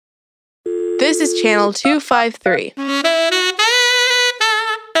This is Channel 253.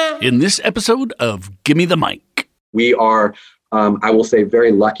 In this episode of Gimme the Mic. We are, I will say,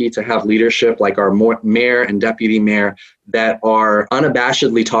 very lucky to have leadership like our mayor and deputy mayor that are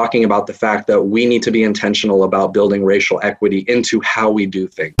unabashedly talking about the fact that we need to be intentional about building racial equity into how we do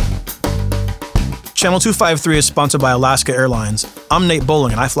things. Channel 253 is sponsored by Alaska Airlines. I'm Nate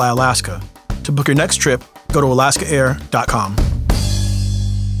Bowling and I fly Alaska. To book your next trip, go to alaskaair.com.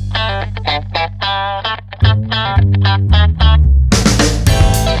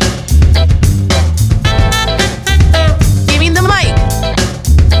 Give me the mic.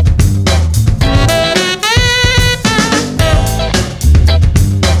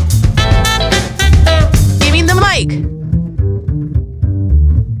 Give me the mic.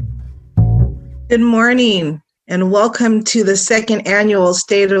 Good morning and welcome to the second annual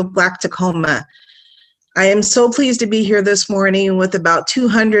State of Black Tacoma. I am so pleased to be here this morning with about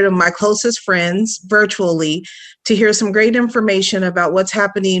 200 of my closest friends virtually to hear some great information about what's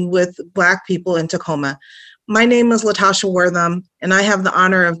happening with Black people in Tacoma. My name is Latasha Wortham, and I have the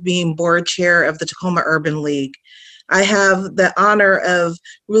honor of being board chair of the Tacoma Urban League. I have the honor of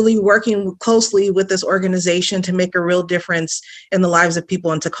really working closely with this organization to make a real difference in the lives of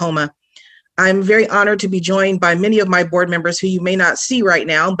people in Tacoma. I'm very honored to be joined by many of my board members who you may not see right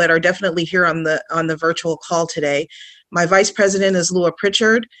now, but are definitely here on the virtual call today. My vice president is Lua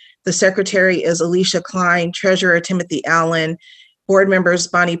Pritchard. The secretary is Alicia Klein, treasurer Timothy Allen, board members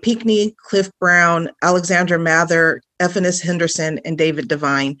Bonnie Pinckney, Cliff Brown, Alexandra Mather, Ephanis Henderson, and David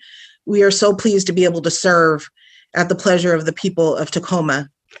Devine. We are so pleased to be able to serve at the pleasure of the people of Tacoma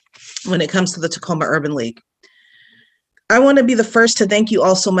when it comes to the Tacoma Urban League. I want to be the first to thank you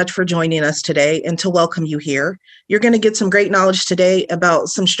all so much for joining us today and to welcome you here. You're going to get some great knowledge today about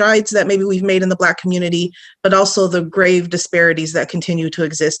some strides that maybe we've made in the Black community, but also the grave disparities that continue to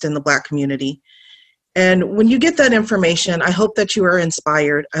exist in the Black community. And when you get that information, I hope that you are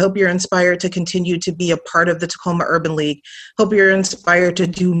inspired. I hope you're inspired to continue to be a part of the Tacoma Urban League. Hope you're inspired to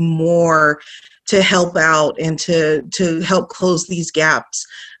do more to help out and to help close these gaps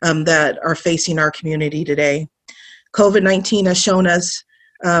that are facing our community today. COVID-19 has shown us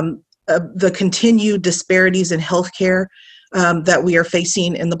the continued disparities in healthcare that we are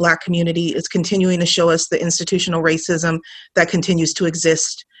facing in the Black community. It's continuing to show us the institutional racism that continues to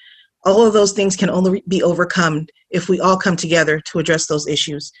exist. All of those things can only be overcome if we all come together to address those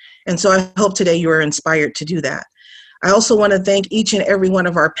issues. And so I hope today you are inspired to do that. I also want to thank each and every one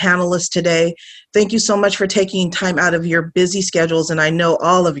of our panelists today. Thank you so much for taking time out of your busy schedules, and I know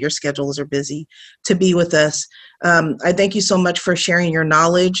all of your schedules are busy, to be with us. I thank you so much for sharing your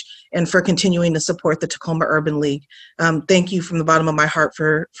knowledge and for continuing to support the Tacoma Urban League. Thank you from the bottom of my heart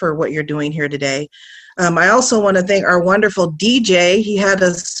for what you're doing here today. I also want to thank our wonderful DJ. He had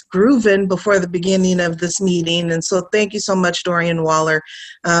us grooving before the beginning of this meeting. And so thank you so much, Dorian Waller,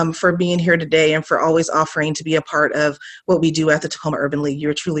 for being here today and for always offering to be a part of what we do at the Tacoma Urban League.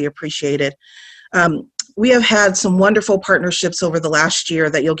 You're truly appreciated. We have had some wonderful partnerships over the last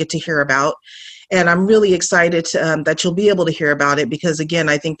year that you'll get to hear about. And I'm really excited that you'll be able to hear about it because, again,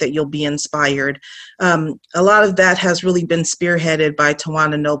 I think that you'll be inspired. A lot of that has really been spearheaded by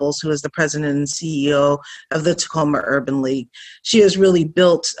Tawana Nobles, who is the president and CEO of the Tacoma Urban League. She has really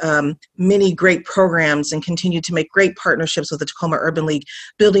built many great programs and continued to make great partnerships with the Tacoma Urban League,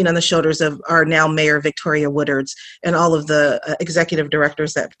 building on the shoulders of our now Mayor Victoria Woodards and all of the executive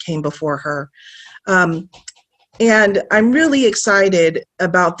directors that came before her. And I'm really excited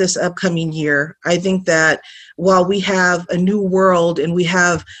about this upcoming year. I think that while we have a new world and we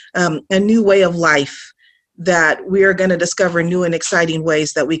have a new way of life, that we are going to discover new and exciting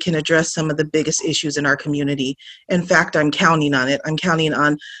ways that we can address some of the biggest issues in our community. In fact, I'm counting on it. I'm counting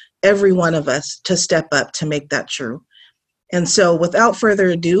on every one of us to step up to make that true. And so without further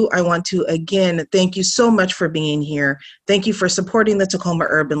ado, I want to again thank you so much for being here. Thank you for supporting the Tacoma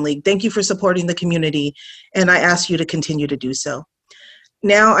Urban League. Thank you for supporting the community. And I ask you to continue to do so.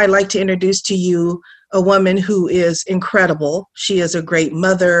 Now I'd like to introduce to you a woman who is incredible. She is a great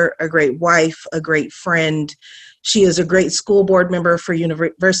mother, a great wife, a great friend. She is a great school board member for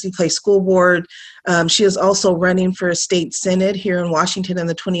University Place School Board. She is also running for a state senate here in Washington in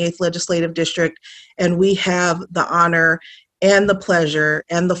the 28th Legislative District. And we have the honor and the pleasure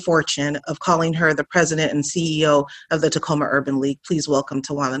and the fortune of calling her the president and CEO of the Tacoma Urban League. Please welcome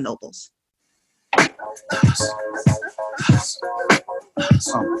Tawana Nobles. What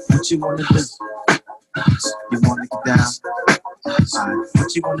you want to do? You want to get down?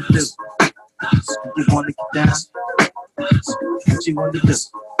 What you want to do? You want to get down? What you want to do?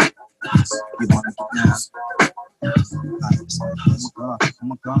 You want to get down? Oh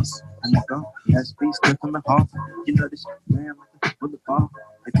my God, yes, be still from the heart. You know this man like a bullet ball.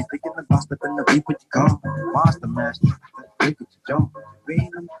 If you're thinking about stepping the beat, what you call monster master. Take it to jump. We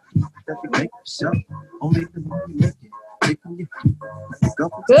ain't that you make yourself. Only the one you make it.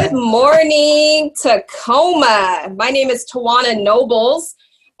 Good morning, Tacoma. My name is Tawana Nobles,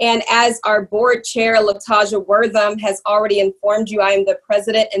 and as our board chair, Lataja Wortham, has already informed you, I am the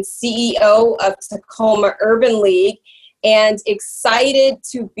president and CEO of Tacoma Urban League, and excited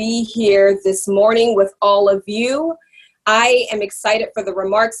to be here this morning with all of you. I am excited for the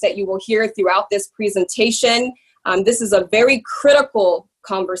remarks that you will hear throughout this presentation. This is a very critical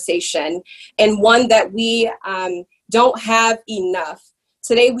conversation and one that we don't have enough.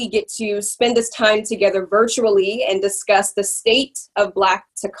 Today we get to spend this time together virtually and discuss the state of Black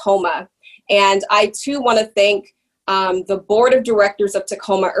Tacoma. And I too want to thank the board of directors of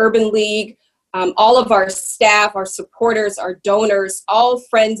Tacoma Urban League, all of our staff, our supporters, our donors, all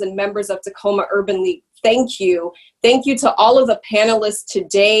friends and members of Tacoma Urban League. Thank you. Thank you to all of the panelists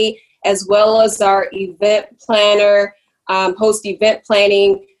today, as well as our event planner, host event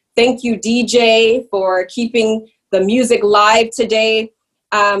planning. Thank you, DJ, for keeping the music live today.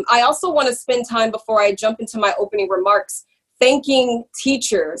 I also want to spend time before I jump into my opening remarks thanking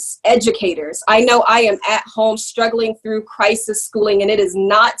teachers, educators. I know I am at home struggling through crisis schooling, and it is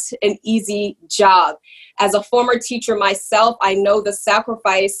not an easy job. As a former teacher myself, I know the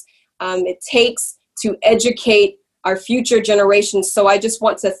sacrifice it takes to educate our future generations. So I just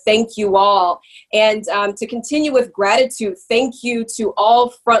want to thank you all. And to continue with gratitude, thank you to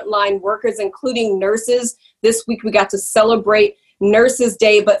all frontline workers, including nurses. This week we got to celebrate Nurses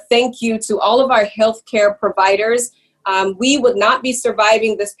Day, but thank you to all of our healthcare providers. We would not be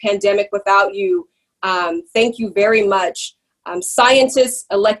surviving this pandemic without you. Thank you very much. Scientists,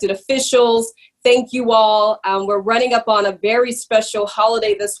 elected officials, thank you all. We're running up on a very special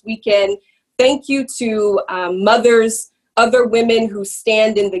holiday this weekend. Thank you to mothers, other women who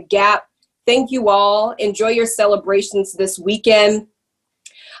stand in the gap. Thank you all. Enjoy your celebrations this weekend.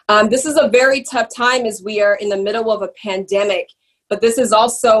 This is a very tough time as we are in the middle of a pandemic, but this is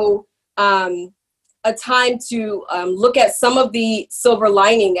also a time to look at some of the silver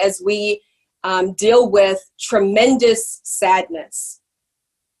lining as we deal with tremendous sadness,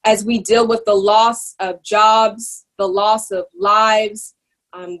 as we deal with the loss of jobs, the loss of lives,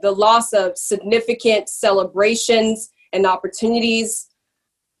 the loss of significant celebrations and opportunities,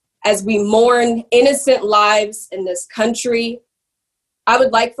 as we mourn innocent lives in this country. I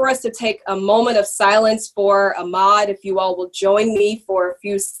would like for us to take a moment of silence for Ahmaud, if you all will join me for a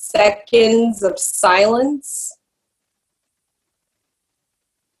few seconds of silence.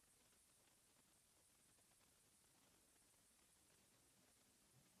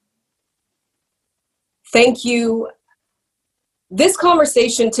 Thank you. This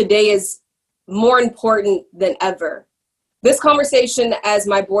conversation today is more important than ever. This conversation, as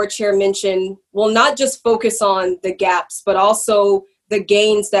my board chair mentioned, will not just focus on the gaps, but also the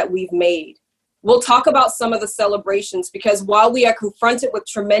gains that we've made. We'll talk about some of the celebrations, because while we are confronted with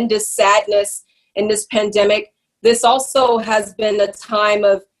tremendous sadness in this pandemic, this also has been a time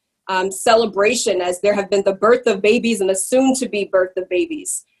of celebration, as there have been the birth of babies and the soon-to-be birth of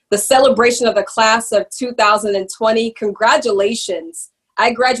babies. The celebration of the class of 2020, congratulations.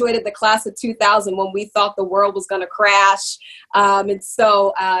 I graduated the class of 2000 when we thought the world was going to crash. And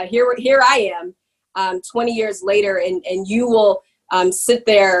so here I am 20 years later, and you will sit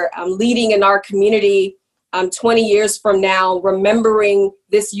there leading in our community 20 years from now, remembering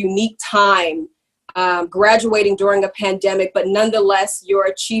this unique time, graduating during a pandemic, but nonetheless, your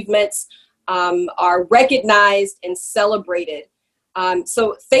achievements are recognized and celebrated.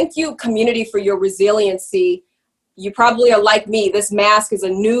 So thank you, community, for your resiliency. You probably are like me. This mask is a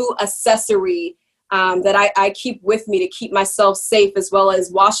new accessory that I keep with me to keep myself safe, as well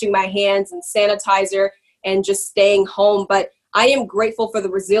as washing my hands and sanitizer and just staying home. But I am grateful for the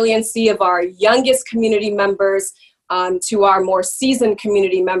resiliency of our youngest community members to our more seasoned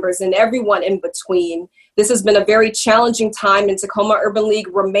community members and everyone in between. This has been a very challenging time, and Tacoma Urban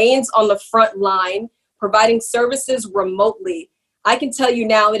League remains on the front line, providing services remotely. I can tell you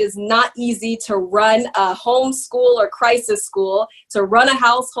now, it is not easy to run a homeschool or crisis school, to run a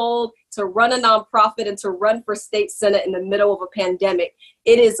household, to run a nonprofit, and to run for state senate in the middle of a pandemic.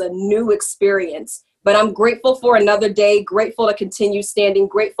 It is a new experience, but I'm grateful for another day, grateful to continue standing,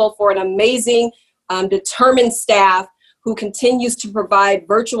 grateful for an amazing, determined staff who continues to provide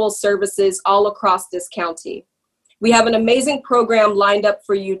virtual services all across this county. We have an amazing program lined up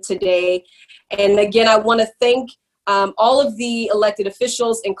for you today. And again, I want to thank all of the elected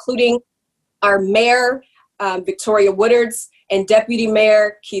officials, including our mayor, Victoria Woodards, and Deputy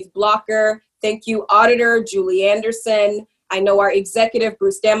Mayor Keith Blocker. Thank you, Auditor Julie Anderson. I know our executive,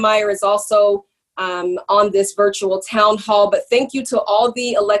 Bruce Danmeyer, is also on this virtual town hall, but thank you to all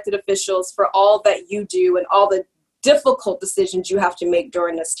the elected officials for all that you do and all the difficult decisions you have to make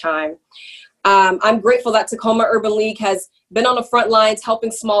during this time. I'm grateful that Tacoma Urban League has been on the front lines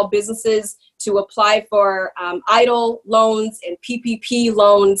helping small businesses to apply for EIDL loans and PPP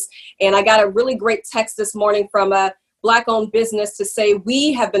loans. And I got a really great text this morning from a Black-owned business to say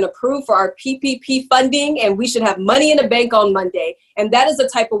we have been approved for our PPP funding and we should have money in the bank on Monday. And that is the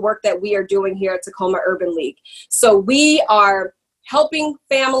type of work that we are doing here at Tacoma Urban League. So we are helping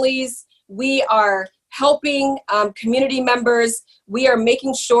families. We are helping community members. We are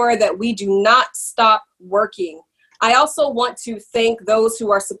making sure that we do not stop working. I also want to thank those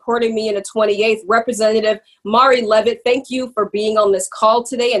who are supporting me in the 28th. Representative Mari Levitt, thank you for being on this call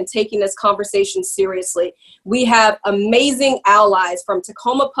today and taking this conversation seriously. We have amazing allies from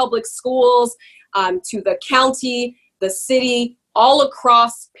Tacoma Public Schools to the county, the city, all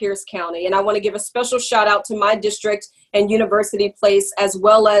across Pierce County. And I want to give a special shout out to my district and University Place, as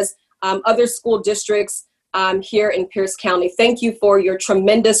well as other school districts here in Pierce County. Thank you for your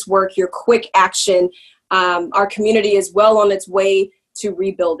tremendous work, your quick action. Our community is well on its way to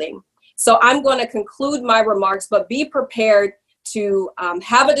rebuilding. So I'm going to conclude my remarks, but be prepared to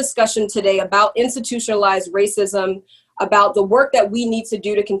have a discussion today about institutionalized racism, about the work that we need to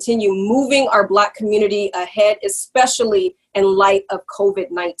do to continue moving our Black community ahead, especially in light of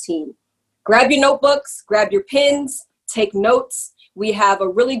COVID-19. Grab your notebooks, grab your pens, take notes. We have a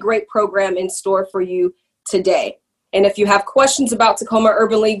really great program in store for you today. And if you have questions about Tacoma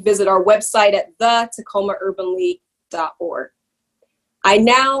Urban League, visit our website at thetacomaurbanleague.org. I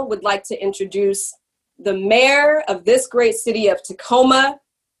now would like to introduce the mayor of this great city of Tacoma,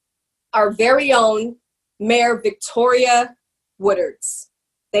 our very own Mayor Victoria Woodards.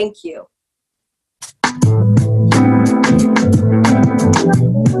 Thank you.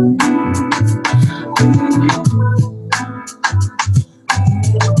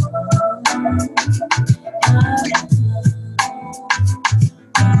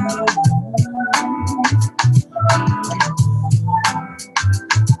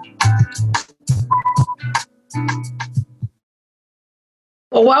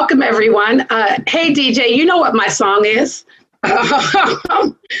 Well, welcome everyone. Hey DJ, you know what my song is.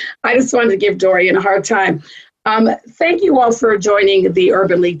 I just wanted to give Dorian a hard time. Thank you all for joining the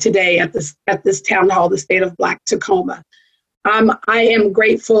Urban League today at this town hall, the State of Black Tacoma. I am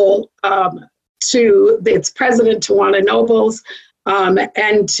grateful to its president, Tawana Nobles,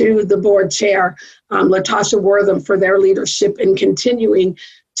 and to the board chair, Latasha Wortham, for their leadership in continuing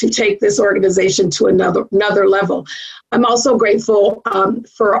to take this organization to another level. I'm also grateful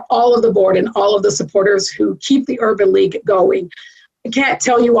for all of the board and all of the supporters who keep the Urban League going. I can't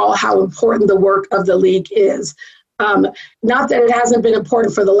tell you all how important the work of the League is. Not that it hasn't been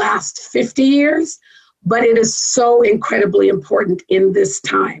important for the last 50 years, but it is so incredibly important in this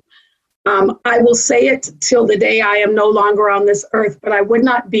time. I will say it till the day I am no longer on this earth, but I would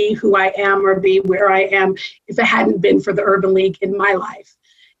not be who I am or be where I am if it hadn't been for the Urban League in my life.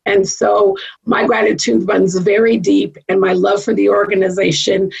 And so my gratitude runs very deep, and my love for the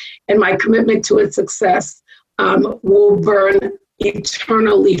organization and my commitment to its success will burn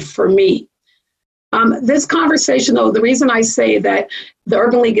eternally for me. This conversation, though, the reason I say that the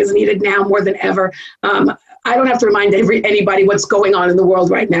Urban League is needed now more than ever, I don't have to remind anybody what's going on in the world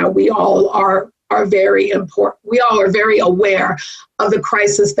right now. We all are very important. We all are very aware of the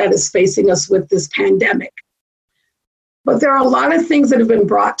crisis that is facing us with this pandemic. But there are a lot of things that have been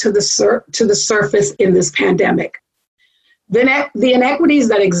brought to the surface in this pandemic. The inequities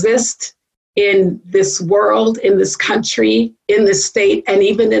that exist in this world, in this country, in this state, and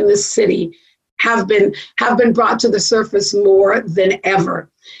even in this city have been brought to the surface more than ever.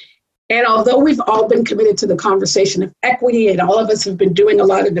 And although we've all been committed to the conversation of equity, and all of us have been doing a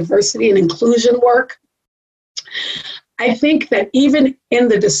lot of diversity and inclusion work, I think that even in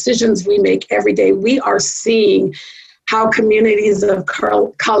the decisions we make every day, we are seeing how communities of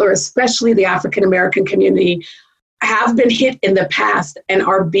color, especially the African American community, have been hit in the past and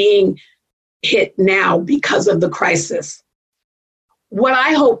are being hit now because of the crisis. What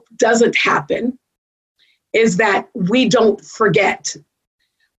I hope doesn't happen is that we don't forget.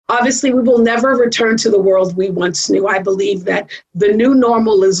 Obviously, we will never return to the world we once knew. I believe that the new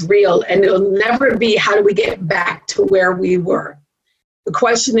normal is real, and it'll never be how do we get back to where we were. The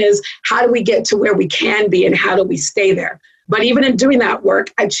question is, how do we get to where we can be and how do we stay there? But even in doing that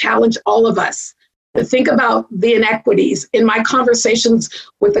work, I challenge all of us to think about the inequities. In my conversations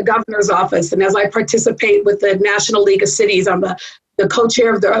with the governor's office, and as I participate with the National League of Cities, I'm the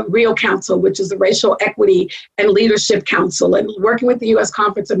co-chair of the RIO Council, which is the Racial Equity and Leadership Council, and working with the U.S.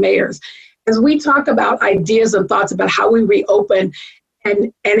 Conference of Mayors. As we talk about ideas and thoughts about how we reopen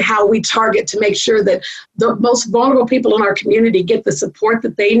and how we target to make sure that the most vulnerable people in our community get the support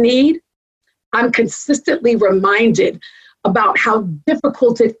that they need, I'm consistently reminded about how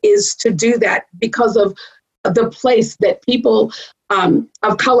difficult it is to do that because of the place that people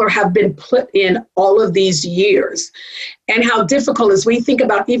of color have been put in all of these years, and how difficult as we think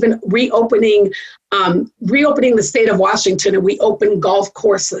about even reopening the state of Washington, and we open golf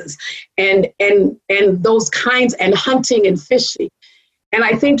courses and those kinds, and hunting and fishing. And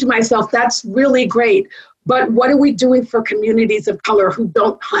I think to myself, that's really great. But what are we doing for communities of color who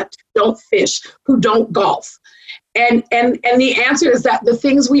don't hunt, don't fish, who don't golf? And the answer is that the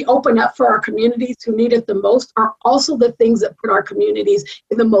things we open up for our communities who need it the most are also the things that put our communities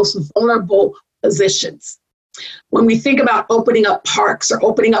in the most vulnerable positions. When we think about opening up parks or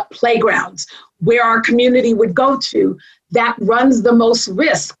opening up playgrounds where our community would go to, that runs the most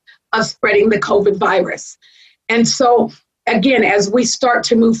risk of spreading the COVID virus. And so, again, as we start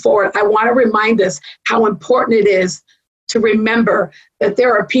to move forward, I want to remind us how important it is to remember that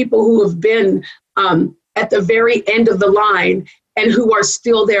there are people who have been at the very end of the line and who are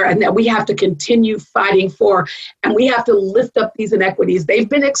still there, and that we have to continue fighting for, and we have to lift up these inequities. They've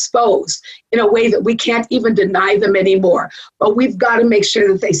been exposed in a way that we can't even deny them anymore, but we've got to make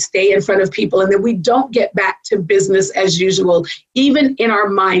sure that they stay in front of people and that we don't get back to business as usual, even in our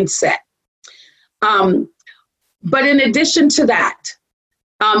mindset. But in addition to that,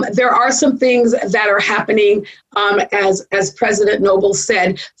 there are some things that are happening, as President Noble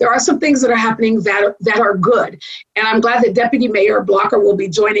said, there are some things that are happening that are good. And I'm glad that Deputy Mayor Blocker will be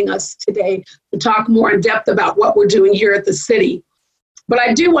joining us today to talk more in depth about what we're doing here at the city. But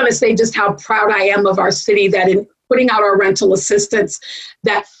I do want to say just how proud I am of our city that in putting out our rental assistance,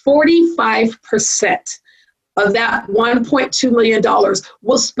 that 45% of that $1.2 million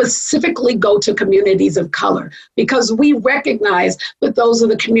will specifically go to communities of color, because we recognize that those are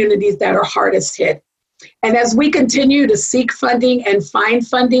the communities that are hardest hit. And as we continue to seek funding and find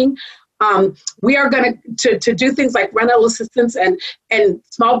funding, we are going to do things like rental assistance and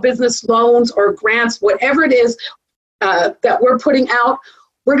small business loans or grants, whatever it is that we're putting out.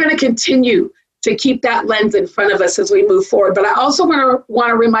 We're going to continue to keep that lens in front of us as we move forward. But I also want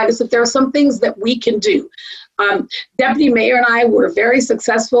to remind us that there are some things that we can do. Deputy Mayor and I were very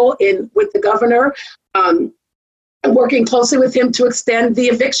successful with the governor and working closely with him to extend the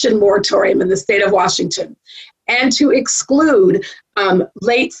eviction moratorium in the state of Washington and to exclude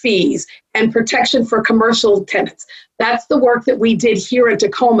late fees and protection for commercial tenants. That's the work that we did here in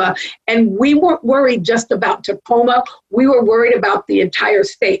Tacoma. And we weren't worried just about Tacoma. We were worried about the entire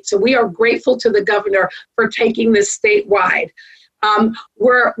state. So we are grateful to the governor for taking this statewide.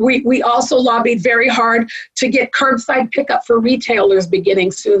 We also lobbied very hard to get curbside pickup for retailers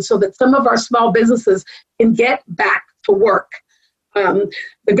beginning soon so that some of our small businesses can get back to work.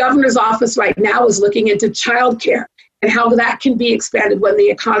 The governor's office right now is looking into childcare and how that can be expanded when the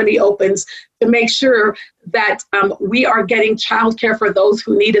economy opens to make sure that we are getting childcare for those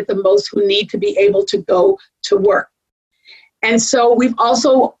who need it the most, who need to be able to go to work. And so we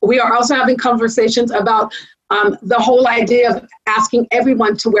are also having conversations about the whole idea of asking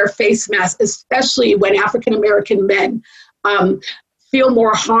everyone to wear face masks, especially when African-American men feel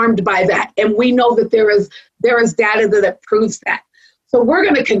more harmed by that. And we know that there is data that proves that. So we're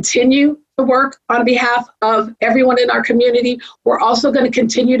going to continue to work on behalf of everyone in our community. We're also going to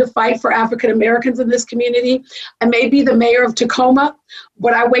continue to fight for African-Americans in this community. I may be the mayor of Tacoma,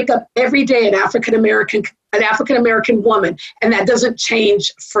 but I wake up every day an African-American woman, and that doesn't change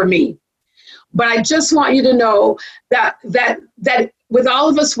for me. But I just want you to know that with all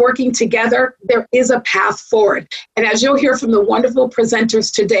of us working together, there is a path forward. And as you'll hear from the wonderful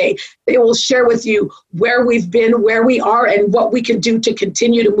presenters today, they will share with you where we've been, where we are, and what we can do to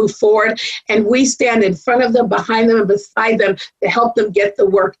continue to move forward. And we stand in front of them, behind them, and beside them to help them get the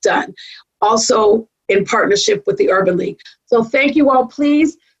work done, also in partnership with the Urban League. So thank you all.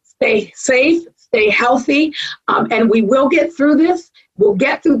 Please stay safe, stay healthy, and we will get through this. We'll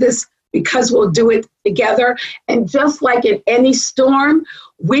get through this because we'll do it together. And just like in any storm,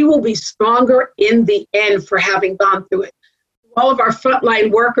 we will be stronger in the end for having gone through it. All of our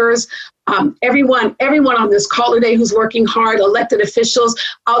frontline workers, everyone on this call today who's working hard, elected officials,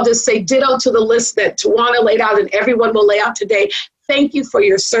 I'll just say ditto to the list that Tawana laid out and everyone will lay out today. Thank you for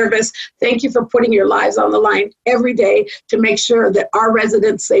your service. Thank you for putting your lives on the line every day to make sure that our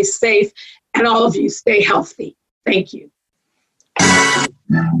residents stay safe And all of you stay healthy. Thank you.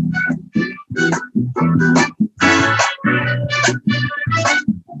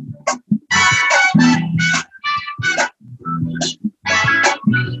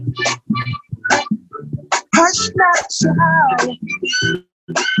 Hush not, child,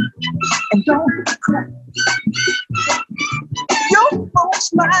 and don't cry. Your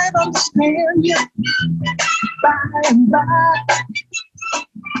folks might understand you by and by.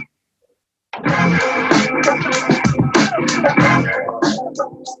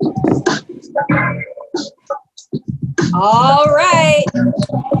 All right.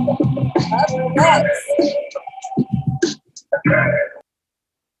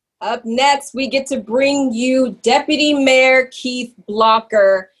 Up next, we get to bring you Deputy Mayor Keith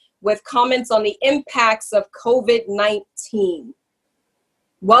Blocker with comments on the impacts of COVID-19.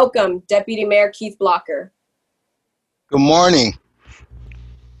 Welcome, Deputy Mayor Keith Blocker. Good morning.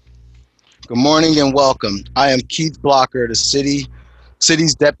 Good morning and welcome. I am Keith Blocker, the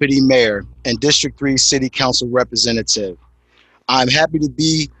city's Deputy Mayor and District 3 City Council Representative. I'm happy to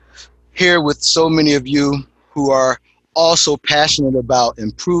be here with so many of you who are also passionate about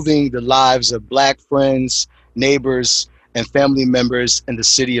improving the lives of Black friends, neighbors, and family members in the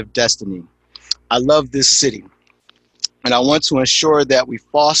city of Destiny. I love this city, and I want to ensure that we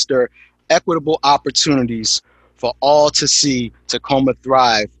foster equitable opportunities for all to see Tacoma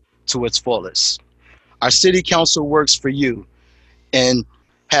thrive to its fullest. Our city council works for you and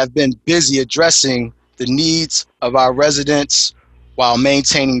have been busy addressing the needs of our residents while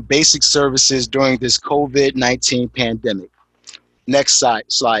maintaining basic services during this COVID-19 pandemic. Next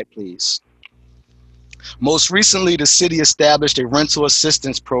slide, please. Most recently, the city established a rental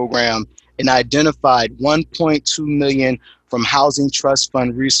assistance program and identified $1.2 million from Housing Trust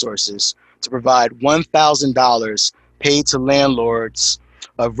Fund resources to provide $1,000 paid to landlords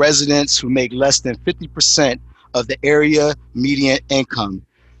of residents who make less than 50% of the area median income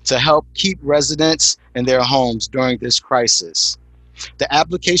to help keep residents in their homes during this crisis. The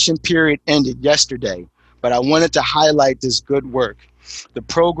application period ended yesterday, but I wanted to highlight this good work. The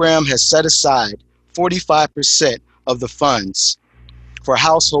program has set aside 45% of the funds for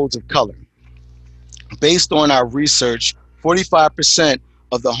households of color. Based on our research, 45%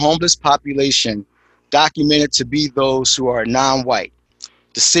 of the homeless population documented to be those who are non-white.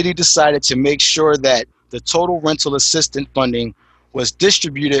 The city decided to make sure that the total rental assistance funding was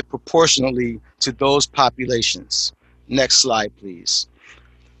distributed proportionally to those populations. Next slide, please.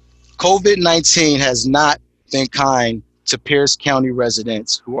 COVID-19 has not been kind to Pierce County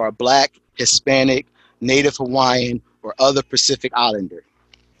residents who are Black, Hispanic, Native Hawaiian, or other Pacific Islander.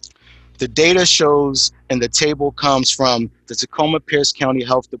 The data shows, and the table comes from the Tacoma Pierce County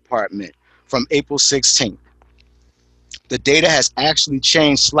Health Department from April 16th. The data has actually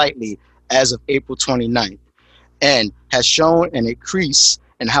changed slightly as of April 29th and has shown an increase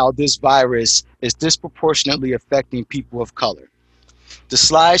in how this virus is disproportionately affecting people of color. The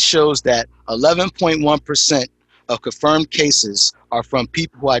slide shows that 11.1% of confirmed cases are from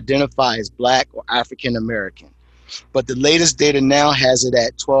people who identify as Black or African American, but the latest data now has it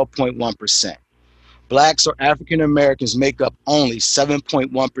at 12.1%. Blacks or African Americans make up only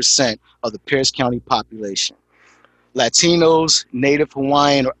 7.1% of the Pierce County population. Latinos, Native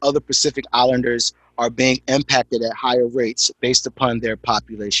Hawaiian, or other Pacific Islanders are being impacted at higher rates based upon their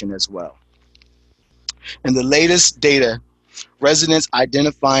population as well. In the latest data, residents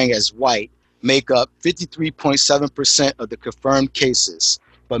identifying as white make up 53.7% of the confirmed cases,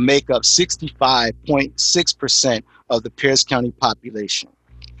 but make up 65.6% of the Pierce County population.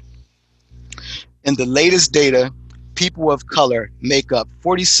 In the latest data, people of color make up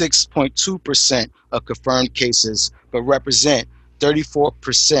 46.2% of confirmed cases, but represent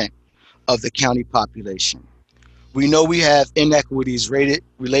 34% of the county population. We know we have inequities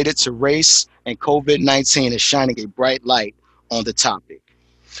related to race, and COVID-19 is shining a bright light on the topic.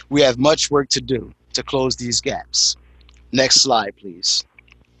 We have much work to do to close these gaps. Next slide, please.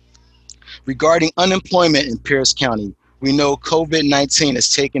 Regarding unemployment in Pierce County, we know COVID-19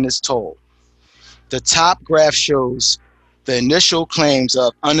 has taken its toll. The top graph shows the initial claims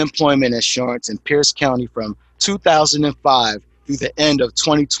of unemployment insurance in Pierce County from 2005 through the end of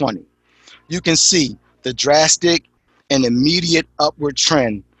 2020. You can see the drastic and immediate upward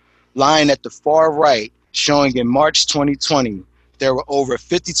trend lying at the far right, showing in March 2020, there were over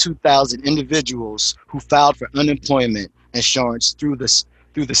 52,000 individuals who filed for unemployment insurance through the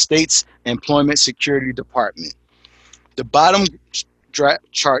state's Employment Security Department. The bottom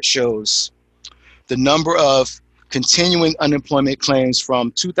chart shows the number of continuing unemployment claims from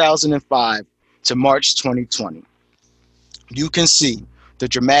 2005 to March 2020. You can see the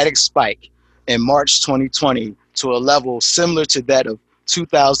dramatic spike in March 2020 to a level similar to that of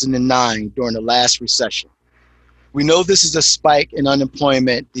 2009 during the last recession. We know this is a spike in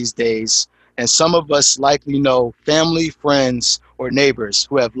unemployment these days, and some of us likely know family, friends, or neighbors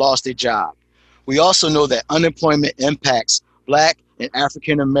who have lost a job. We also know that unemployment impacts Black and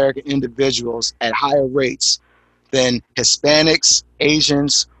African American individuals at higher rates than Hispanics,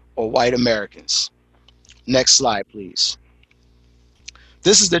 Asians, or white Americans. Next slide, please.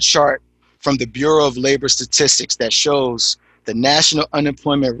 This is the chart from the Bureau of Labor Statistics that shows the national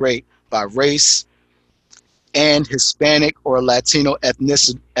unemployment rate by race and Hispanic or Latino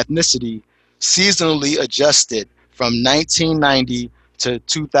ethnicity seasonally adjusted from 1990 to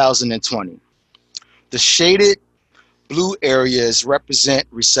 2020. The shaded blue areas represent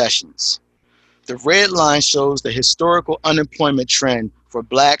recessions. The red line shows the historical unemployment trend for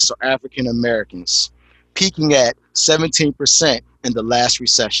Blacks or African Americans, peaking at 17% in the last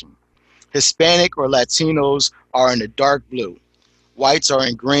recession. Hispanic or Latinos are in the dark blue. Whites are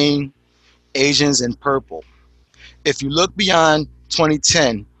in green, Asians in purple. If you look beyond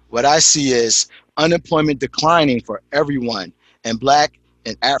 2010, what I see is unemployment declining for everyone, and Black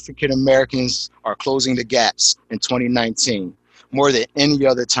and African Americans are closing the gaps in 2019 more than any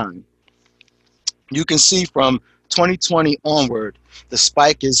other time. You can see from 2020 onward, the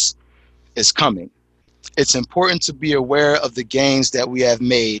spike is coming. It's important to be aware of the gains that we have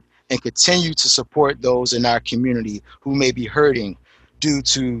made and continue to support those in our community who may be hurting due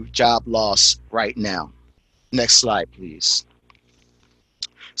to job loss right now. Next slide, please.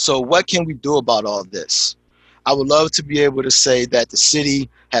 So what can we do about all this? I would love to be able to say that the city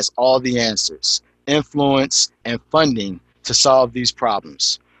has all the answers, influence, and funding to solve these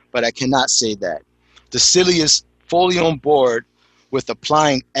problems, but I cannot say that. The city is fully on board with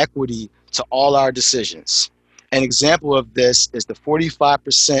applying equity to all our decisions. An example of this is the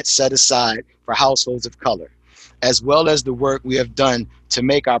 45% set aside for households of color, as well as the work we have done to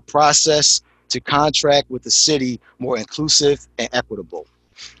make our process to contract with the city more inclusive and equitable.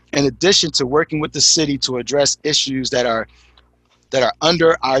 In addition to working with the city to address issues that are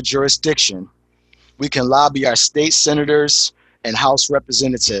under our jurisdiction, we can lobby our state senators and House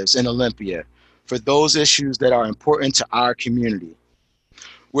representatives in Olympia for those issues that are important to our community.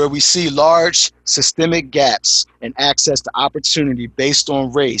 Where we see large systemic gaps in access to opportunity based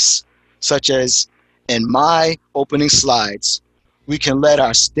on race, such as in my opening slides, we can let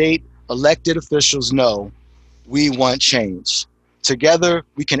our state elected officials know we want change. Together,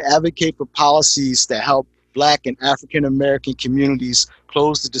 we can advocate for policies that help Black and African American communities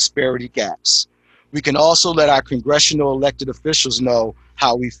close the disparity gaps. We can also let our congressional elected officials know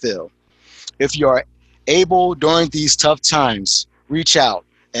how we feel. If you are able during these tough times, reach out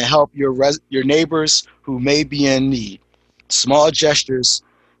and help your neighbors who may be in need. Small gestures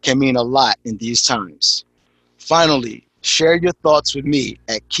can mean a lot in these times. Finally, share your thoughts with me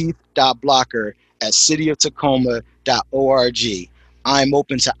at keith.blocker@cityoftacoma.org. I'm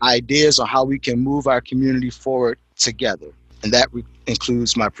open to ideas on how we can move our community forward together. And that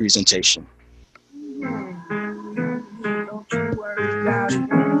includes my presentation.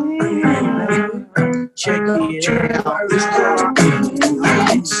 Check it out. Don't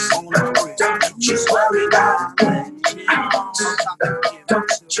you worry about it.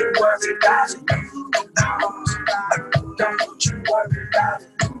 Don't you worry about it. Don't you worry about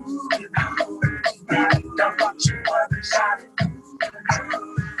it.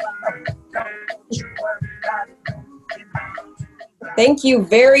 Don't you worry about it. Thank you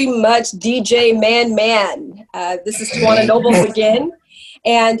very much, DJ Man. This is Tawana Nobles again.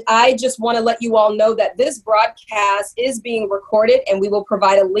 And I just want to let you all know that this broadcast is being recorded, and we will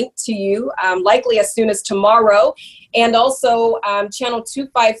provide a link to you likely as soon as tomorrow. And also, Channel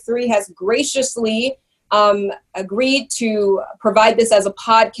 253 has graciously agreed to provide this as a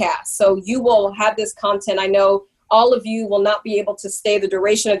podcast. So you will have this content. I know all of you will not be able to stay the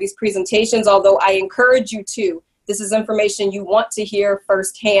duration of these presentations, although I encourage you to. This is information you want to hear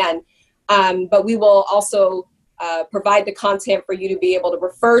firsthand. But we will also provide the content for you to be able to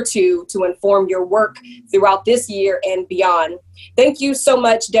refer to inform your work throughout this year and beyond. Thank you so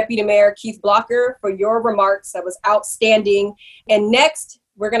much, Deputy Mayor Keith Blocker, for your remarks. That was outstanding. And next,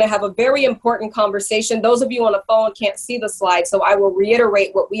 we're going to have a very important conversation. Those of you on the phone can't see the slide, so I will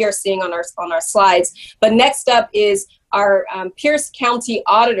reiterate what we are seeing on our slides. But next up is our Pierce County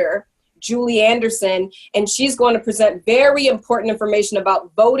Auditor, Julie Anderson, and she's going to present very important information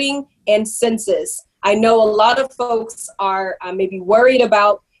about voting and census. I know a lot of folks are maybe worried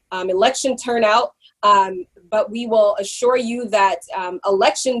about election turnout, but we will assure you that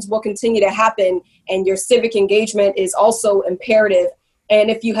elections will continue to happen, and your civic engagement is also imperative. And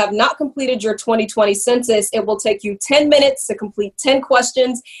if you have not completed your 2020 census, it will take you 10 minutes to complete 10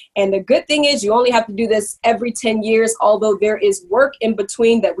 questions. And the good thing is you only have to do this every 10 years, although there is work in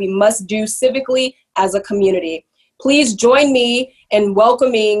between that we must do civically as a community. Please join me in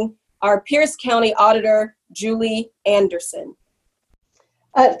welcoming our Pierce County Auditor, Julie Anderson.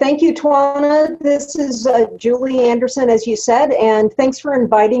 Thank you, Tawana. This is Julie Anderson, as you said, and thanks for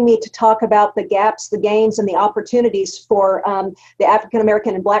inviting me to talk about the gaps, the gains, and the opportunities for the African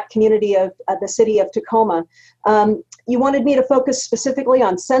American and Black community of the city of Tacoma. You wanted me to focus specifically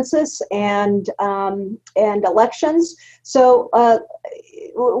on census and elections. So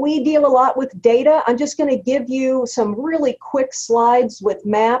we deal a lot with data. I'm just going to give you some really quick slides with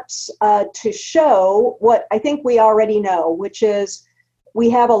maps to show what I think we already know, which is we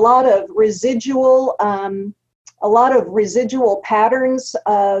have a lot of residual patterns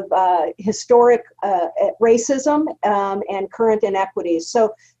of historic racism and current inequities.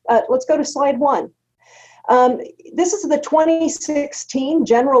 So let's go to slide 1. This is the 2016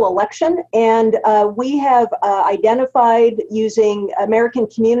 general election, and we have identified, using American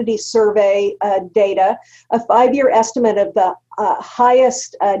Community Survey data, a 5-year estimate of the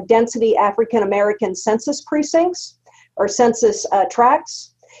highest density African American census precincts or census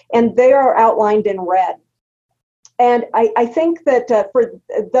tracts, and they are outlined in red. And I think that for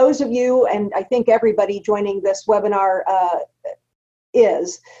those of you, and I think everybody joining this webinar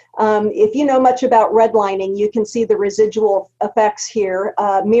if you know much about redlining, you can see the residual effects here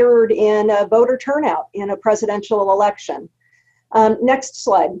mirrored in voter turnout in a presidential election. Next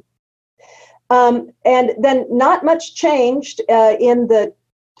slide. And then not much changed in the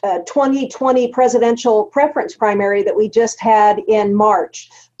 2020 presidential preference primary that we just had in March.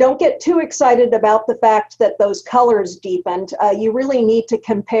 Don't get too excited about the fact that those colors deepened. You really need to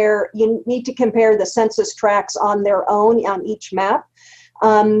compare. You need to compare the census tracts on their own on each map.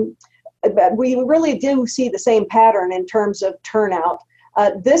 But we really do see the same pattern in terms of turnout.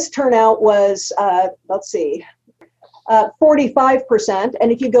 This turnout was, 45%.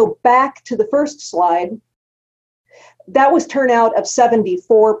 And if you go back to the first slide, that was turnout of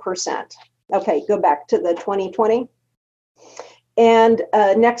 74%. Okay, go back to the 2020. And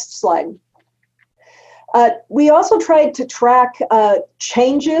next slide. We also tried to track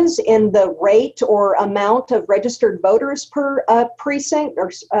changes in the rate or amount of registered voters per precinct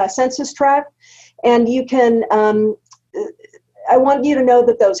or census tract. And you can, I want you to know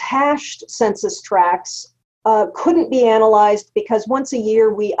that those hashed census tracts couldn't be analyzed because once a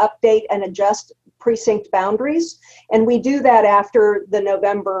year we update and adjust precinct boundaries, and we do that after the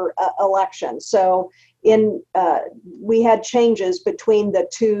November election. So we had changes between the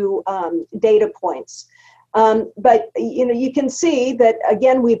two data points. But you can see that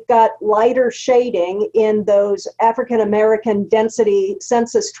again we've got lighter shading in those African American density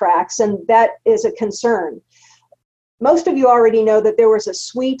census tracts, and that is a concern. Most of you already know that there was a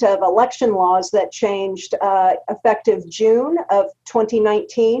suite of election laws that changed effective June of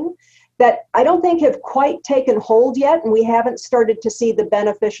 2019 that I don't think have quite taken hold yet, and we haven't started to see the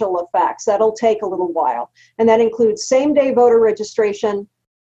beneficial effects. That'll take a little while. And that includes same-day voter registration,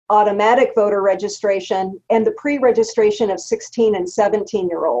 automatic voter registration, and the pre-registration of 16 and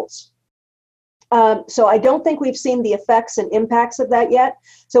 17-year-olds. So I don't think we've seen the effects and impacts of that yet.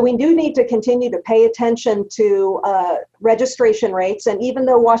 So we do need to continue to pay attention to registration rates. And even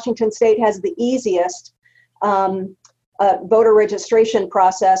though Washington State has the easiest voter registration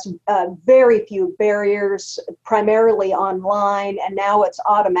process, very few barriers, primarily online, and now it's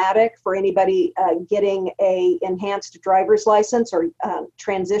automatic for anybody getting a enhanced driver's license or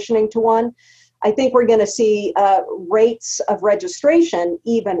transitioning to one. I think we're going to see rates of registration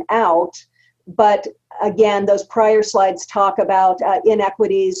even out, but again, those prior slides talk about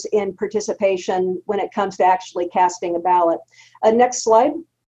inequities in participation when it comes to actually casting a ballot. Next slide.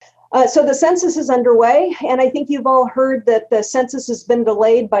 So the census is underway, and I think you've all heard that the census has been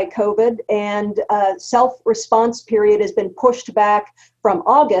delayed by COVID, and self-response period has been pushed back from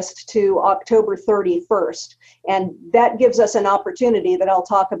August to October 31st. And that gives us an opportunity that I'll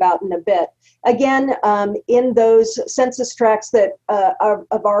talk about in a bit. Again, in those census tracts that are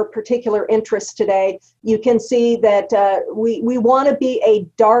of our particular interest today, you can see that we want to be a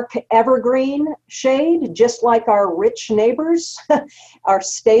dark evergreen shade, just like our rich neighbors, our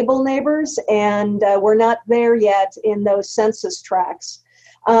stable neighbors, and we're not there yet in those census tracts.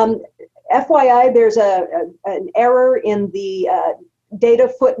 FYI, there's an error in the data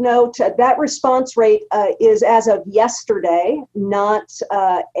footnote. That response rate is as of yesterday, not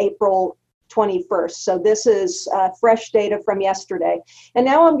April 21st. So this is fresh data from yesterday. And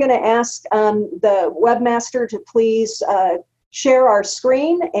now I'm going to ask the webmaster to please share our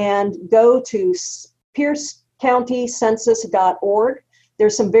screen and go to piercecountycensus.org.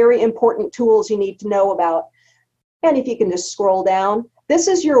 There's some very important tools you need to know about. And if you can just scroll down, this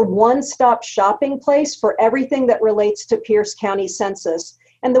is your one-stop shopping place for everything that relates to Pierce County Census.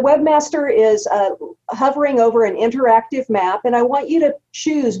 And the webmaster is hovering over an interactive map, and I want you to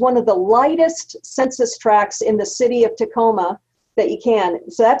choose one of the lightest census tracts in the city of Tacoma that you can.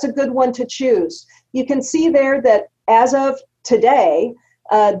 So that's a good one to choose. You can see there that as of today,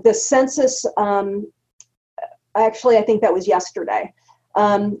 the census, actually I think that was yesterday,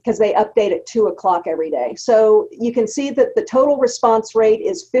 because they update at 2 o'clock every day. So you can see that the total response rate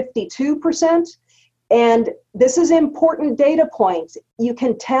is 52%. And this is an important data point. You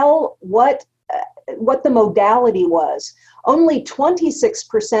can tell what the modality was. Only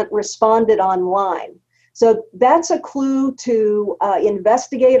 26% responded online. So that's a clue to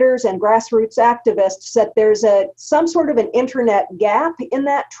investigators and grassroots activists that there's some sort of an internet gap in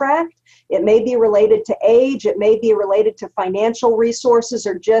that tract. It may be related to age, it may be related to financial resources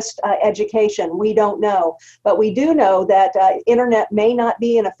or just education. We don't know. But we do know that internet may not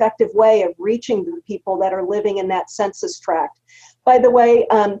be an effective way of reaching the people that are living in that census tract. By the way,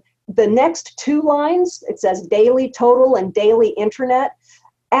 the next 2 lines, it says daily total and daily internet.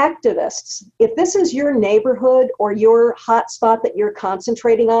 Activists, if this is your neighborhood or your hotspot that you're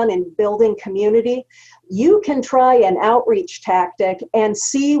concentrating on in building community, you can try an outreach tactic and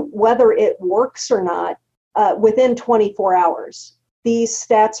see whether it works or not within 24 hours. These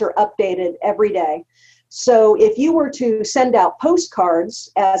stats are updated every day. So if you were to send out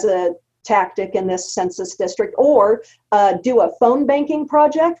postcards as a tactic in this census district, or do a phone banking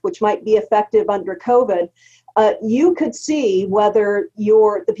project, which might be effective under COVID, you could see whether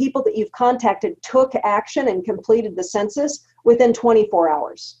the people that you've contacted took action and completed the census within 24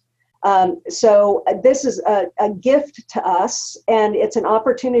 hours. So this is a gift to us, and it's an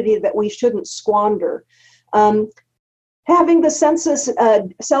opportunity that we shouldn't squander. Having the census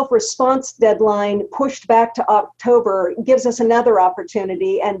self-response deadline pushed back to October gives us another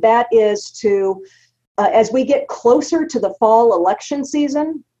opportunity, and that is to, as we get closer to the fall election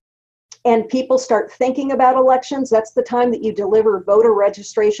season, and people start thinking about elections, that's the time that you deliver voter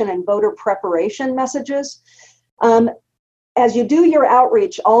registration and voter preparation messages. As you do your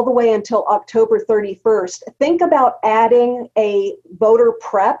outreach all the way until October 31st, think about adding a voter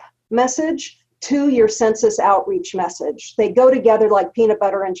prep message to your census outreach message. They go together like peanut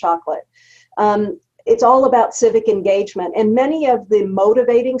butter and chocolate. It's all about civic engagement, and many of the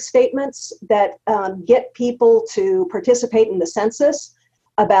motivating statements that get people to participate in the census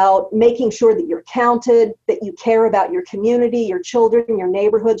about making sure that you're counted, that you care about your community, your children, your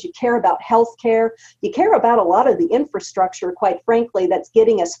neighborhoods, you care about healthcare, you care about a lot of the infrastructure, quite frankly, that's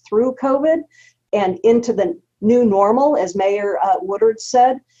getting us through COVID and into the new normal, as Mayor Woodard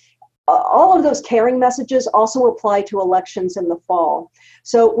said. All of those caring messages also apply to elections in the fall.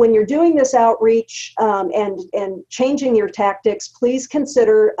 So when you're doing this outreach and changing your tactics, please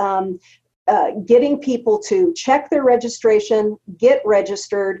consider getting people to check their registration, get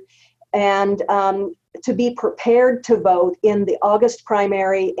registered, and to be prepared to vote in the August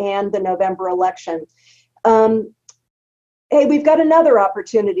primary and the November election. Hey, we've got another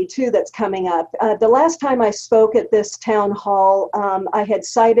opportunity too that's coming up. The last time I spoke at this town hall, I had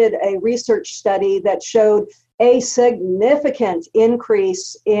cited a research study that showed a significant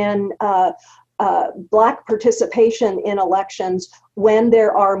increase in Black participation in elections when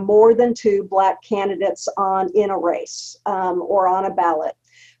there are more than 2 Black candidates in a race or on a ballot.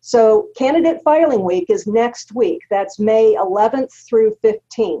 So candidate filing week is next week. That's May 11th through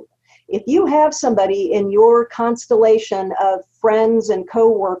 15th. If you have somebody in your constellation of friends and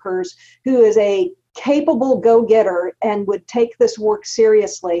coworkers who is a capable go-getter and would take this work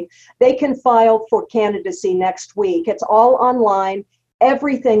seriously, they can file for candidacy next week. It's all online.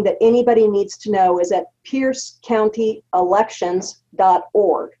 Everything that anybody needs to know is at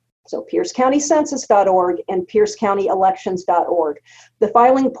piercecounty.elections.org. So piercecountycensus.org and piercecounty.elections.org. The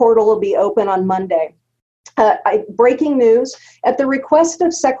filing portal will be open on Monday. Breaking news, at the request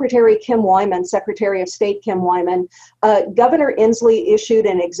of Secretary Kim Wyman, Secretary of State Kim Wyman, Governor Inslee issued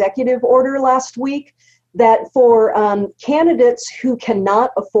an executive order last week that for candidates who cannot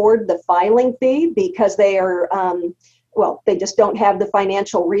afford the filing fee because they are they just don't have the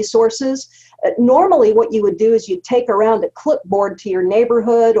financial resources. Normally what you would do is you'd take around a clipboard to your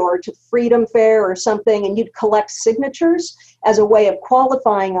neighborhood or to Freedom Fair or something, and you'd collect signatures as a way of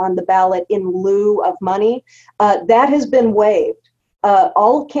qualifying on the ballot in lieu of money. That has been waived.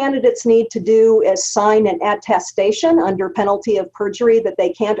 All candidates need to do is sign an attestation under penalty of perjury that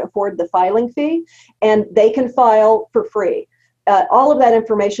they can't afford the filing fee, and they can file for free. All of that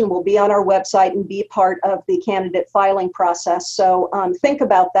information will be on our website and be part of the candidate filing process. So think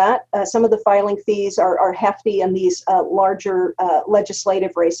about that. Some of the filing fees are hefty in these larger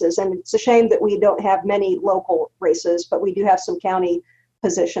legislative races. And it's a shame that we don't have many local races, but we do have some county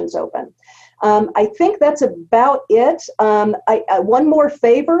positions open. I think that's about it. One more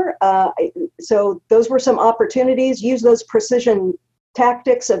favor. So those were some opportunities. Use those precision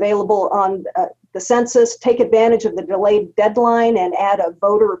tactics available on the census. Take advantage of the delayed deadline and add a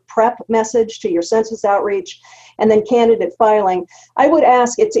voter prep message to your census outreach, and then candidate filing. I would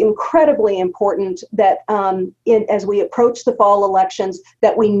ask, it's incredibly important that as we approach the fall elections,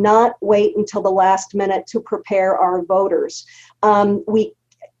 that we not wait until the last minute to prepare our voters.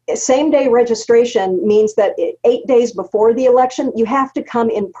 Same day registration means that 8 days before the election, you have to come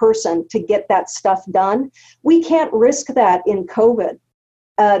in person to get that stuff done. We can't risk that in COVID.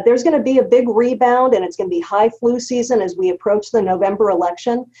 There's going to be a big rebound, and it's going to be high flu season as we approach the November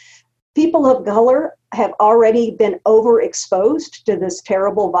election. People of color have already been overexposed to this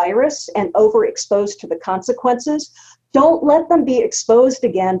terrible virus and overexposed to the consequences. Don't let them be exposed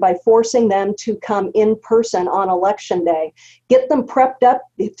again by forcing them to come in person on election day. Get them prepped up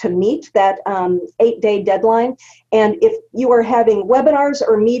to meet that 8-day deadline. And if you are having webinars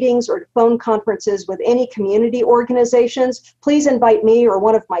or meetings or phone conferences with any community organizations, please invite me or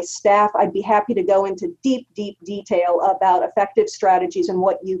one of my staff. I'd be happy to go into deep, deep detail about effective strategies and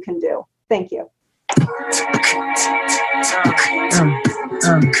what you can do. Thank you.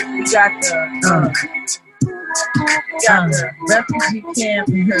 Got the refugee camp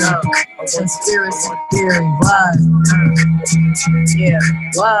here, conspiracy theory, why? Yeah,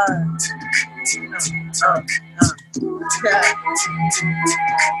 why?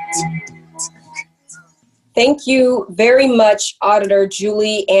 Thank you very much, Auditor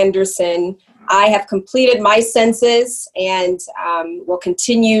Julie Anderson. I have completed my census and will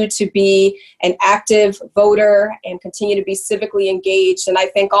continue to be an active voter and continue to be civically engaged. And I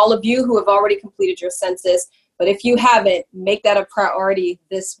thank all of you who have already completed your census. But if you haven't, make that a priority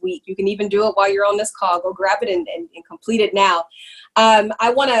this week. You can even do it while you're on this call. Go grab it and complete it now.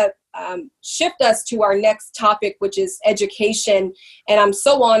 I want to shift us to our next topic, which is education. And I'm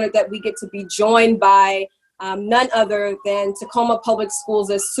so honored that we get to be joined by none other than Tacoma Public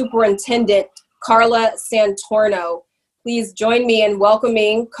Schools' Superintendent, Carla Santorno. Please join me in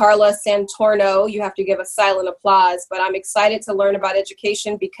welcoming Carla Santorno. You have to give a silent applause, but I'm excited to learn about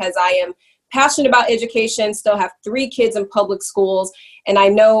education because I am passionate about education, still have 3 kids in public schools, and I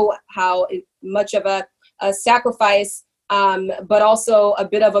know how much of a sacrifice, but also a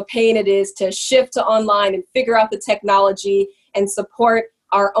bit of a pain it is to shift to online and figure out the technology and support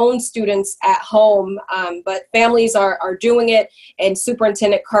our own students at home. But families are doing it, and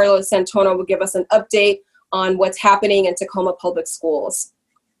Superintendent Carla Santorno will give us an update on what's happening in Tacoma Public Schools.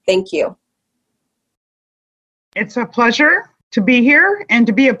 Thank you. It's a pleasure to be here and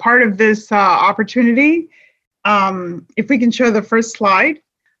to be a part of this opportunity. If we can show the first slide.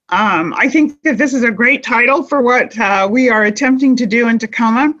 I think that this is a great title for what we are attempting to do in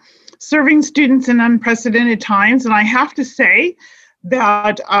Tacoma, serving students in unprecedented times. And I have to say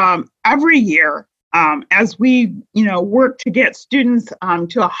that every year, as we work to get students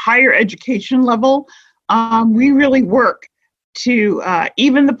to a higher education level, we really work to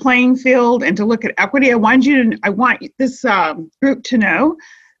even the playing field and to look at equity. I want this group to know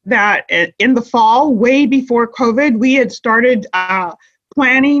that in the fall, way before COVID, we had started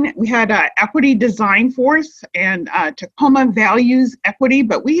planning. We had an equity design force, and Tacoma values equity,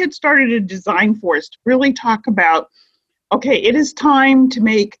 but we had started a design force to really talk about, okay, it is time to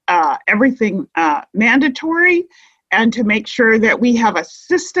make everything mandatory and to make sure that we have a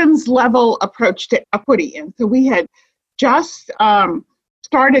systems level approach to equity. And so we had just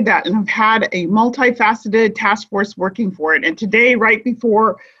started that and have had a multifaceted task force working for it. And today, right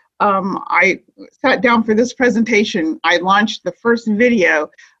before I sat down for this presentation, I launched the first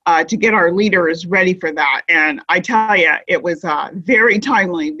video to get our leaders ready for that. And I tell you, it was very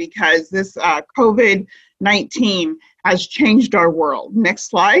timely because this COVID-19 has changed our world. Next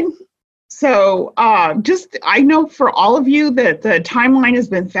slide. So I know for all of you that the timeline has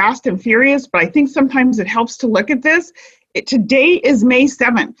been fast and furious, but I think sometimes it helps to look at this. Today is May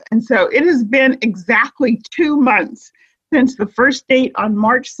 7th, and so it has been exactly 2 months since the first date on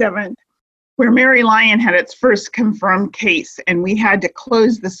March 7th, where Mary Lyon had its first confirmed case, and we had to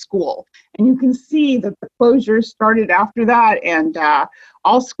close the school. And you can see that the closures started after that, and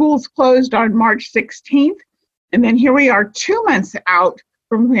all schools closed on March 16th. And then here we are 2 months out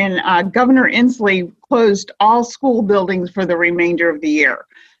from when Governor Inslee closed all school buildings for the remainder of the year.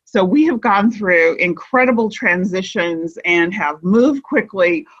 So we have gone through incredible transitions and have moved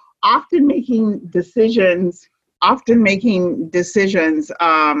quickly, often making decisions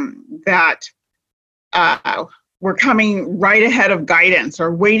that we're coming right ahead of guidance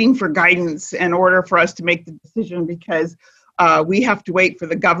or waiting for guidance in order for us to make the decision, because we have to wait for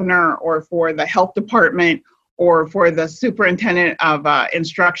the governor or for the health department or for the superintendent of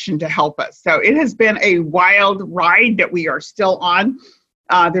instruction to help us. So it has been a wild ride that we are still on.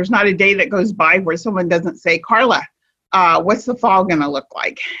 There's not a day that goes by where someone doesn't say, Carla, what's the fall going to look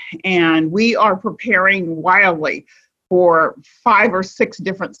like? And we are preparing wildly for 5 or 6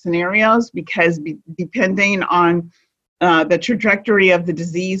 different scenarios, because depending on the trajectory of the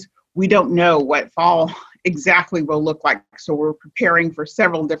disease, we don't know what fall exactly will look like. So we're preparing for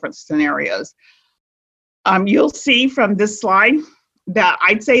several different scenarios. You'll see from this slide that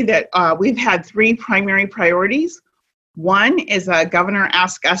I'd say that we've had 3 primary priorities. One is governor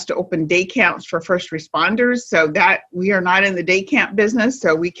asked us to open day camps for first responders, so that we are not in the day camp business.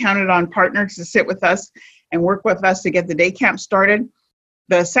 So we counted on partners to sit with us and work with us to get the day camp started.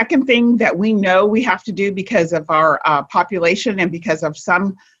 The second thing that we know we have to do because of our population and because of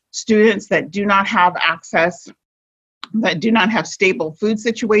some students that do not have access, that do not have stable food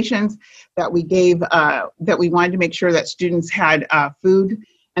situations, that we wanted to make sure that students had food.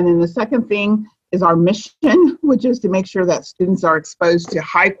 And then the second thing is our mission, which is to make sure that students are exposed to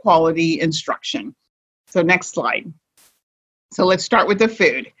high quality instruction. So next slide. So let's start with the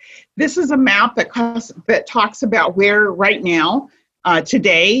food. This is a map that talks about where right now,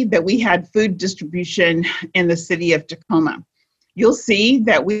 today, that we had food distribution in the city of Tacoma. You'll see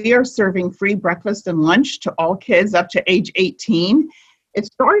that we are serving free breakfast and lunch to all kids up to age 18. It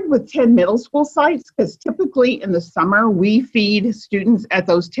started with 10 middle school sites, because typically in the summer, we feed students at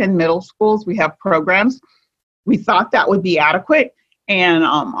those 10 middle schools. We have programs. We thought that would be adequate. And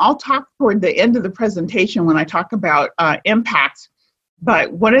I'll talk toward the end of the presentation when I talk about impacts.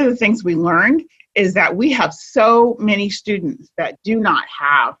 But one of the things we learned is that we have so many students that do not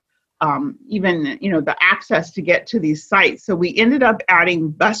have even the access to get to these sites. So we ended up adding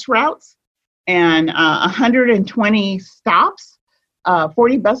bus routes and 120 stops,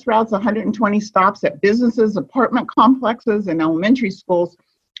 40 bus routes, 120 stops at businesses, apartment complexes, and elementary schools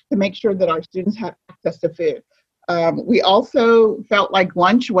to make sure that our students had access to food. We also felt like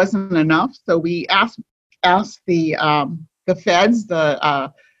lunch wasn't enough, so we asked the feds,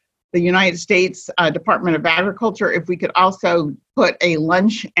 the United States Department of Agriculture, if we could also put a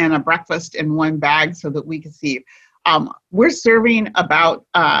lunch and a breakfast in one bag so that we could see. We're serving about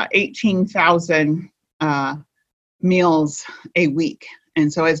 18,000 meals a week,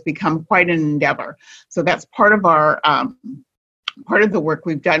 and so it's become quite an endeavor. So that's part of our part of the work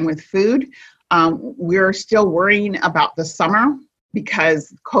we've done with food. We're still worrying about the summer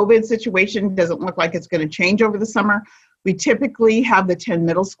because COVID situation doesn't look like it's going to change over the summer. We typically have the 10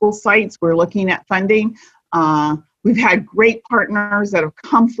 middle school sites. We're looking at funding. We've had great partners that have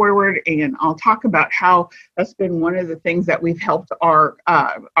come forward, and I'll talk about how that's been one of the things that we've helped our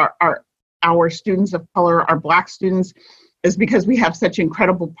students of color, our Black students, is because we have such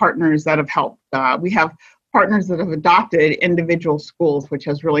incredible partners that have helped. We have partners that have adopted individual schools, which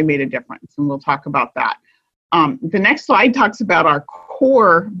has really made a difference, and we'll talk about that. The next slide talks about our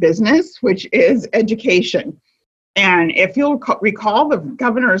core business, which is education. And if you'll recall,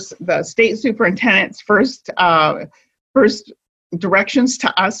 the state superintendent's first directions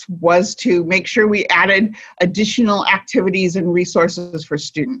to us was to make sure we added additional activities and resources for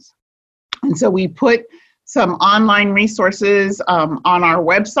students. And so we put some online resources on our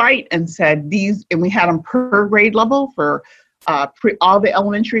website and said these, and we had them per grade level for all the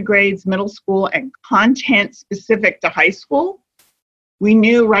elementary grades, middle school, and content specific to high school. We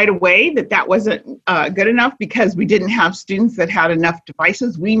knew right away that that wasn't good enough because we didn't have students that had enough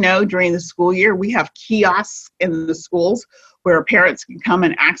devices. We know during the school year, we have kiosks in the schools where parents can come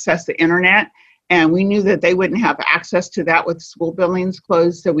and access the internet. And we knew that they wouldn't have access to that with school buildings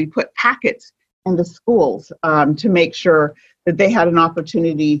closed. So we put packets in the schools to make sure that they had an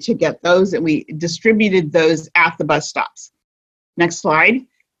opportunity to get those. And we distributed those at the bus stops. Next slide.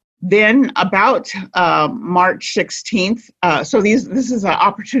 Then about March 16th, so this is an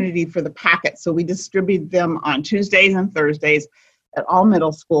opportunity for the packet. So we distribute them on Tuesdays and Thursdays at all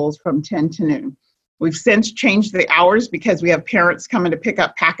middle schools from 10 to noon. We've since changed the hours because we have parents coming to pick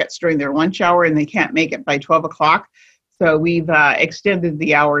up packets during their lunch hour and they can't make it by 12 o'clock. So we've extended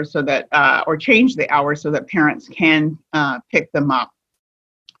the hours so that, or changed the hours so that parents can pick them up.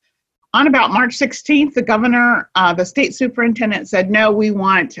 On about March 16th, the governor, the state superintendent said, no, we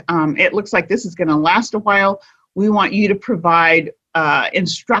want, it looks like this is going to last a while. We want you to provide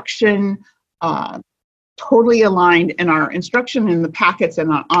instruction totally aligned, and our instruction in the packets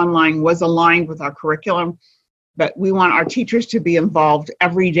and online was aligned with our curriculum. But we want our teachers to be involved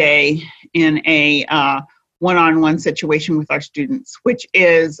every day in a one-on-one situation with our students, which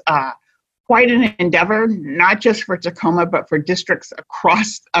is quite an endeavor, not just for Tacoma, but for districts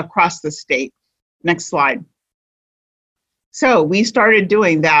across the state. Next slide. So we started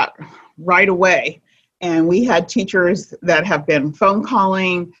doing that right away. And we had teachers that have been phone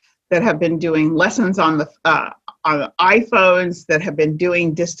calling, that have been doing lessons on the iPhones, that have been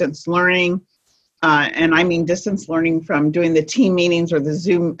doing distance learning. And I mean distance learning from doing the team meetings or the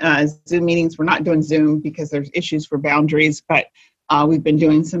Zoom meetings. We're not doing Zoom because there's issues for boundaries, but we've been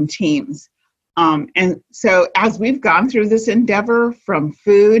doing some Teams. And so as we've gone through this endeavor, from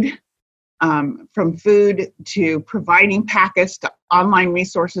food to providing packets to online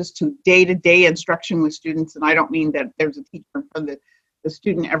resources to day-to-day instruction with students, and I don't mean that there's a teacher in front of the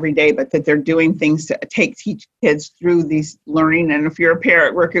student every day, but that they're doing things to teach kids through these learning. And if you're a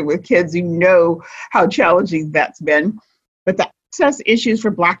parent working with kids, you know how challenging that's been. But the access issues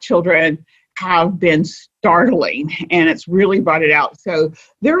for Black children have been startling, and it's really brought it out. So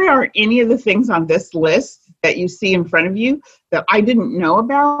there are any of the things on this list that you see in front of you that I didn't know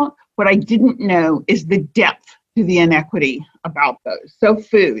about. What I didn't know is the depth to the inequity about those. So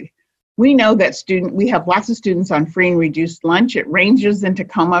food. We know that we have lots of students on free and reduced lunch. It ranges in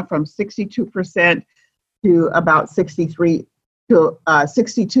Tacoma from 62% to about 62 to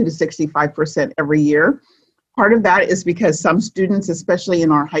 65% every year. Part of that is because some students, especially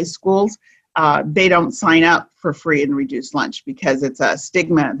in our high schools, they don't sign up for free and reduced lunch because it's a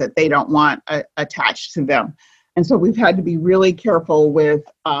stigma that they don't want attached to them. And so we've had to be really careful with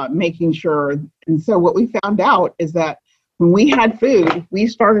making sure. And so what we found out is that when we had food, we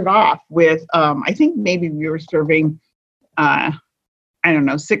started off with, I think maybe we were serving,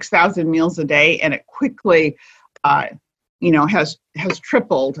 6,000 meals a day, and it quickly, has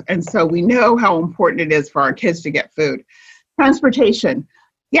tripled. And so we know how important it is for our kids to get food. Transportation.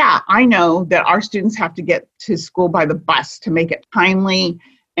 Yeah, I know that our students have to get to school by the bus to make it timely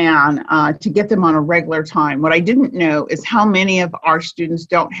and to get them on a regular time. What I didn't know is how many of our students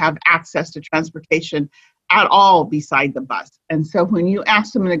don't have access to transportation at all beside the bus. And so when you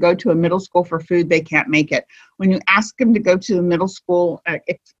ask them to go to a middle school for food, they can't make it. When you ask them to go to the middle school,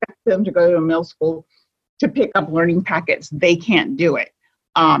 expect them to go to a middle school to pick up learning packets, they can't do it.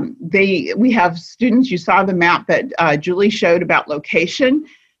 We have students, you saw the map that Julie showed about location,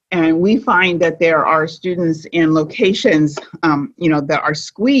 and we find that there are students in locations, that are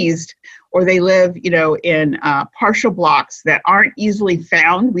squeezed, or they live, in partial blocks that aren't easily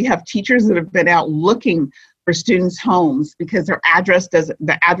found. We have teachers that have been out looking for students' homes because the address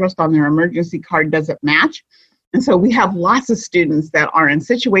on their emergency card doesn't match. And so we have lots of students that are in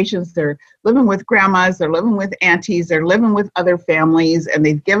situations, they're living with grandmas, they're living with aunties, they're living with other families, and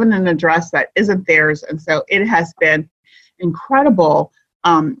they've given an address that isn't theirs. And so it has been incredible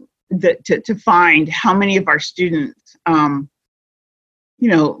to find how many of our students,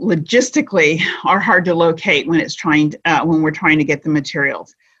 logistically are hard to locate when we're trying to get the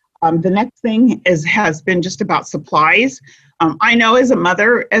materials. The next thing has been just about supplies. I know as a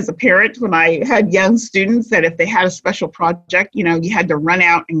mother, as a parent, when I had young students, that if they had a special project, you had to run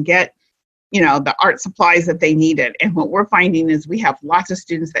out and get, the art supplies that they needed. And what we're finding is we have lots of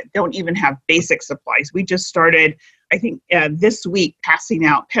students that don't even have basic supplies. We just started, I think, this week passing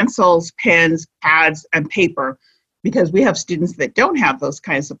out pencils, pens, pads, and paper, because we have students that don't have those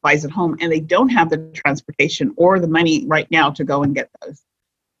kinds of supplies at home, and they don't have the transportation or the money right now to go and get those.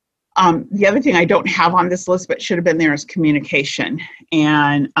 The other thing I don't have on this list but should have been there is communication.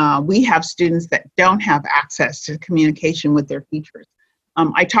 And we have students that don't have access to communication with their teachers.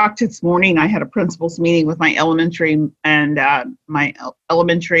 I talked this morning, I had a principals meeting with my elementary and my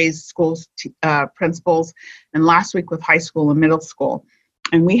elementary schools principals, and last week with high school and middle school.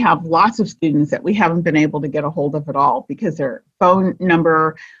 And we have lots of students that we haven't been able to get a hold of at all because their phone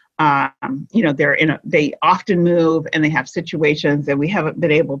number, they often move and they have situations that we haven't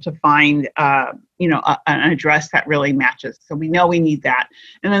been able to find, an address that really matches. So we know we need that.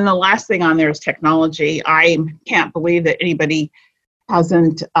 And then the last thing on there is technology. I can't believe that anybody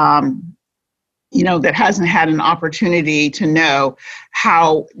hasn't, that hasn't had an opportunity to know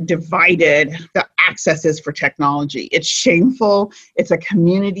how divided the access is for technology. It's shameful. It's a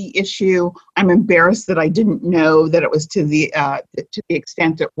community issue. I'm embarrassed that I didn't know that it was to the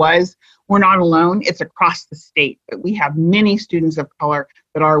extent it was. We're not alone. It's across the state. But we have many students of color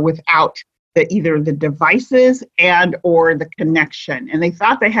that are without either the devices and or the connection. And they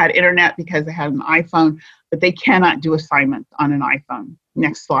thought they had internet because they had an iPhone, but they cannot do assignments on an iPhone.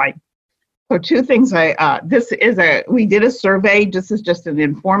 Next slide. So two things, we did a survey. This is just an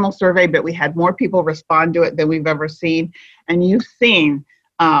informal survey, but we had more people respond to it than we've ever seen. And you've seen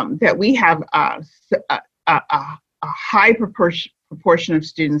that we have a high proportion of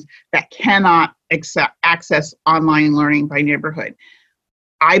students that cannot access online learning by neighborhood.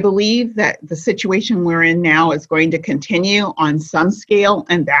 I believe that the situation we're in now is going to continue on some scale,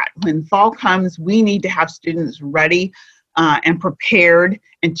 and that when fall comes, we need to have students ready and prepared,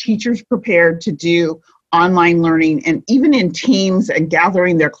 and teachers prepared to do online learning. And even in teams and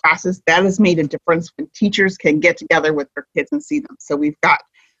gathering their classes, that has made a difference when teachers can get together with their kids and see them. So we've got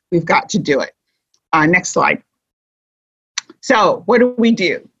to do it. Next slide. So what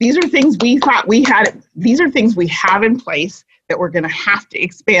do? These are things we thought we had. These are things we have in place that we're going to have to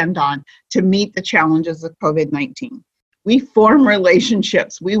expand on to meet the challenges of COVID-19. We form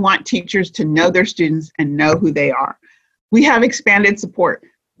relationships. We want teachers to know their students and know who they are. We have expanded support.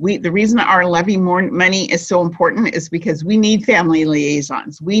 The reason our levy money is so important is because we need family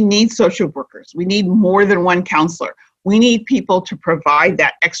liaisons. We need social workers. We need more than one counselor. We need people to provide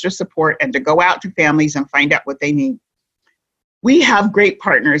that extra support and to go out to families and find out what they need. We have great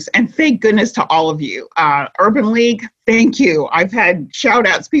partners, and thank goodness to all of you. Urban League, thank you. I've had shout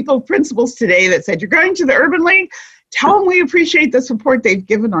outs, principals today that said, you're going to the Urban League? Tell them we appreciate the support they've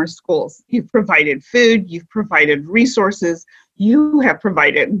given our schools. You've provided food, you've provided resources, you have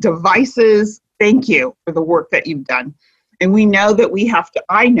provided devices. Thank you for the work that you've done. And we know that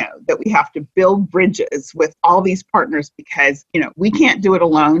I know that we have to build bridges with all these partners because, we can't do it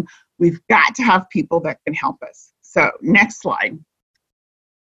alone. We've got to have people that can help us. So next slide.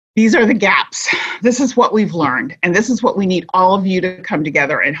 These are the gaps. This is what we've learned, and this is what we need all of you to come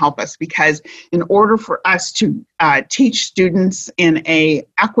together and help us, because in order for us to teach students in an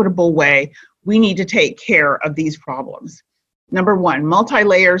equitable way, we need to take care of these problems. Number one,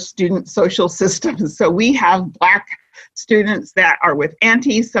 multi-layer student social systems. So we have Black students that are with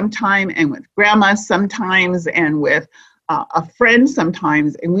aunties sometime, and with grandmas sometimes, and with a friend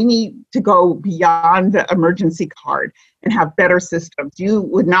sometimes, and we need to go beyond the emergency card and have better systems. You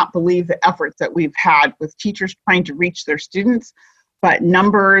would not believe the efforts that we've had with teachers trying to reach their students, but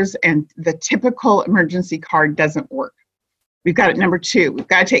numbers and the typical emergency card doesn't work. We've got it. Number two, we've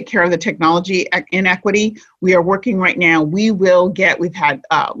got to take care of the technology inequity. We are working right now. We've had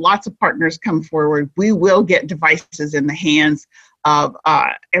lots of partners come forward. We will get devices in the hands of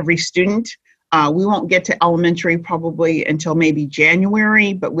every student. We won't get to elementary probably until maybe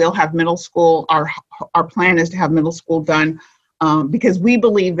January, but we'll have middle school. Our plan is to have middle school done because we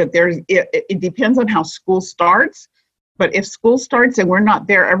believe that it depends on how school starts. But if school starts and we're not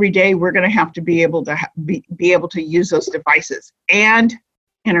there every day, we're going to have to be able to be able to use those devices and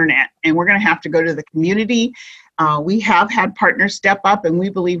internet. And we're going to have to go to the community. We have had partners step up, and we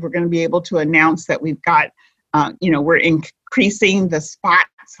believe we're going to be able to announce that we've got, we're increasing the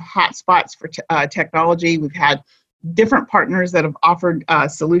hot spots for technology. We've had different partners that have offered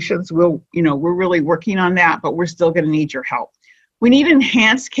solutions. We're really working on that, but we're still going to need your help. We need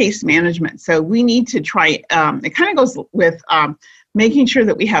enhanced case management. So we need to try, it kind of goes with making sure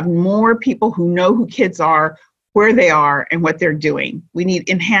that we have more people who know who kids are, where they are, and what they're doing. We need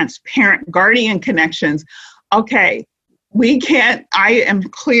enhanced parent-guardian connections. Okay, I am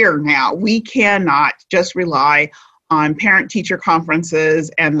clear now, we cannot just rely on parent-teacher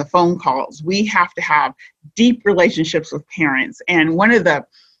conferences and the phone calls. We have to have deep relationships with parents. And one of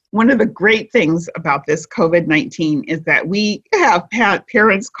the great things about this COVID-19 is that we have had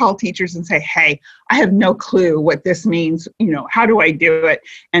parents call teachers and say, hey, I have no clue what this means. How do I do it?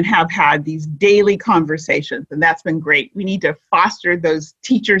 And have had these daily conversations. And that's been great. We need to foster those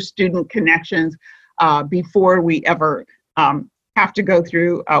teacher-student connections before we ever have to go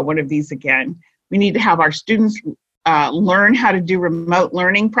through one of these again. We need to have our students learn how to do remote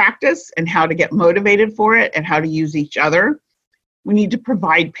learning practice and how to get motivated for it and how to use each other. We need to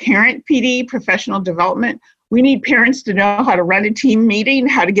provide parent PD, professional development. We need parents to know how to run a team meeting,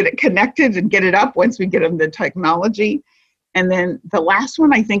 how to get it connected and get it up once we get them the technology. And then the last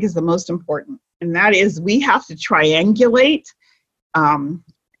one I think is the most important, and that is we have to triangulate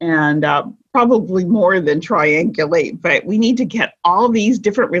and probably more than triangulate, but we need to get all these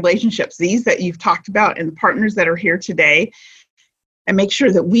different relationships, these that you've talked about and the partners that are here today, and make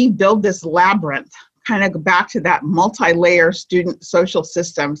sure that we build this labyrinth, kind of go back to that multi-layer student social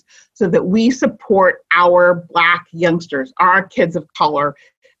systems so that we support our Black youngsters, our kids of color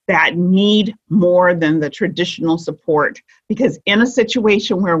that need more than the traditional support, because in a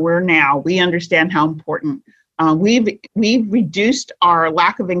situation where we're now, we understand how important. We've reduced our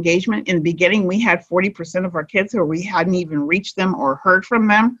lack of engagement. In the beginning, we had 40% of our kids where we hadn't even reached them or heard from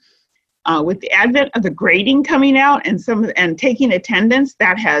them. With the advent of the grading coming out and taking attendance,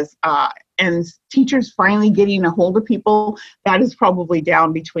 that has and teachers finally getting a hold of people, that is probably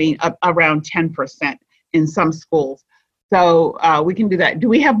down between around 10% in some schools. So we can do that. Do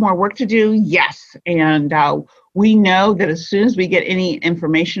we have more work to do? Yes. And we know that as soon as we get any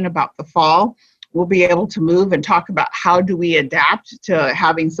information about the fall, we'll be able to move and talk about how do we adapt to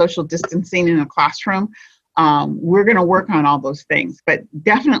having social distancing in a classroom. We're going to work on all those things, but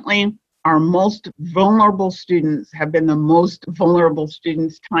definitely our most vulnerable students have been the most vulnerable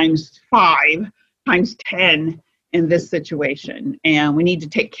students times 5, times 10 in this situation. And we need to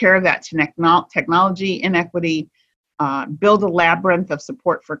take care of that technology inequity, build a labyrinth of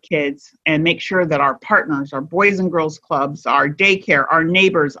support for kids, and make sure that our partners, our Boys and Girls Clubs, our daycare, our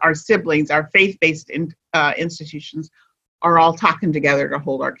neighbors, our siblings, our faith-based institutions are all talking together to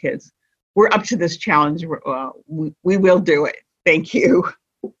hold our kids. We're up to this challenge. We will do it. Thank you.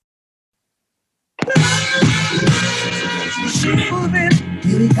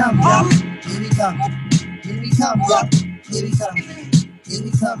 Here we come, y'all. Here we come. Here we come, y'all. Here we come. Here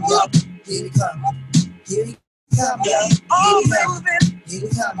we come, y'all. Here we come. Here we come, y'all. All moving. Here we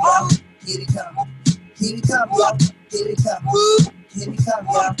come, y'all. Here we come. Here we come, y'all. Here we come. Here we come,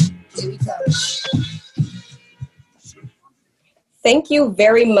 y'all. Here we come. Thank you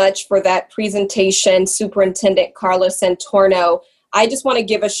very much for that presentation, Superintendent Carla Santorno. I just want to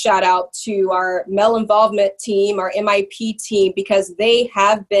give a shout out to our MEL involvement team, our MIP team, because they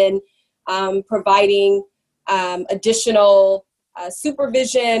have been providing additional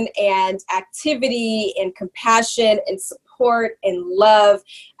supervision and activity and compassion and support and love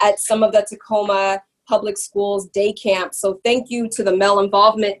at some of the Tacoma Public Schools day camps. So thank you to the MEL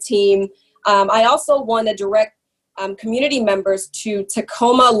involvement team. I also want to direct community members to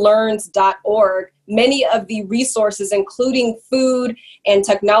TacomaLearns.org. Many of the resources, including food and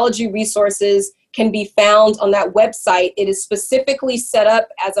technology resources, can be found on that website. It is specifically set up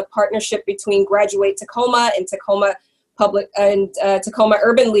as a partnership between Graduate Tacoma and Tacoma Public and Tacoma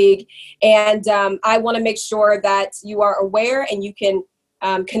Urban League. And I want to make sure that you are aware and you can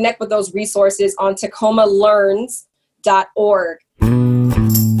connect with those resources on TacomaLearns.org.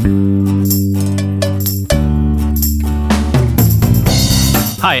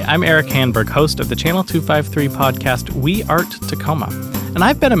 Hi, I'm Eric Hanberg, host of the Channel 253 podcast, We Art Tacoma. And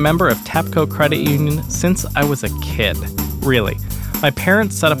I've been a member of TAPCO Credit Union since I was a kid. Really. My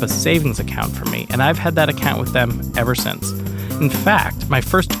parents set up a savings account for me, and I've had that account with them ever since. In fact, my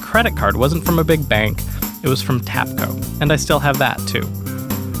first credit card wasn't from a big bank, it was from TAPCO, and I still have that too.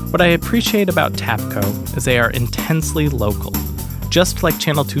 What I appreciate about TAPCO is they are intensely local. Just like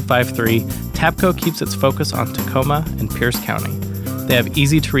Channel 253, TAPCO keeps its focus on Tacoma and Pierce County. They have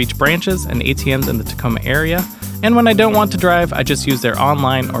easy-to-reach branches and ATMs in the Tacoma area, and when I don't want to drive, I just use their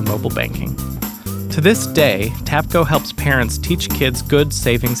online or mobile banking. To this day, TAPCO helps parents teach kids good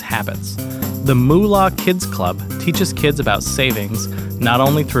savings habits. The Moolah Kids Club teaches kids about savings, not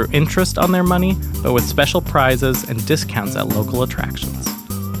only through interest on their money, but with special prizes and discounts at local attractions.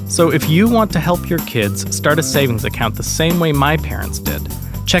 So if you want to help your kids start a savings account the same way my parents did,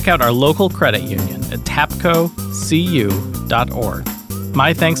 check out our local credit union at tapcocu.org.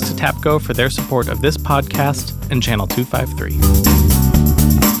 My thanks to TAPCO for their support of this podcast and Channel 253.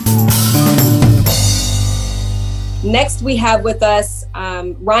 Next, we have with us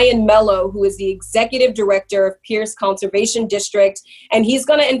Ryan Mello, who is the Executive Director of Pierce Conservation District, and he's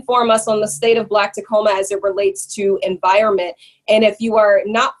going to inform us on the state of Black Tacoma as it relates to environment. And if you are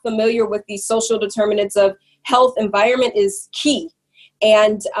not familiar with the social determinants of health, environment is key.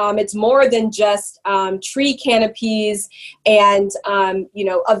 And it's more than just tree canopies and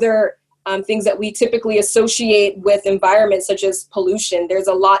other things that we typically associate with environment, such as pollution. There's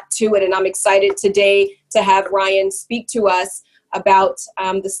a lot to it, and I'm excited today to have Ryan speak to us about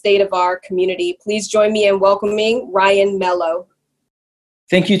the state of our community. Please join me in welcoming Ryan Mello.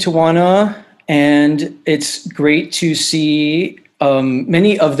 Thank you, Tawana, and it's great to see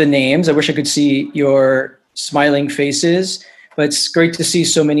many of the names. I wish I could see your smiling faces. But it's great to see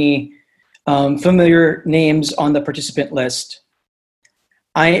so many familiar names on the participant list.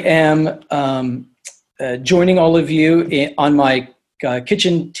 I am joining all of you on my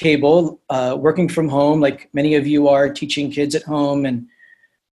kitchen table, working from home, like many of you are, teaching kids at home and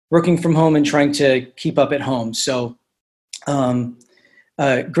working from home and trying to keep up at home. So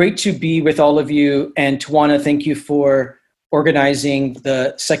great to be with all of you. And Tawana, thank you for organizing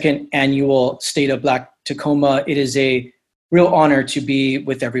the second annual State of Black Tacoma. It is a real honor to be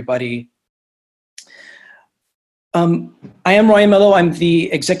with everybody. I am Ryan Mello. I'm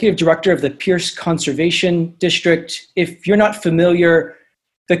the Executive Director of the Pierce Conservation District. If you're not familiar,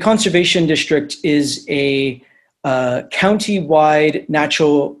 the Conservation District is a county-wide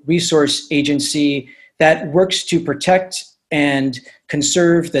natural resource agency that works to protect and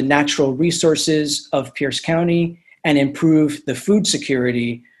conserve the natural resources of Pierce County and improve the food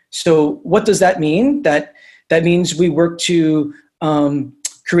security. So what does that mean? That means we work to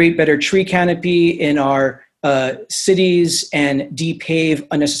create better tree canopy in our cities and depave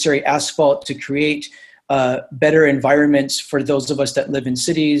unnecessary asphalt to create better environments for those of us that live in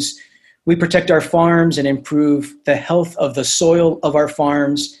cities. We protect our farms and improve the health of the soil of our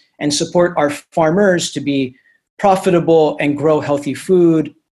farms and support our farmers to be profitable and grow healthy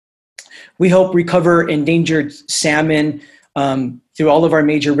food. We help recover endangered salmon through all of our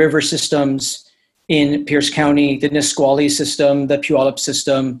major river systems in Pierce County, the Nisqually system, the Puyallup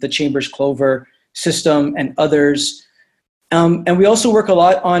system, the Chambers Clover system, and others. And we also work a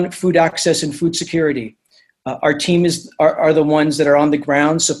lot on food access and food security. Our team are the ones that are on the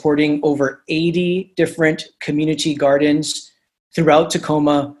ground supporting over 80 different community gardens throughout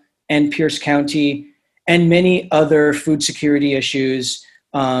Tacoma and Pierce County, and many other food security issues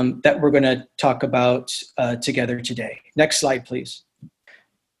that we're going to talk about together today. Next slide, please.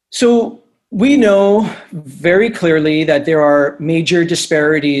 So we know very clearly that there are major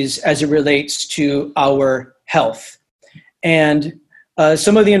disparities as it relates to our health. And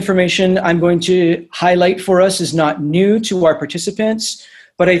some of the information I'm going to highlight for us is not new to our participants,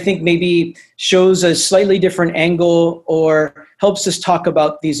 but I think maybe shows a slightly different angle or helps us talk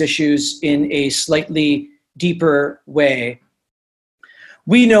about these issues in a slightly deeper way.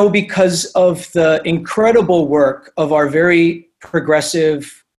 We know because of the incredible work of our very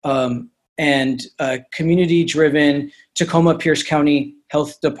progressive and community-driven Tacoma Pierce County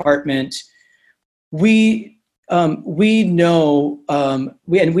Health Department, we know,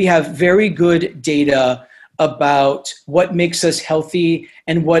 and we have very good data about what makes us healthy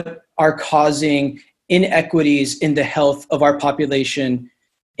and what are causing inequities in the health of our population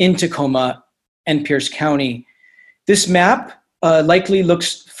in Tacoma and Pierce County. This map likely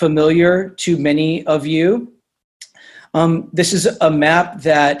looks familiar to many of you. This is a map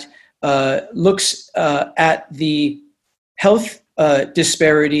that looks at the health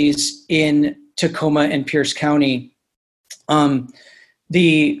disparities in Tacoma and Pierce County.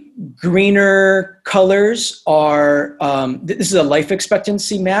 The greener colors are, this is a life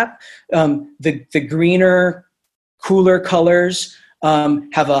expectancy map. The greener, cooler colors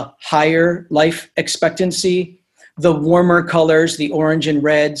have a higher life expectancy. The warmer colors, the orange and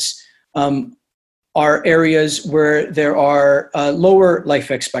reds, are areas where there are lower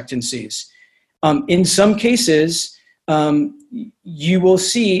life expectancies. In some cases, you will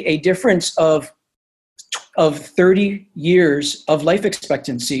see a difference of 30 years of life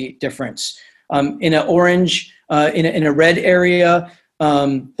expectancy difference. In an orange, in a red area,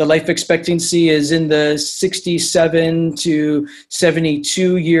 the life expectancy is in the 67 to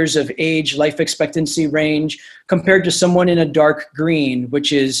 72 years of age life expectancy range, compared to someone in a dark green,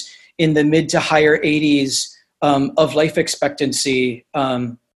 which is in the mid to higher 80s of life expectancy.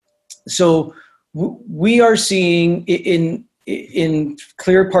 So we are seeing in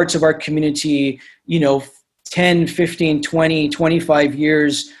clear parts of our community, 10, 15, 20, 25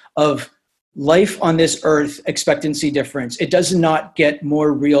 years of life on this earth expectancy difference. It does not get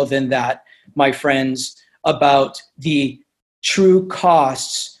more real than that, my friends, about the true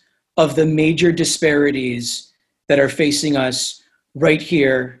costs of the major disparities that are facing us right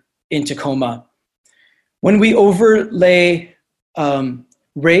here in Tacoma. When we overlay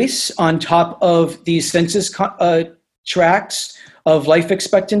race on top of these census tracts of life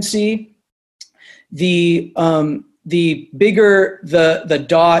expectancy, the bigger the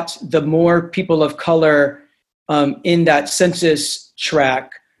dot, the more people of color in that census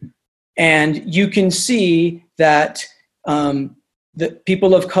tract. And you can see that the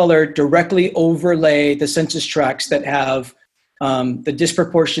people of color directly overlay the census tracts that have the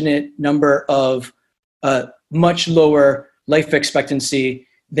disproportionate number of much lower life expectancy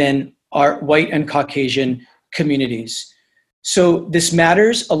than our white and Caucasian communities. So this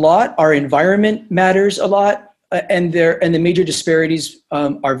matters a lot. Our environment matters a lot, and the major disparities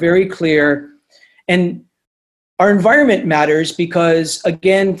are very clear. And our environment matters because,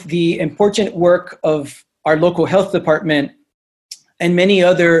 again, the important work of our local health department and many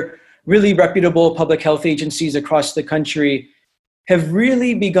other really reputable public health agencies across the country have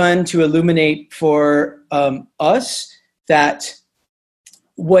really begun to illuminate for us that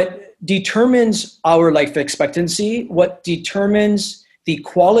what determines our life expectancy, what determines the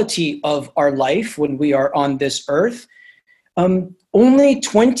quality of our life when we are on this earth, only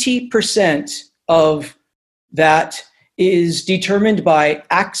 20% of that is determined by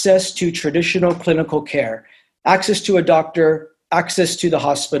access to traditional clinical care, access to a doctor, access to the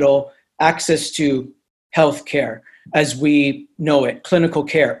hospital, access to health care as we know it, clinical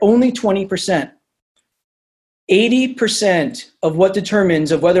care. Only 20%. 80% of what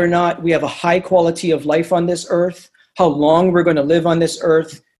determines of whether or not we have a high quality of life on this earth, how long we're going to live on this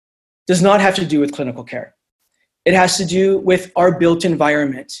earth, does not have to do with clinical care. It has to do with our built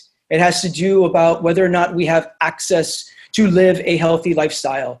environment. It has to do about whether or not we have access to live a healthy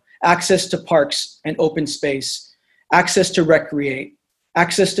lifestyle, access to parks and open space, access to recreate,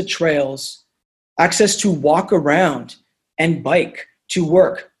 access to trails, access to walk around and bike, to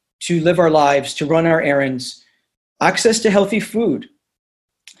work, to live our lives, to run our errands, access to healthy food.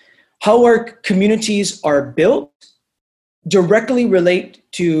 How our communities are built directly relate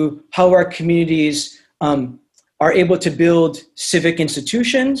to how our communities are able to build civic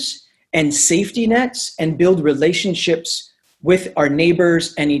institutions and safety nets and build relationships with our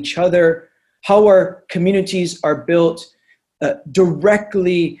neighbors and each other. How our communities are built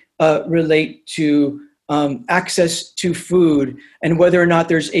directly relate to access to food and whether or not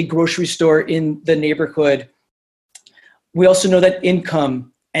there's a grocery store in the neighborhood. We also know that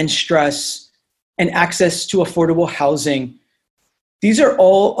income and stress and access to affordable housing, these are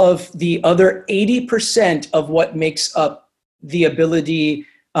all of the other 80% of what makes up the ability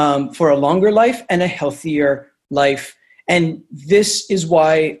for a longer life and a healthier life. And this is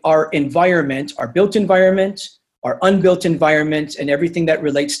why our environment, our built environment, our unbuilt environment, and everything that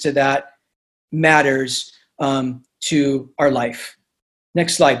relates to that matters to our life.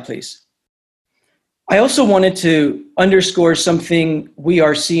 Next slide, please. I also wanted to underscore something we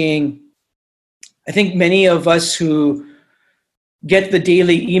are seeing. I think many of us who get the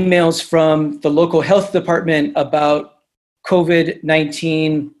daily emails from the local health department about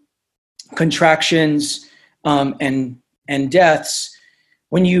COVID-19 contractions and deaths,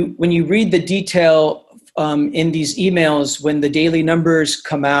 when you read the detail in these emails, when the daily numbers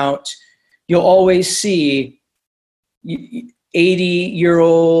come out, you'll always see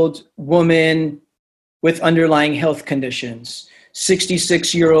 80-year-old woman with underlying health conditions,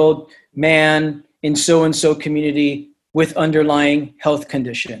 66-year-old man in so-and-so community with underlying health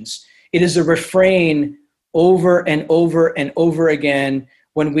conditions. It is a refrain over and over and over again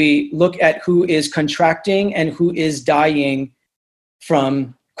when we look at who is contracting and who is dying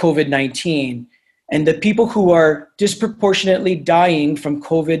from COVID-19. And the people who are disproportionately dying from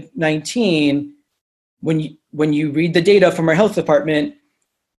COVID-19, when you read the data from our health department,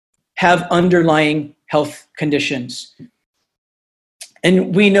 have underlying health conditions.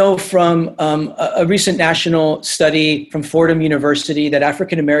 And we know from a recent national study from Fordham University that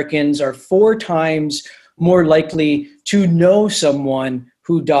African Americans are 4 times more likely to know someone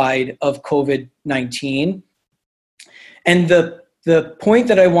who died of COVID-19. And the point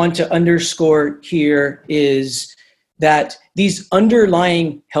that I want to underscore here is that these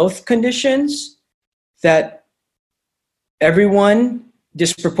underlying health conditions that everyone,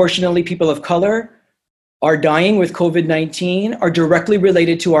 disproportionately people of color, are dying with COVID-19 are directly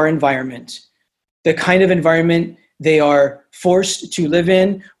related to our environment. The kind of environment they are forced to live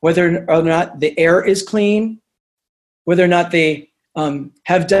in, whether or not the air is clean, whether or not they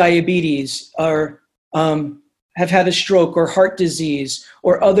have diabetes or have had a stroke or heart disease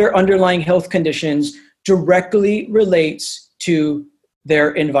or other underlying health conditions directly relates to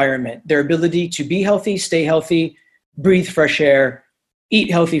their environment, their ability to be healthy, stay healthy, breathe fresh air, eat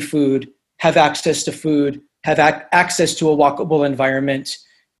healthy food, have access to food, have access to a walkable environment,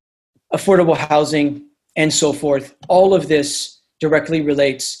 affordable housing, and so forth. All of this directly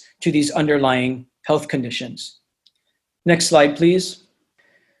relates to these underlying health conditions. Next slide, please.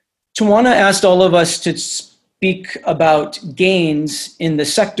 Tawana asked all of us to speak about gains in the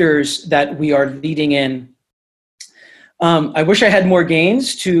sectors that we are leading in. I wish I had more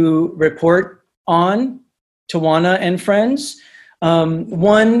gains to report on, Tawana and friends.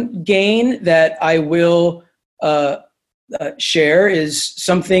 One gain that I will share is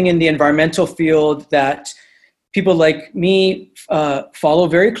something in the environmental field that people like me follow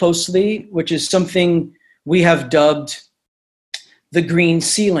very closely, which is something we have dubbed the green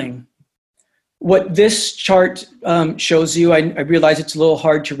ceiling. What this chart shows you, I realize it's a little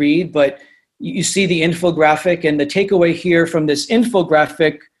hard to read, but you see the infographic, and the takeaway here from this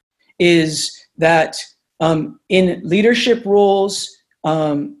infographic is that in leadership roles,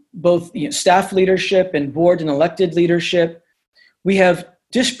 both staff leadership and board and elected leadership. We have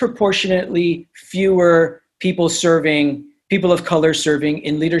disproportionately fewer people of color serving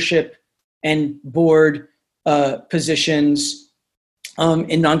in leadership and board positions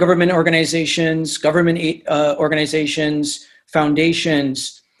in non-government organizations, government organizations,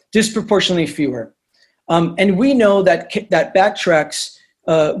 foundations, disproportionately fewer. And we know that backtracks,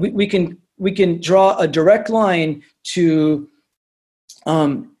 we can draw a direct line to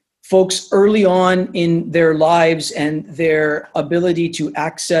folks early on in their lives and their ability to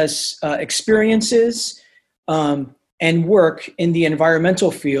access experiences and work in the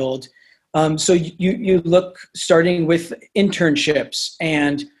environmental field. So you look starting with internships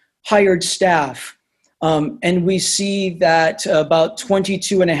and hired staff, and we see that about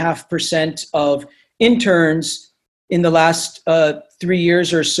 22.5% of interns in the last 3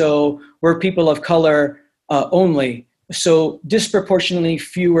 years or so were people of color only. So disproportionately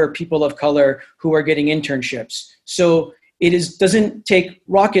fewer people of color who are getting internships. So it doesn't take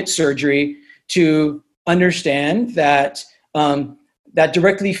rocket surgery to understand that that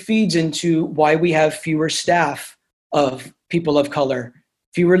directly feeds into why we have fewer staff of people of color,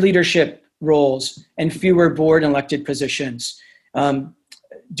 fewer leadership roles, and fewer board and elected positions.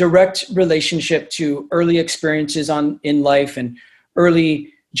 Direct relationship to early experiences in life and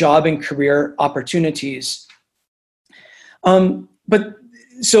early job and career opportunities. But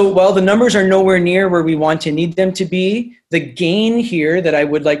so while the numbers are nowhere near where we want to need them to be, the gain here that I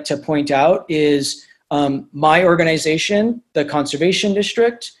would like to point out is my organization, the Conservation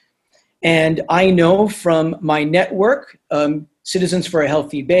District, and I know from my network, Citizens for a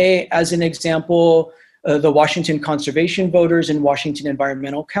Healthy Bay, as an example, the Washington Conservation Voters and Washington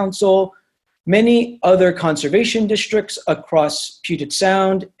Environmental Council, many other conservation districts across Puget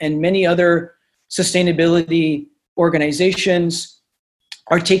Sound, and many other sustainability organizations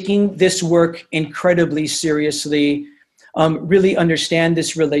are taking this work incredibly seriously, really understand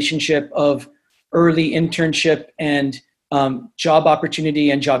this relationship of early internship and job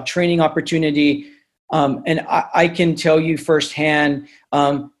opportunity and job training opportunity. And I can tell you firsthand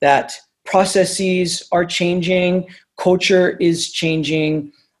that processes are changing, culture is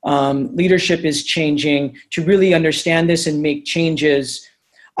changing, leadership is changing. To really understand this and make changes,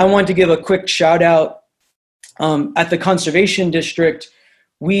 I want to give a quick shout out. At the Conservation District,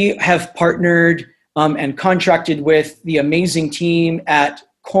 we have partnered and contracted with the amazing team at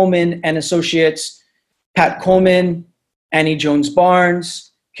Coleman and Associates, Pat Coleman, Annie Jones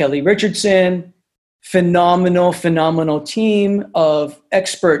Barnes, Kelly Richardson, phenomenal team of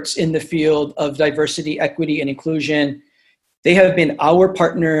experts in the field of diversity, equity, and inclusion. They have been our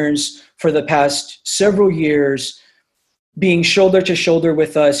partners for the past several years, being shoulder to shoulder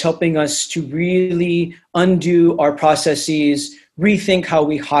with us, helping us to really undo our processes, rethink how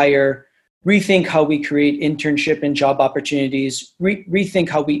we hire, rethink how we create internship and job opportunities, rethink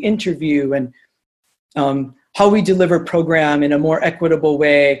how we interview and how we deliver program in a more equitable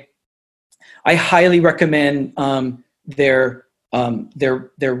way. I highly recommend their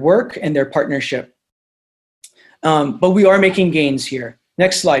work and their partnership. But we are making gains here.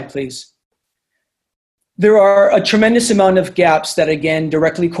 Next slide, please. There are a tremendous amount of gaps that, again,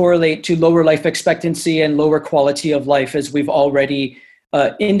 directly correlate to lower life expectancy and lower quality of life, as we've already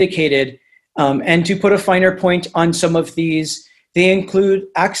indicated. And to put a finer point on some of these, they include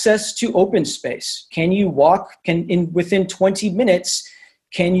access to open space. Can you walk? Within 20 minutes,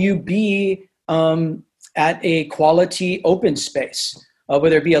 can you be at a quality open space,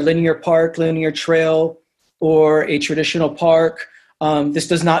 whether it be a linear park, linear trail, or a traditional park? This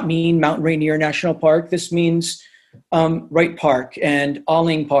does not mean Mount Rainier National Park. This means Wright Park and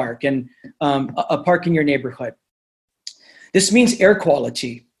Alling Park and a park in your neighborhood. This means air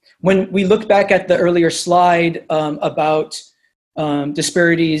quality. When we look back at the earlier slide about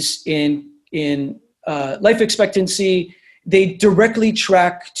disparities in life expectancy, they directly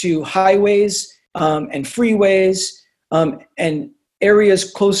track to highways and freeways and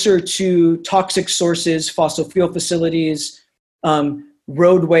areas closer to toxic sources, fossil fuel facilities,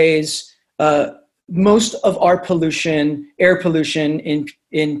 roadways. Most of our pollution, air pollution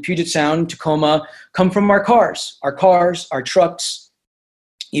in Puget Sound, Tacoma, come from our cars, our trucks,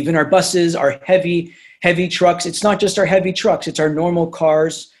 even our buses, our heavy trucks. It's not just our heavy trucks, it's our normal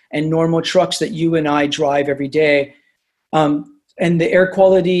cars and normal trucks that you and I drive every day. And the air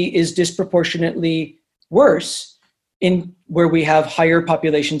quality is disproportionately worse in where we have higher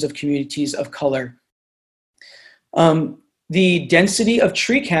populations of communities of color. The density of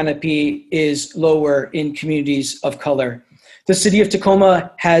tree canopy is lower in communities of color. The city of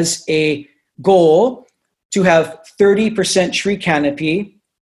Tacoma has a goal to have 30% tree canopy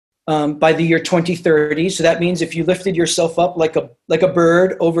by the year 2030. So that means if you lifted yourself up like a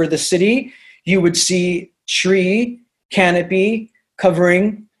bird over the city, you would see tree canopy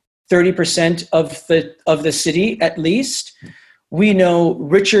covering 30% of the city at least. We know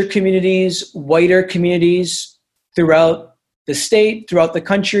richer communities, whiter communities throughout the state, throughout the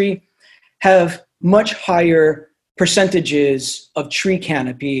country, have much higher percentages of tree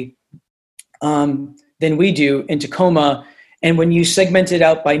canopy than we do in Tacoma. And when you segment it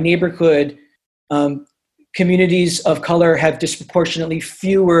out by neighborhood, communities of color have disproportionately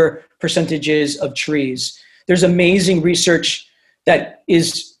fewer percentages of trees. There's amazing research that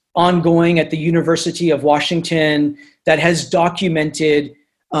is ongoing at the University of Washington that has documented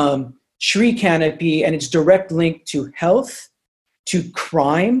tree canopy and its direct link to health, to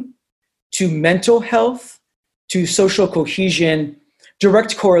crime, to mental health, to social cohesion,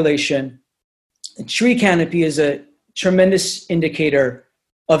 direct correlation. And tree canopy is a tremendous indicator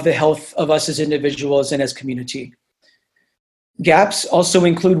of the health of us as individuals and as community. Gaps also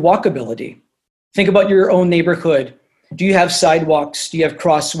include walkability. Think about your own neighborhood. Do you have sidewalks? Do you have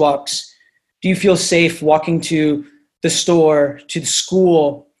crosswalks? Do you feel safe walking to the store, to the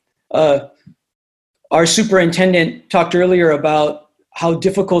school? Our superintendent talked earlier about how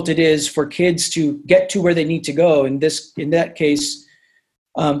difficult it is for kids to get to where they need to go. In that case,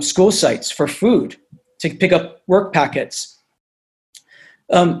 school sites for food, to pick up work packets.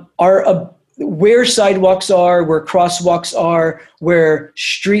 Where sidewalks are, where crosswalks are, where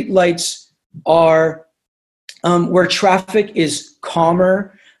street lights are, where traffic is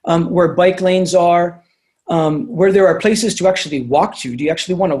calmer, where bike lanes are, where there are places to actually walk to. Do you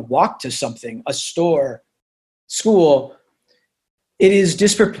actually want to walk to something, a store, school? It is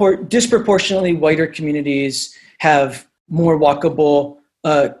disproportionately whiter communities have more walkable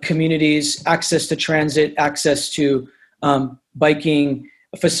communities, access to transit, access to biking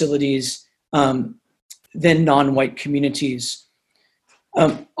facilities than non-white communities.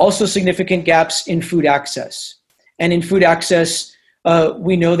 Also significant gaps in food access. And in food access,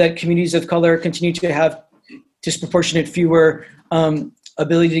 we know that communities of color continue to have disproportionate fewer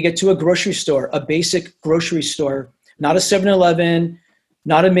ability to get to a grocery store, a basic grocery store, not a 7-Eleven,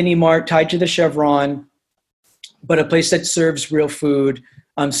 not a mini mart tied to the Chevron, but a place that serves real food,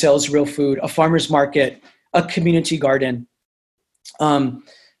 sells real food, a farmer's market, a community garden.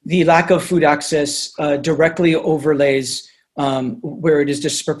 The lack of food access directly overlays where it is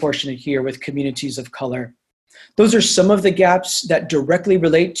disproportionate here with communities of color. Those are some of the gaps that directly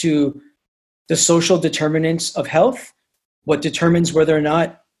relate to the social determinants of health, what determines whether or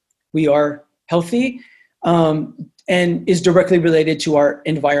not we are healthy, and is directly related to our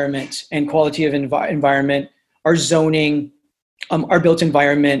environment and quality of environment, our zoning, our built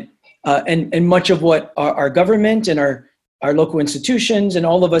environment, and much of what our government and our local institutions and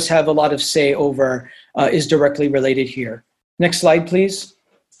all of us have a lot of say over is directly related here. Next slide, please.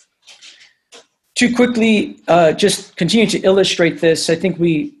 To quickly just continue to illustrate this, I think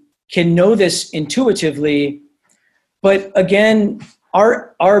we can know this intuitively, but again,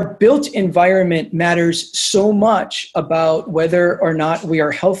 our built environment matters so much about whether or not we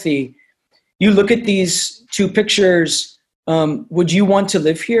are healthy. You look at these two pictures, would you want to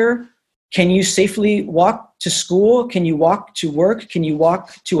live here? Can you safely walk to school? Can you walk to work? Can you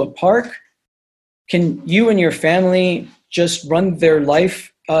walk to a park? Can you and your family just run their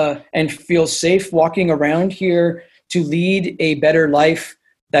life and feel safe walking around here to lead a better life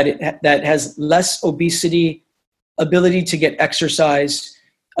that has less obesity, ability to get exercise,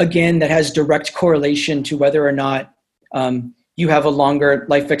 again, that has direct correlation to whether or not you have a longer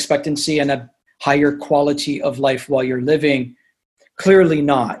life expectancy and a higher quality of life while you're living? Clearly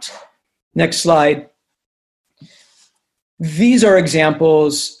not. Next slide. These are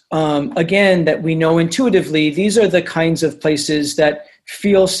examples, again, that we know intuitively. These are the kinds of places that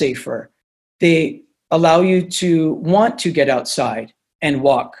feel safer. They allow you to want to get outside and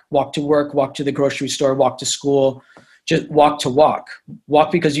walk to work, walk to the grocery store, walk to school, just walk to walk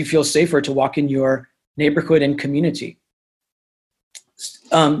because you feel safer to walk in your neighborhood and community.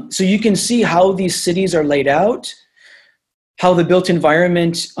 So you can see how these cities are laid out, how the built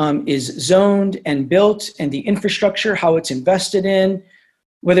environment is zoned and built, and the infrastructure, how it's invested in,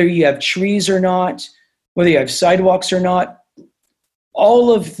 whether you have trees or not, whether you have sidewalks or not.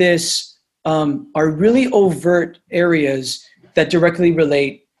 All of this are really overt areas that directly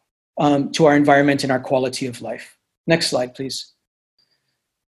relate to our environment and our quality of life. Next slide, please.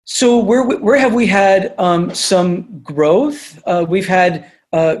 So where have we had some growth? We've had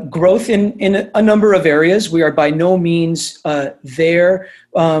growth in a number of areas. We are by no means there.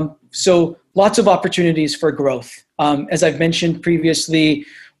 So lots of opportunities for growth. As I've mentioned previously,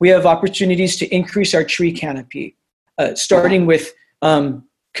 we have opportunities to increase our tree canopy, starting with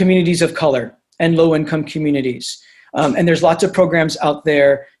communities of color and low-income communities. And there's lots of programs out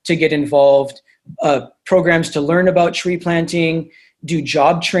there to get involved, programs to learn about tree planting, do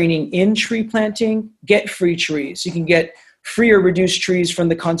job training in tree planting, get free trees. You can get free or reduced trees from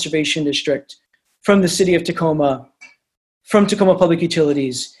the Conservation District, from the City of Tacoma, from Tacoma Public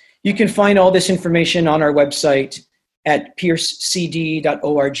Utilities. You can find all this information on our website at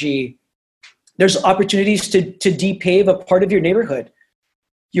piercecd.org. There's opportunities to depave a part of your neighborhood.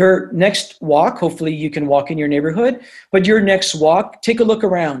 Your next walk, hopefully you can walk in your neighborhood, but your next walk, take a look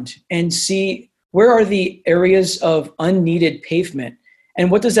around and see where are the areas of unneeded pavement, and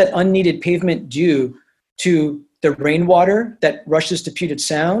what does that unneeded pavement do to the rainwater that rushes to Puget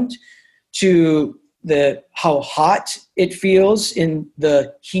Sound, to how hot it feels in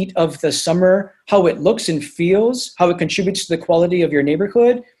the heat of the summer, how it looks and feels, how it contributes to the quality of your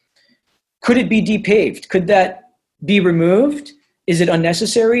neighborhood. Could it be depaved? Could that be removed? Is it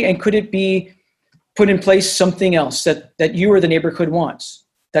unnecessary? And could it be put in place something else that you or the neighborhood wants?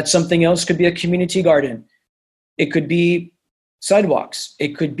 That something else could be a community garden. It could be sidewalks.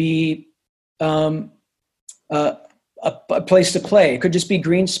 It could be a place to play. It could just be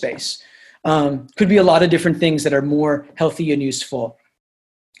green space. Could be a lot of different things that are more healthy and useful.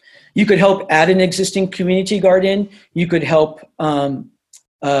 You could help add an existing community garden. You could help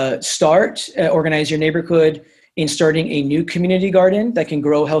organize your neighborhood in starting a new community garden that can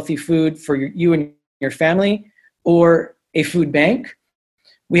grow healthy food for you and your family, or a food bank.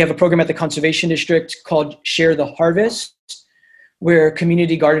 We have a program at the Conservation District called Share the Harvest, where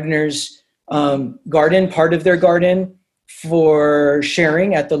community gardeners garden part of their garden for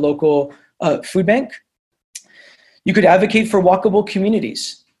sharing at the local food bank. You could advocate for walkable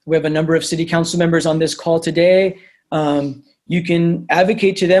communities. We have a number of city council members on this call today. You can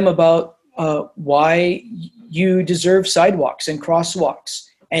advocate to them about why you deserve sidewalks and crosswalks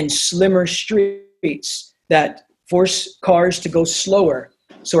and slimmer streets that force cars to go slower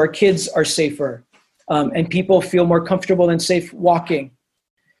so our kids are safer and people feel more comfortable and safe walking.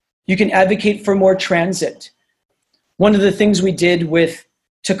 You can advocate for more transit. One of the things we did with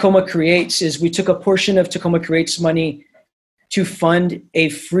Tacoma Creates is we took a portion of Tacoma Creates money to fund a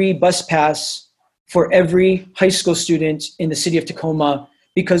free bus pass for every high school student in the city of Tacoma,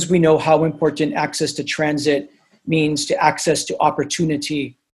 because we know how important access to transit means to access to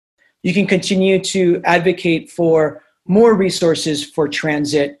opportunity. You can continue to advocate for more resources for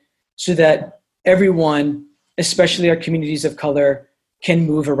transit so that everyone, especially our communities of color, can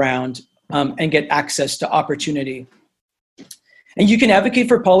move around and get access to opportunity. And you can advocate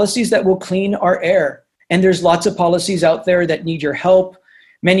for policies that will clean our air. And there's lots of policies out there that need your help,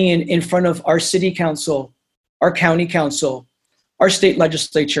 many in front of our city council, our county council, our state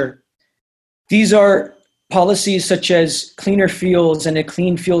legislature. These are policies such as cleaner fuels and a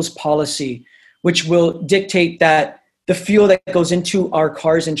clean fuels policy, which will dictate that the fuel that goes into our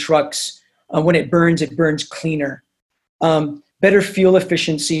cars and trucks, when it burns cleaner. Better fuel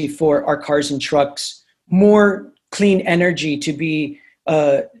efficiency for our cars and trucks, more clean energy to be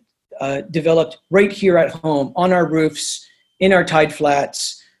developed right here at home, on our roofs, in our tide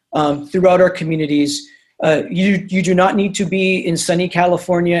flats, throughout our communities. You do not need to be in sunny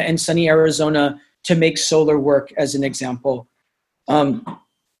California and sunny Arizona to make solar work, as an example.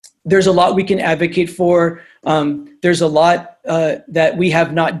 There's a lot we can advocate for. There's a lot that we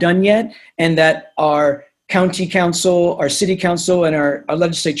have not done yet, and that our county council, our city council, and our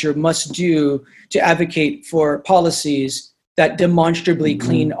legislature must do to advocate for policies that demonstrably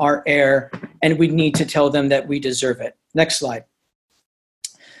clean our air, and we need to tell them that we deserve it. Next slide.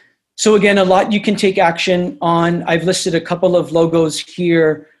 So again, a lot you can take action on. I've listed a couple of logos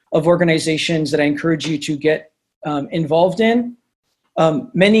here of organizations that I encourage you to get involved in.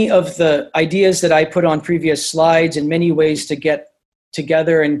 Many of the ideas that I put on previous slides, and many ways to get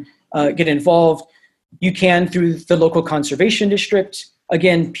together and get involved, you can through the local conservation district.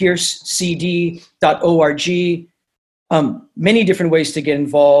 Again, piercecd.org. Many different ways to get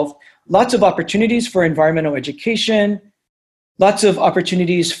involved. Lots of opportunities for environmental education. Lots of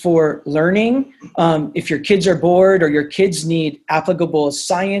opportunities for learning. If your kids are bored or your kids need applicable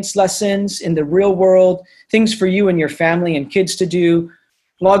science lessons in the real world, things for you and your family and kids to do,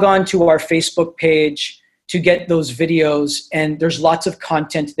 log on to our Facebook page to get those videos. And there's lots of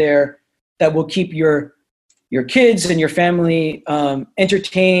content there that will keep your kids and your family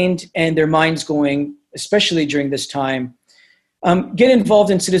entertained and their minds going, especially during this time. Get involved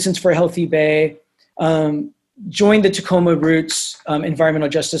in Citizens for a Healthy Bay. Join the Tacoma Roots Environmental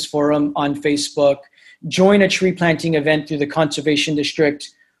Justice Forum on Facebook. Join a tree planting event through the Conservation District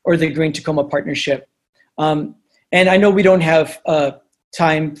or the Green Tacoma Partnership. And I know we don't have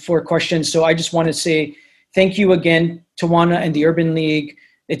time for questions, so I just want to say thank you again, Tawana and the Urban League.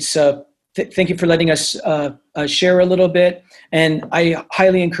 It's thank you for letting us share a little bit. And I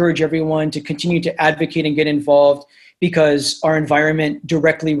highly encourage everyone to continue to advocate and get involved, because our environment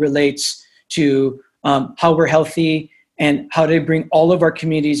directly relates to how we're healthy and how to bring all of our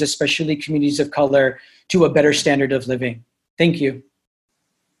communities, especially communities of color, to a better standard of living. Thank you.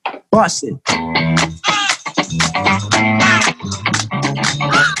 Boston.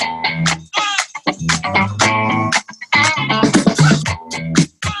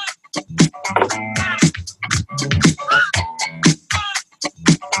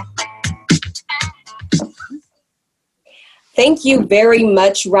 Thank you very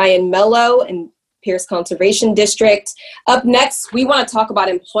much, Ryan Mello and Pierce Conservation District. Up next, we want to talk about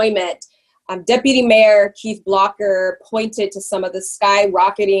employment. Deputy Mayor Keith Blocker pointed to some of the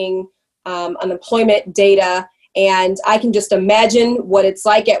skyrocketing unemployment data, and I can just imagine what it's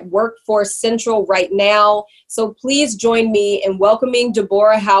like at Workforce Central right now. So please join me in welcoming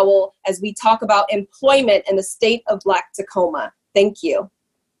Deborah Howell as we talk about employment in the state of Black Tacoma. Thank you.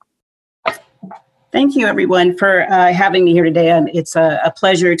 Thank you, everyone, for having me here today. It's a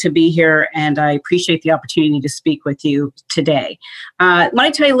pleasure to be here, and I appreciate the opportunity to speak with you today. I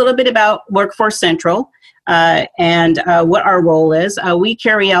want to tell you a little bit about Workforce Central and what our role is. We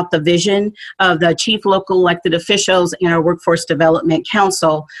carry out the vision of the chief local elected officials in our Workforce Development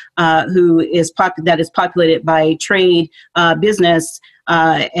Council, that is populated by trade, business,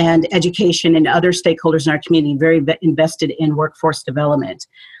 and education and other stakeholders in our community, very invested in workforce development.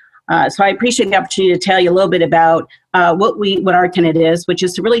 So I appreciate the opportunity to tell you a little bit about what our tenet is, which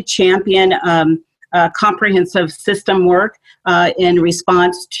is to really champion comprehensive system work in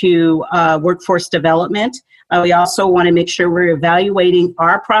response to workforce development. We also want to make sure we're evaluating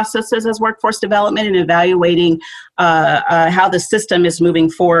our processes as workforce development and evaluating how the system is moving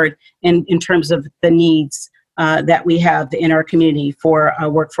forward in terms of the needs that we have in our community for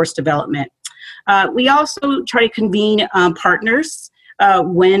workforce development. We also try to convene partners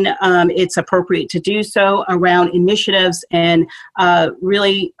when it's appropriate to do so around initiatives and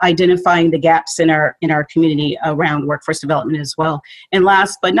really identifying the gaps in our community around workforce development as well. And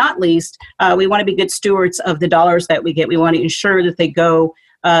last but not least, we want to be good stewards of the dollars that we get. We want to ensure that they go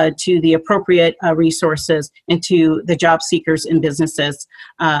to the appropriate resources and to the job seekers and businesses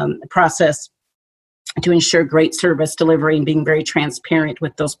process to ensure great service delivery and being very transparent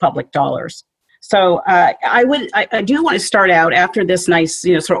with those public dollars. So I do want to start out after this nice,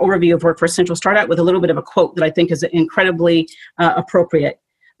 sort of overview of Workforce Central, start out with a little bit of a quote that I think is incredibly appropriate.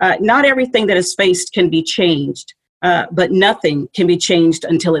 Not everything that is faced can be changed, but nothing can be changed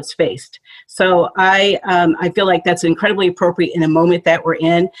until it's faced. So I feel like that's incredibly appropriate in the moment that we're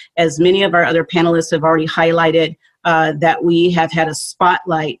in, as many of our other panelists have already highlighted that we have had a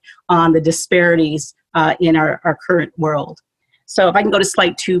spotlight on the disparities in our current world. So if I can go to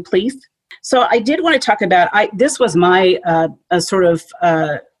slide 2, please. So I did want to talk about, this was my sort of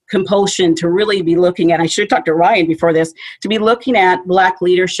compulsion to really be looking at, I should have talked to Ryan before this, to be looking at Black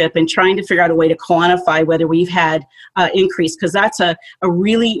leadership and trying to figure out a way to quantify whether we've had increase, because that's a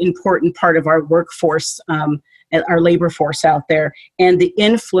really important part of our workforce, our labor force out there. And the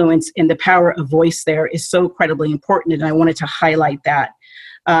influence and the power of voice there is so incredibly important, and I wanted to highlight that,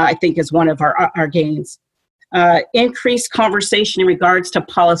 I think, as one of our gains. Increased conversation in regards to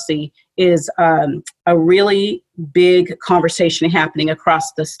policy is a really big conversation happening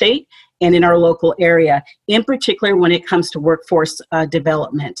across the state and in our local area, in particular when it comes to workforce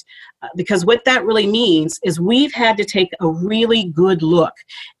development. Because what that really means is we've had to take a really good look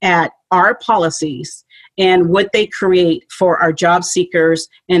at our policies and what they create for our job seekers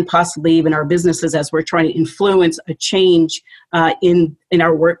and possibly even our businesses as we're trying to influence a change in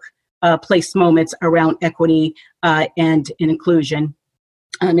our workplace moments around equity and inclusion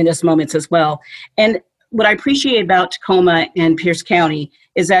in those moments as well. And what I appreciate about Tacoma and Pierce County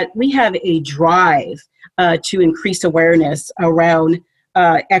is that we have a drive to increase awareness around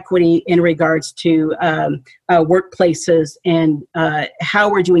equity in regards to workplaces and how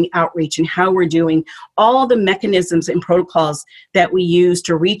we're doing outreach and how we're doing all the mechanisms and protocols that we use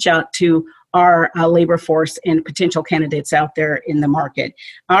to reach out to our labor force and potential candidates out there in the market.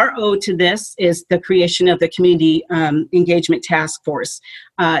 Our ode to this is the creation of the Community Engagement Task Force.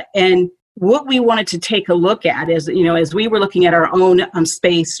 And what we wanted to take a look at is, as we were looking at our own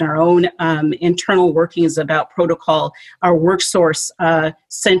space and our own internal workings about protocol, our WorkSource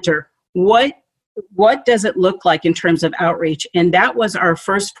Center, what does it look like in terms of outreach? And that was our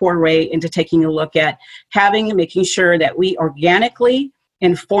first foray into taking a look at making sure that we organically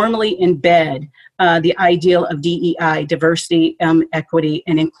and formally embed the ideal of DEI, diversity, equity,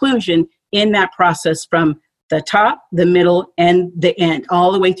 and inclusion in that process from the top, the middle, and the end,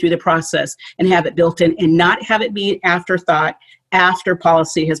 all the way through the process, and have it built in and not have it be an afterthought after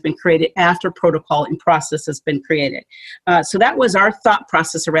policy has been created, after protocol and process has been created. So that was our thought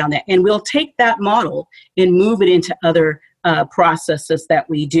process around that. And we'll take that model and move it into other processes that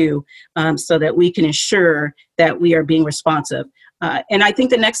we do so that we can ensure that we are being responsive. And I think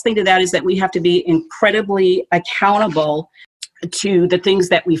the next thing to that is that we have to be incredibly accountable to the things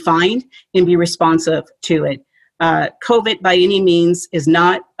that we find and be responsive to it. COVID by any means is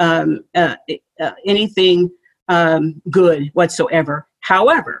not anything good whatsoever.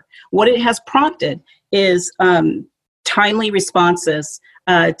 However, what it has prompted is timely responses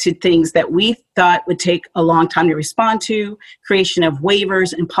to things that we thought would take a long time to respond to, creation of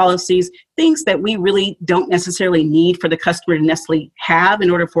waivers and policies, things that we really don't necessarily need for the customer to necessarily have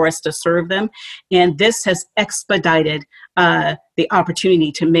in order for us to serve them. And this has expedited the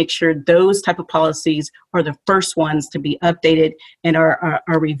opportunity to make sure those type of policies are the first ones to be updated and are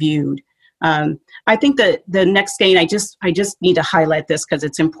reviewed. I think that the next gain, I just need to highlight this because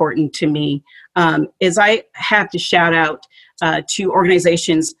it's important to me, is I have to shout out to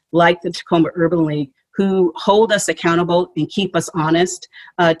organizations like the Tacoma Urban League who hold us accountable and keep us honest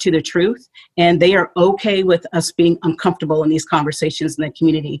to the truth. And they are okay with us being uncomfortable in these conversations in the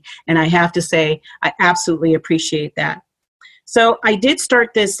community. And I have to say, I absolutely appreciate that. So I did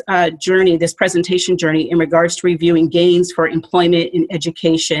start this journey, this presentation journey in regards to reviewing gains for employment and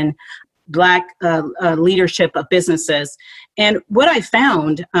education, Black leadership of businesses. And what I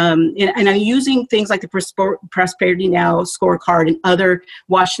found, and I'm using things like the Prosperity Now scorecard and other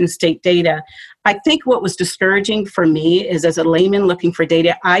Washington State data, I think what was discouraging for me is as a layman looking for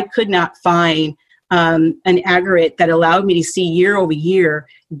data, I could not find an aggregate that allowed me to see year over year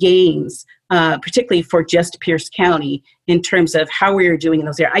gains, particularly for just Pierce County in terms of how we are doing in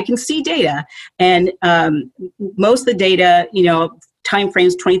those areas. I can see data, and most of the data,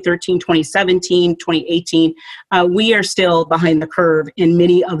 timeframes 2013, 2017, 2018, we are still behind the curve in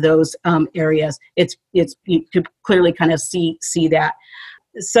many of those areas. It's you could clearly kind of see that.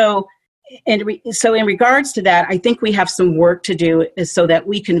 So in regards to that, I think we have some work to do so that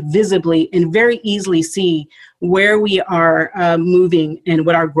we can visibly and very easily see where we are moving and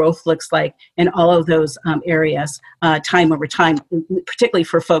what our growth looks like in all of those areas time over time, particularly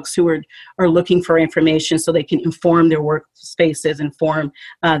for folks who are looking for information so they can inform their workspaces, inform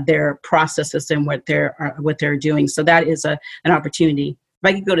their processes and what they're doing. So that is an opportunity. If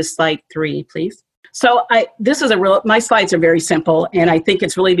I could go to slide 3, please. So my slides are very simple, and I think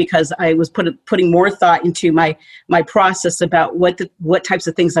it's really because I was putting more thought into my process about what types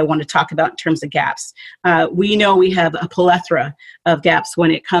of things I want to talk about in terms of gaps. We know we have a plethora of gaps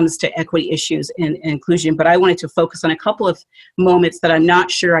when it comes to equity issues and inclusion, but I wanted to focus on a couple of moments that I'm not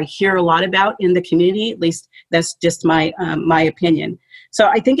sure I hear a lot about in the community. At least that's just my opinion. So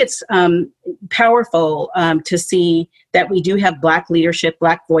I think it's powerful to see that we do have Black leadership,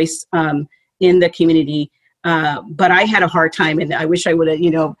 Black voice in the community, but I had a hard time, and I wish I would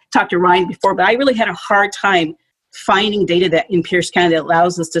have, talked to Ryan before, but I really had a hard time finding data that in Pierce County that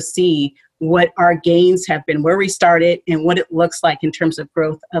allows us to see what our gains have been, where we started, and what it looks like in terms of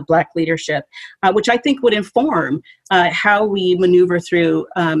growth of Black leadership, which I think would inform how we maneuver through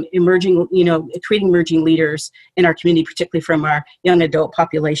creating emerging leaders in our community, particularly from our young adult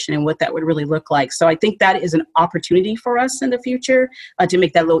population, and what that would really look like. So I think that is an opportunity for us in the future to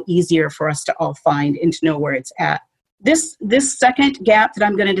make that a little easier for us to all find and to know where it's at. This second gap that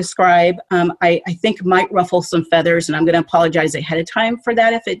I'm going to describe, I think might ruffle some feathers, and I'm going to apologize ahead of time for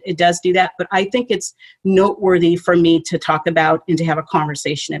that if it does do that, but I think it's noteworthy for me to talk about and to have a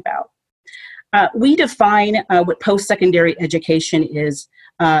conversation about. We define what post-secondary education is.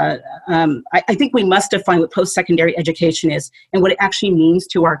 I think we must define what post-secondary education is and what it actually means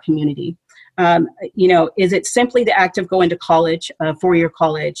to our community. Is it simply the act of going to college, four-year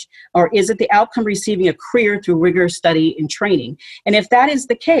college, or is it the outcome receiving a career through rigorous study and training? And if that is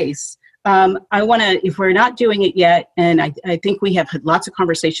the case, I want to, if we're not doing it yet, and I think we have had lots of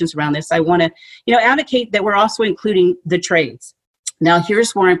conversations around this, I want to, advocate that we're also including the trades. Now,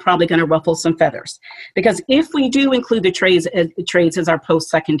 here's where I'm probably going to ruffle some feathers, because if we do include the trades as our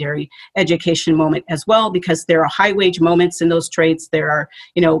post-secondary education moment as well, because there are high-wage moments in those trades, there are,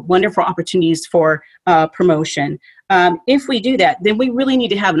 wonderful opportunities for promotion. If we do that, then we really need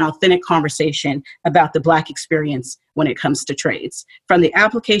to have an authentic conversation about the Black experience when it comes to trades, from the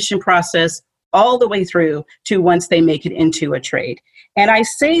application process all the way through to once they make it into a trade. And I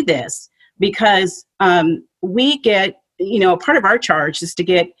say this because we get part of our charge is to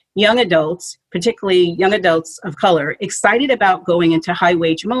get young adults, particularly young adults of color, excited about going into high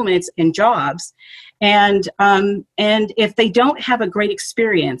wage moments and jobs. And if they don't have a great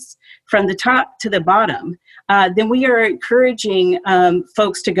experience from the top to the bottom, then we are encouraging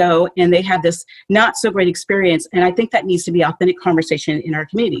folks to go and they have this not so great experience. And I think that needs to be authentic conversation in our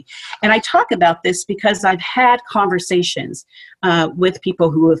community. And I talk about this because I've had conversations with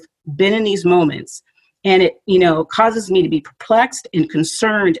people who have been in these moments. And it, causes me to be perplexed and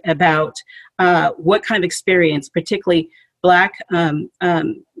concerned about what kind of experience, particularly Black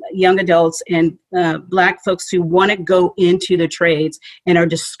young adults and Black folks who want to go into the trades and are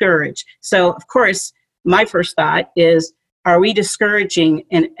discouraged. So, of course, my first thought is, are we discouraging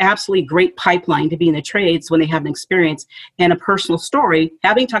an absolutely great pipeline to be in the trades when they have an experience and a personal story?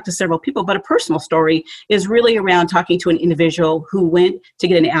 Having talked to several people, but a personal story is really around talking to an individual who went to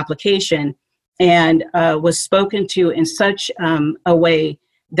get an application and was spoken to in such a way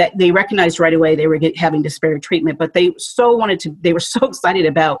that they recognized right away they were having disparate treatment, but they were so excited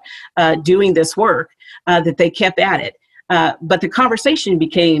about doing this work that they kept at it. But the conversation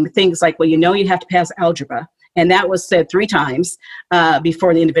became things like, well, you have to pass algebra. And that was said 3 times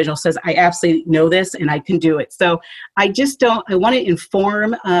before the individual says, I absolutely know this and I can do it. So I want to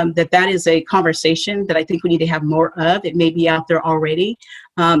inform that is a conversation that I think we need to have more of. It may be out there already,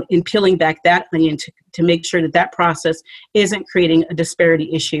 in peeling back that onion to make sure that process isn't creating a disparity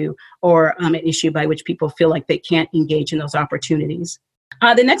issue or an issue by which people feel like they can't engage in those opportunities.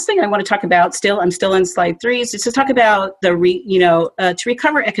 The next thing I want to talk about, I'm still on slide 3, is to talk about to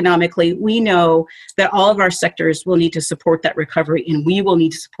recover economically. We know that all of our sectors will need to support that recovery, and we will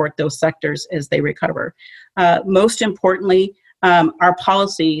need to support those sectors as they recover. Most importantly, our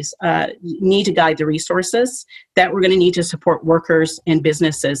policies need to guide the resources that we're going to need to support workers and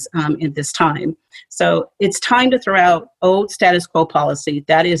businesses in this time. So it's time to throw out old status quo policy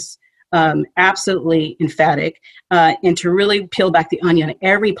that is absolutely emphatic, and to really peel back the onion on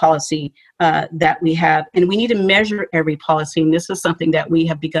every policy that we have. And we need to measure every policy. And this is something that we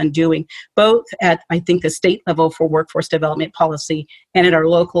have begun doing, both at, I think, the state level for workforce development policy and at our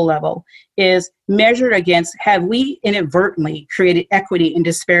local level, is measured against, have we inadvertently created equity and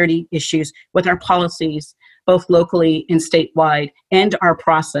disparity issues with our policies, both locally and statewide, and our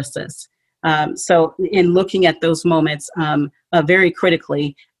processes. So in looking at those moments very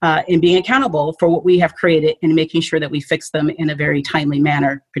critically and being accountable for what we have created and making sure that we fix them in a very timely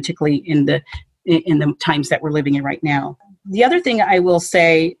manner, particularly in the times that we're living in right now. The other thing I will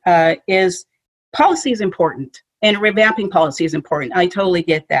say is policy is important and revamping policy is important. I totally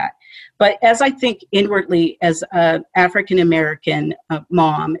get that. But as I think inwardly as an African-American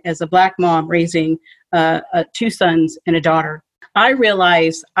mom, as a Black mom raising 2 sons and a daughter, I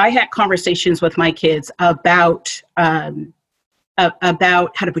realized I had conversations with my kids about how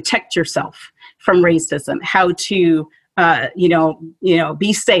to protect yourself from racism, how to,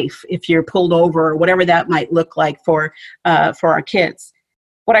 be safe if you're pulled over or whatever that might look like for our kids.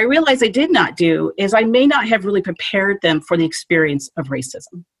 What I realized I did not do is I may not have really prepared them for the experience of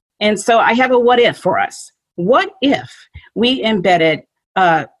racism. And so I have a what if for us. What if we embedded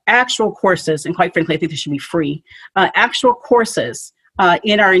actual courses, and quite frankly, I think they should be free, actual courses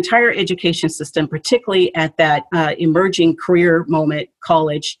in our entire education system, particularly at that emerging career moment,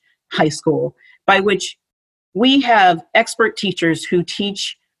 college, high school, by which we have expert teachers who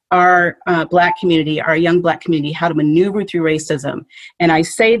teach our Black community, our young Black community, how to maneuver through racism. And I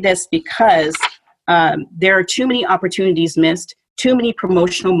say this because there are too many opportunities missed, too many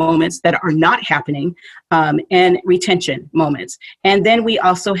promotional moments that are not happening, and retention moments. And then we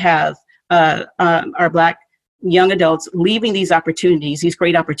also have our Black young adults leaving these opportunities, these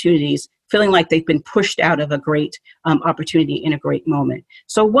great opportunities, feeling like they've been pushed out of a great opportunity in a great moment.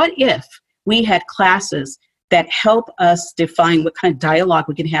 So what if we had classes that help us define what kind of dialogue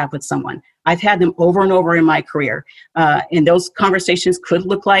we can have with someone? I've had them over and over in my career. And those conversations could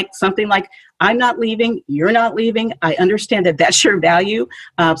look like something like, I'm not leaving, you're not leaving. I understand that that's your value.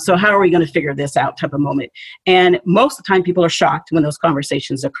 So how are we going to figure this out type of moment? And most of the time people are shocked when those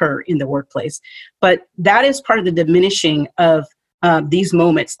conversations occur in the workplace. But that is part of the diminishing of these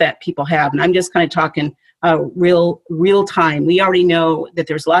moments that people have. And I'm just kind of talking real time. We already know that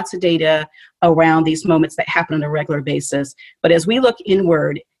there's lots of data around these moments that happen on a regular basis. But as we look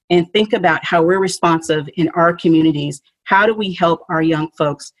inward and think about how we're responsive in our communities, how do we help our young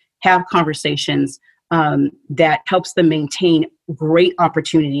folks have conversations that helps them maintain great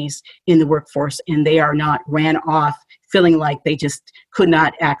opportunities in the workforce, and they are not ran off feeling like they just could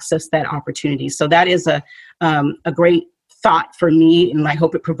not access that opportunity. So that is a great thought for me, and I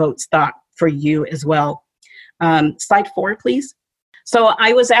hope it provokes thought for you as well. Slide 4, please. So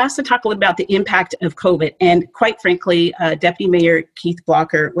I was asked to talk a little about the impact of COVID, and quite frankly, Deputy Mayor Keith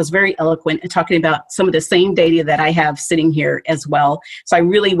Blocker was very eloquent in talking about some of the same data that I have sitting here as well. So I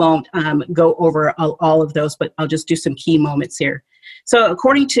really won't go over all of those, but I'll just do some key moments here. So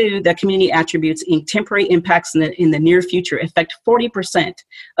according to the community attributes, temporary impacts in the near future affect 40%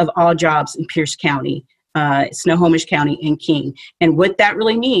 of all jobs in Pierce County, Snohomish County, and King. And what that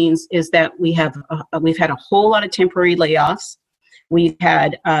really means is that we've had a whole lot of temporary layoffs. We've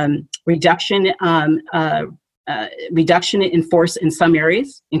had reduction in force in some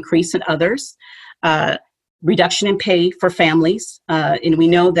areas, increase in others, reduction in pay for families. And we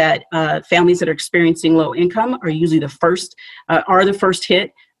know that families that are experiencing low income are usually the first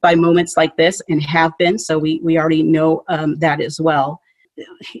hit by moments like this, and have been. So we already know that as well.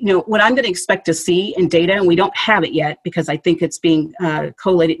 What I'm going to expect to see in data, and we don't have it yet because I think it's being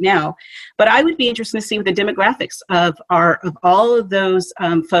collated now, but I would be interested to see what the demographics of all of those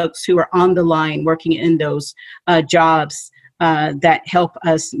folks who are on the line working in those jobs that help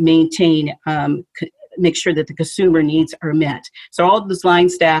us maintain, make sure that the consumer needs are met. So all of those line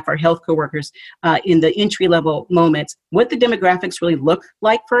staff, our healthcare workers, in the entry level moments, what the demographics really look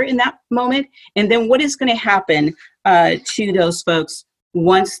like for in that moment, and then what is going to happen to those folks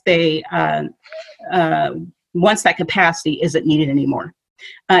once that capacity isn't needed anymore.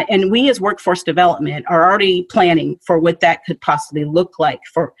 And we as workforce development are already planning for what that could possibly look like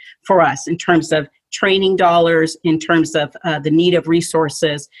for us in terms of training dollars, in terms of the need of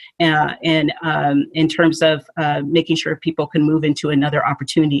resources, and in terms of making sure people can move into another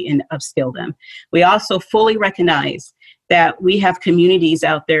opportunity and upskill them. We also fully recognize that we have communities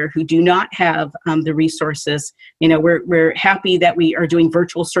out there who do not have the resources. We're happy that we are doing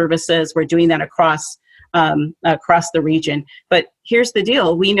virtual services. We're doing that across the region. But here's the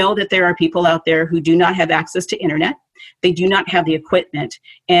deal. We know that there are people out there who do not have access to internet. They do not have the equipment.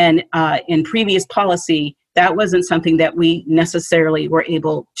 And in previous policy, that wasn't something that we necessarily were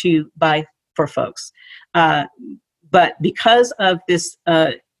able to buy for folks. But because of this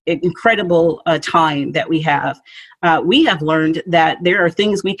incredible time that we have learned that there are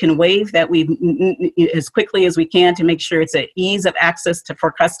things we can waive that we as quickly as we can to make sure it's an ease of access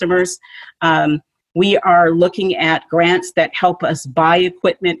for customers. We are looking at grants that help us buy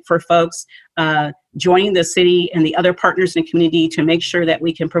equipment for folks, joining the city and the other partners in the community to make sure that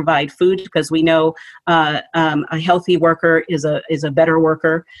we can provide food, because we know a healthy worker is a better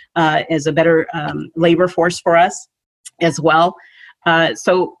worker, is a better labor force for us as well.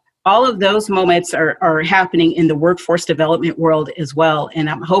 So all of those moments are happening in the workforce development world as well. And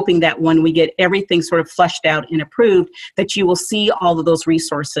I'm hoping that when we get everything sort of fleshed out and approved, that you will see all of those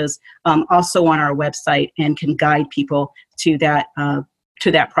resources also on our website and can guide people to that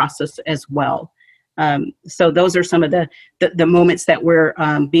process as well. So those are some of the moments that we're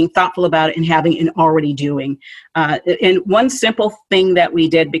being thoughtful about and having and already doing. And one simple thing that we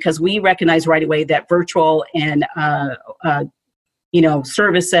did, because we recognize right away that virtual and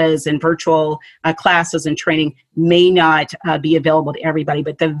services and virtual classes and training may not be available to everybody,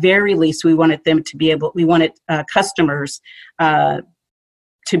 but at the very least, we wanted customers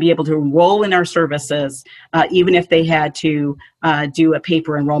to be able to enroll in our services, even if they had to do a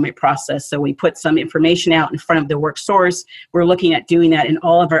paper enrollment process. So we put some information out in front of the work source. We're looking at doing that in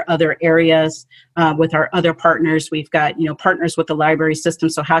all of our other areas with our other partners. We've got, partners with the library system.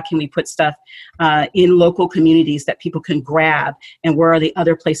 So how can we put stuff in local communities that people can grab? And where are the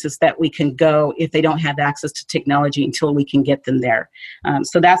other places that we can go if they don't have access to technology until we can get them there?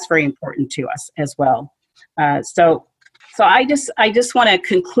 So that's very important to us as well. So I just want to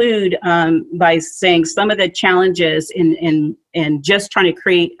conclude by saying some of the challenges in just trying to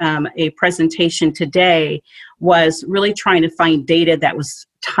create a presentation today was really trying to find data that was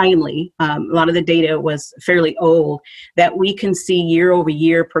timely. A lot of the data was fairly old, that we can see year over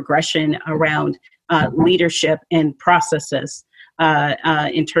year progression around leadership and processes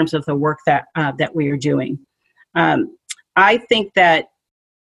in terms of the work that we are doing. I think that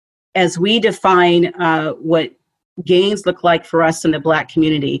as we define what gains look like for us in the Black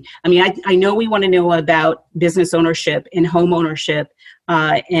community. I mean, I know we want to know about business ownership and home ownership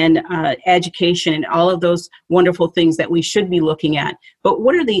and education and all of those wonderful things that we should be looking at. But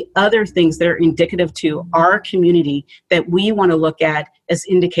what are the other things that are indicative to our community that we want to look at as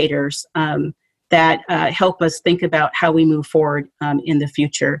indicators that help us think about how we move forward in the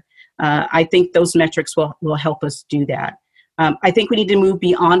future? I think those metrics will help us do that. I think we need to move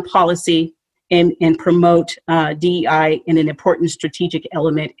beyond policy and promote DEI in an important strategic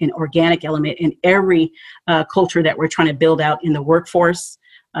element and organic element in every culture that we're trying to build out in the workforce.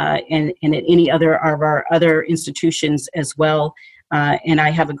 and at any other of our other institutions as well. And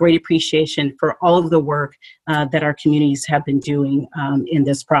I have a great appreciation for all of the work that our communities have been doing in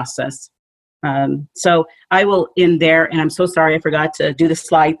this process. So I will end there, and I'm so sorry I forgot to do the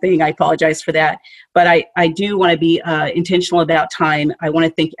slide thing. I apologize for that. But I do want to be intentional about time. I want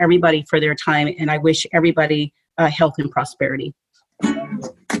to thank everybody for their time, and I wish everybody health and prosperity.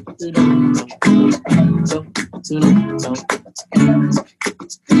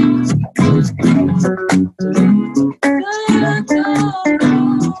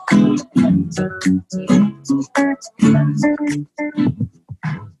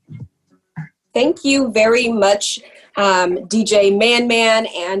 Thank you very much, DJ Man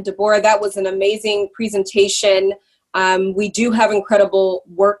and Deborah. That was an amazing presentation. We do have incredible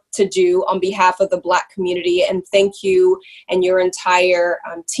work to do on behalf of the Black community, and thank you and your entire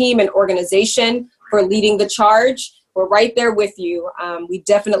team and organization for leading the charge. We're right there with you. We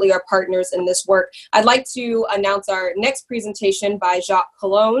definitely are partners in this work. I'd like to announce our next presentation by Jacques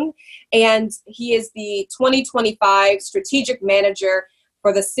Colon, and he is the 2025 Strategic Manager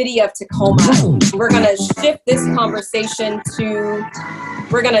for the City of Tacoma. We're gonna shift this conversation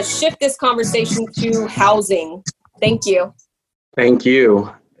to housing. Thank you. Thank you.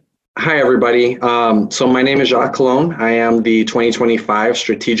 Hi, everybody. So my name is Jacques Colon. I am the 2025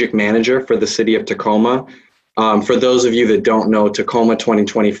 Strategic Manager for the City of Tacoma. For those of you that don't know, Tacoma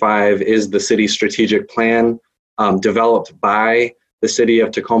 2025 is the city's strategic plan developed by the City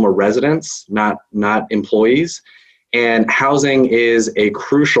of Tacoma residents, not employees. And housing is a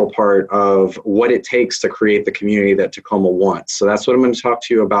crucial part of what it takes to create the community that Tacoma wants. So that's what I'm going to talk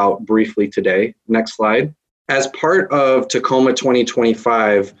to you about briefly today. Next slide. As part of Tacoma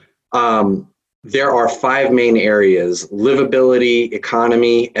 2025, there are 5 main areas: livability,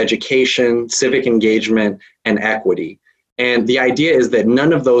 economy, education, civic engagement, and equity. And the idea is that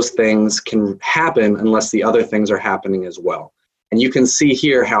none of those things can happen unless the other things are happening as well. And you can see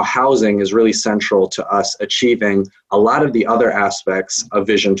here how housing is really central to us achieving a lot of the other aspects of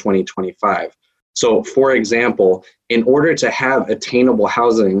Vision 2025. So for example, in order to have attainable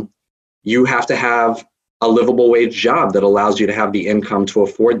housing, you have to have a livable wage job that allows you to have the income to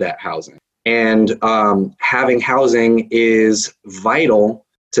afford that housing. And having housing is vital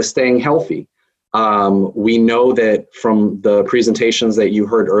to staying healthy. We know that from the presentations that you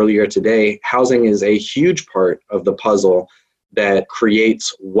heard earlier today, housing is a huge part of the puzzle that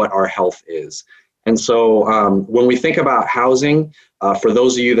creates what our health is. And so when we think about housing, for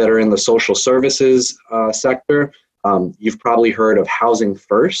those of you that are in the social services sector, you've probably heard of Housing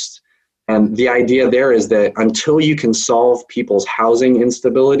First. And the idea there is that until you can solve people's housing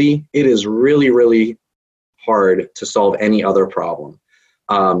instability, it is really, really hard to solve any other problem.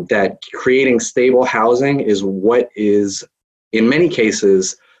 That creating stable housing is what is, in many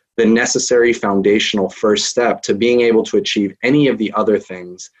cases, the necessary foundational first step to being able to achieve any of the other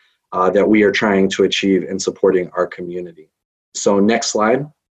things that we are trying to achieve in supporting our community. So next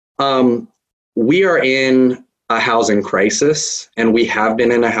slide. We are in a housing crisis, and we have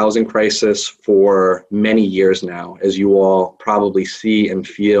been in a housing crisis for many years now, as you all probably see and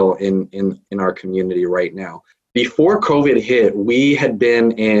feel in our community right now. Before COVID hit, we had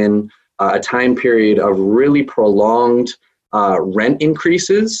been in a time period of really prolonged rent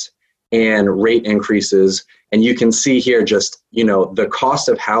increases and rate increases. And you can see here just, the cost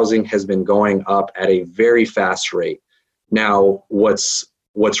of housing has been going up at a very fast rate. Now, what's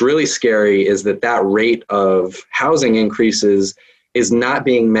really scary is that rate of housing increases is not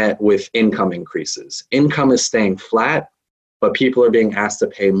being met with income increases. Income is staying flat, but people are being asked to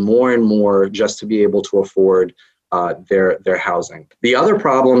pay more and more just to be able to afford their housing. The other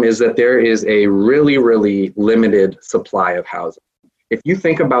problem is that there is a really, really limited supply of housing. If you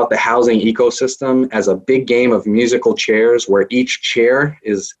think about the housing ecosystem as a big game of musical chairs where each chair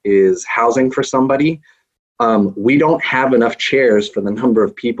is housing for somebody, we don't have enough chairs for the number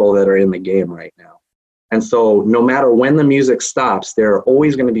of people that are in the game right now. And so no matter when the music stops, there are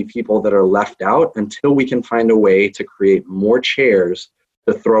always going to be people that are left out until we can find a way to create more chairs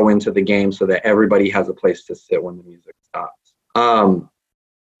to throw into the game so that everybody has a place to sit when the music stops.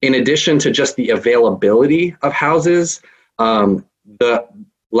 In addition to just the availability of houses,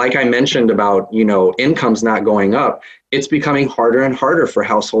 like I mentioned about, incomes not going up, it's becoming harder and harder for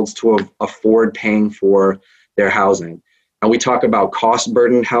households to afford paying for their housing. And we talk about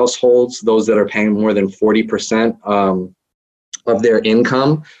cost-burdened households, those that are paying more than 40% of their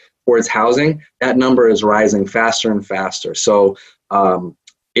income towards housing. That number is rising faster and faster. So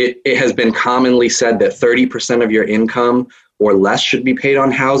it has been commonly said that 30% of your income or less should be paid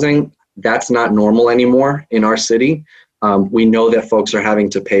on housing. That's not normal anymore in our city. We know that folks are having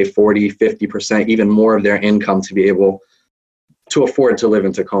to pay 40, 50%, even more of their income to be able to afford to live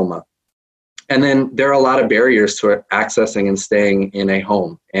in Tacoma. And then there are a lot of barriers to accessing and staying in a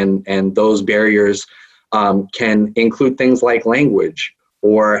home. And those barriers can include things like language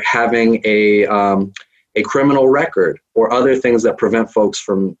or having a criminal record or other things that prevent folks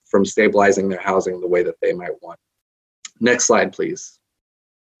from stabilizing their housing the way that they might want. Next slide, please.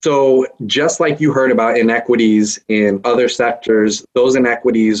 So just like you heard about inequities in other sectors, those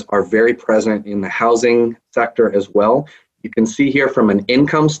inequities are very present in the housing sector as well. You can see here from an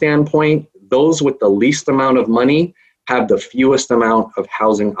income standpoint, those with the least amount of money have the fewest amount of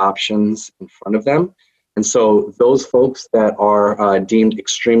housing options in front of them. And so those folks that are deemed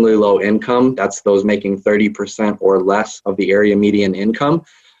extremely low income, that's those making 30% or less of the area median income,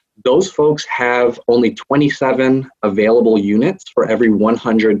 those folks have only 27 available units for every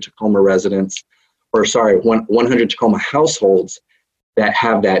 100 Tacoma residents, 100 Tacoma households that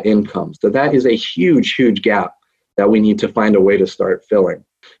have that income. So that is a huge, huge gap that we need to find a way to start filling.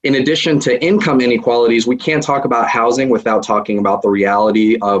 In addition to income inequalities, we can't talk about housing without talking about the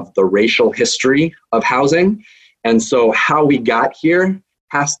reality of the racial history of housing. And so how we got here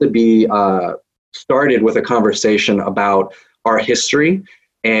has to be started with a conversation about our history.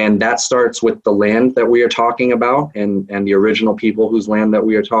 And that starts with the land that we are talking about and the original people whose land that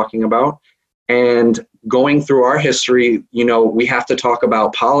we are talking about. And going through our history, we have to talk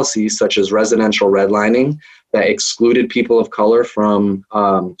about policies such as residential redlining that excluded people of color from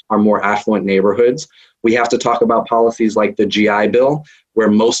our more affluent neighborhoods. We have to talk about policies like the GI Bill,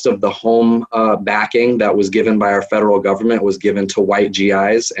 where most of the home backing that was given by our federal government was given to white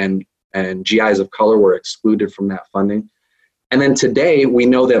GIs, and GIs of color were excluded from that funding. And then today, we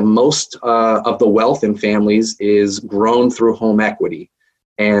know that most of the wealth in families is grown through home equity.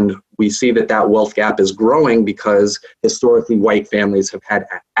 And we see that wealth gap is growing because historically white families have had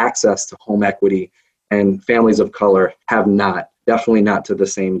access to home equity and families of color have not, definitely not to the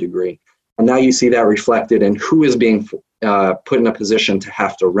same degree. And now you see that reflected in who is being put in a position to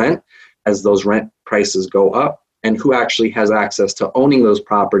have to rent as those rent prices go up, and who actually has access to owning those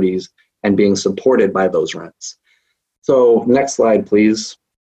properties and being supported by those rents. So next slide, please.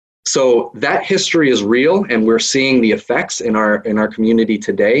 So that history is real, and we're seeing the effects in our community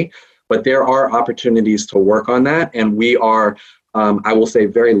today, but there are opportunities to work on that. And we are, I will say,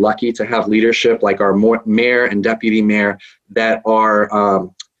 very lucky to have leadership like our mayor and deputy mayor that are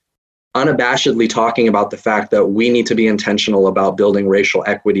unabashedly talking about the fact that we need to be intentional about building racial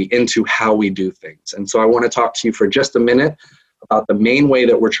equity into how we do things. And so I want to talk to you for just a minute about the main way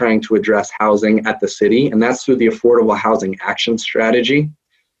that we're trying to address housing at the city, and that's through the Affordable Housing Action Strategy.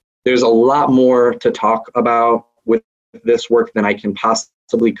 There's a lot more to talk about with this work than I can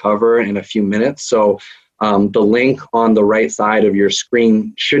possibly cover in a few minutes. So the link on the right side of your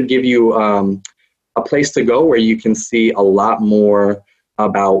screen should give you a place to go where you can see a lot more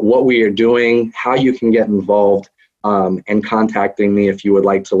about what we are doing, how you can get involved, and contacting me if you would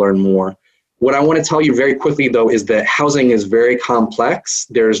like to learn more. What I want to tell you very quickly, though, is that housing is very complex.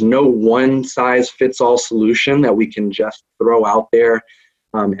 There's no one-size-fits-all solution that we can just throw out there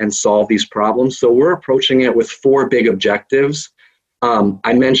and solve these problems. So we're approaching it with 4 big objectives.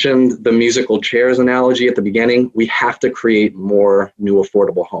 I mentioned the musical chairs analogy at the beginning. We have to create more new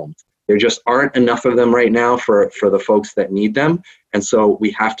affordable homes. There just aren't enough of them right now for the folks that need them. And so we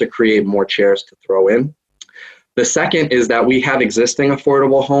have to create more chairs to throw in. The second is that we have existing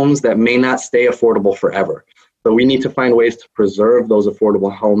affordable homes that may not stay affordable forever. So we need to find ways to preserve those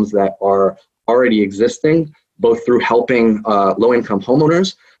affordable homes that are already existing, both through helping low-income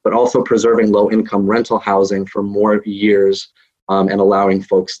homeowners, but also preserving low-income rental housing for more years and allowing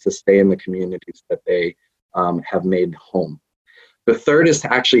folks to stay in the communities that they have made home. The third is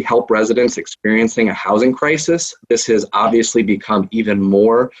to actually help residents experiencing a housing crisis. This has obviously become even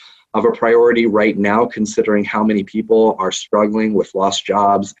more of a priority right now, considering how many people are struggling with lost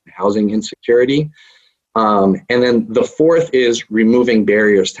jobs and housing insecurity. And then the fourth is removing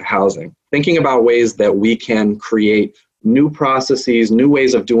barriers to housing, thinking about ways that we can create new processes, new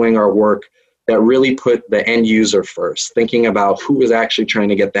ways of doing our work that really put the end user first, thinking about who is actually trying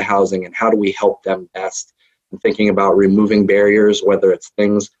to get the housing and how do we help them best, and thinking about removing barriers, whether it's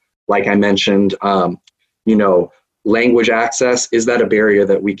things like I mentioned, language access. Is that a barrier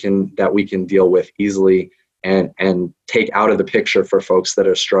that we can deal with easily and take out of the picture for folks that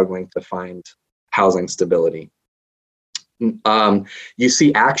are struggling to find housing stability? You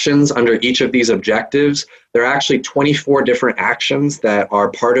see actions under each of these objectives. There are actually 24 different actions that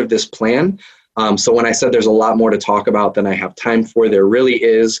are part of this plan. So when I said there's a lot more to talk about than I have time for, there really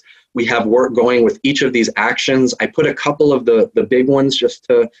is. We have work going with each of these actions. I put a couple of the big ones just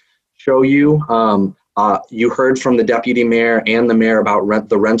to show you. You heard from the deputy mayor and the mayor about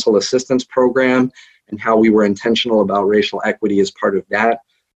the rental assistance program and how we were intentional about racial equity as part of that.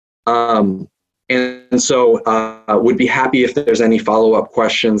 And so would be happy if there's any follow-up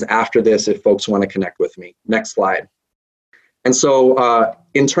questions after this if folks want to connect with me. Next slide. And so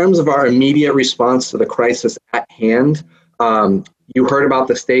in terms of our immediate response to the crisis at hand, you heard about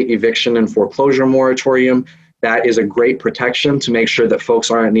the state eviction and foreclosure moratorium. That is a great protection to make sure that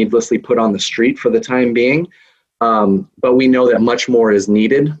folks aren't needlessly put on the street for the time being. But we know that much more is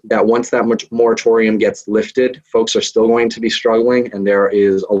needed, that once that moratorium gets lifted, folks are still going to be struggling, and there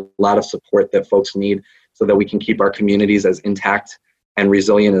is a lot of support that folks need so that we can keep our communities as intact and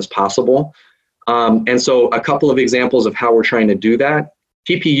resilient as possible. And so a couple of examples of how we're trying to do that.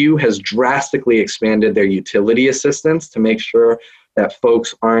 TPU has drastically expanded their utility assistance to make sure that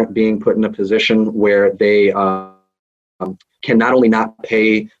folks aren't being put in a position where they can not only not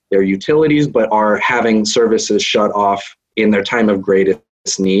pay their utilities, but are having services shut off in their time of greatest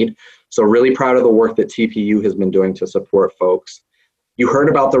need. So really proud of the work that TPU has been doing to support folks. You heard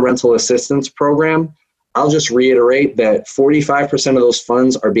about the rental assistance program. I'll just reiterate that 45% of those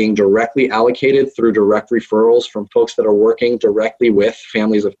funds are being directly allocated through direct referrals from folks that are working directly with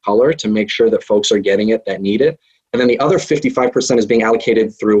families of color to make sure that folks are getting it that need it. And then the other 55% is being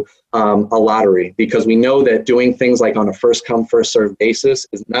allocated through a lottery, because we know that doing things like on a first come, first served basis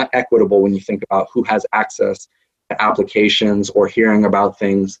is not equitable when you think about who has access to applications or hearing about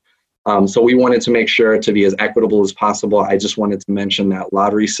things. So we wanted to make sure to be as equitable as possible. I just wanted to mention that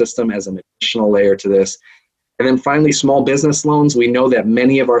lottery system as an additional layer to this. And then finally, small business loans. We know that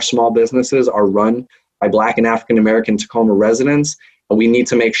many of our small businesses are run by Black and African American Tacoma residents. We need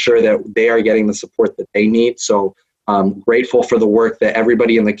to make sure that they are getting the support that they need. So I'm grateful for the work that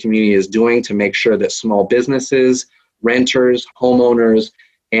everybody in the community is doing to make sure that small businesses, renters, homeowners,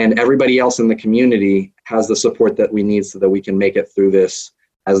 and everybody else in the community has the support that we need so that we can make it through this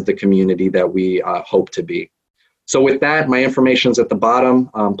as the community that we hope to be. So with that, my information's at the bottom.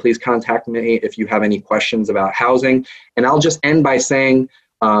 Please contact me if you have any questions about housing. And I'll just end by saying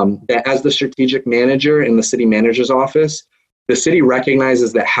that as the strategic manager in the city manager's office, the city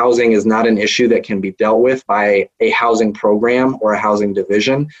recognizes that housing is not an issue that can be dealt with by a housing program or a housing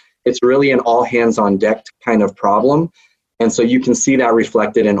division. It's really an all hands on deck kind of problem. And so you can see that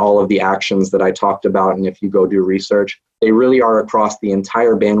reflected in all of the actions that I talked about. And if you go do research, they really are across the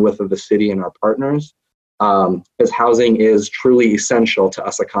entire bandwidth of the city and our partners, because housing is truly essential to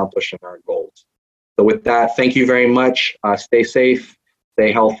us accomplishing our goals. So with that, thank you very much. Stay safe,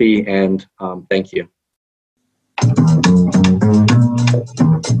 stay healthy, and thank you.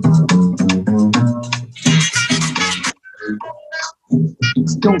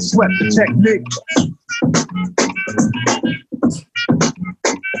 Don't sweat the technique.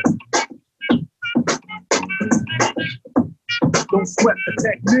 Don't sweat the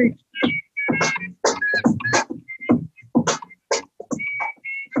technique.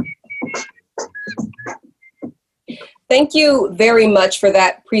 Thank you very much for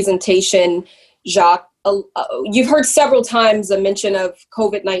that presentation, Jacques. You've heard several times a mention of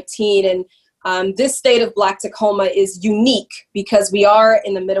COVID-19, and this state of Black Tacoma is unique because we are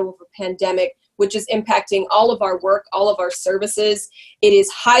in the middle of a pandemic, which is impacting all of our work, all of our services. It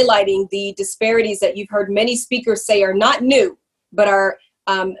is highlighting the disparities that you've heard many speakers say are not new, but are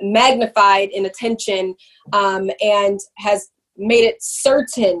magnified in attention, and has made it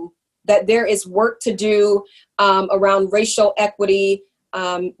certain that there is work to do around racial equity,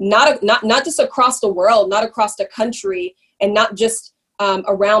 not just across the world, not across the country, and not just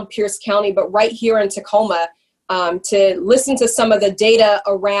around Pierce County, but right here in Tacoma, to listen to some of the data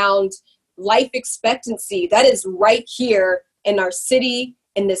around life expectancy that is right here in our city,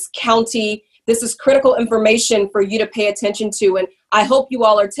 in this county. This is critical information for you to pay attention to, and I hope you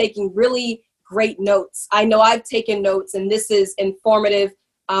all are taking really great notes. I know I've taken notes, and this is informative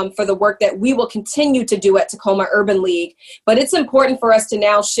for the work that we will continue to do at Tacoma Urban League. But it's important for us to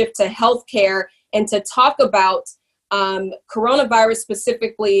now shift to healthcare and to talk about coronavirus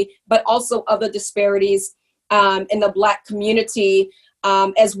specifically, but also other disparities in the Black community,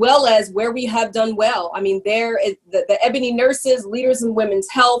 as well as where we have done well. I mean, there is the Ebony Nurses, Leaders in Women's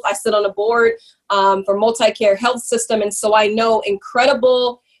Health. I sit on a board for Multicare Health System, and so I know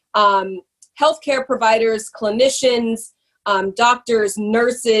incredible healthcare providers, clinicians, doctors,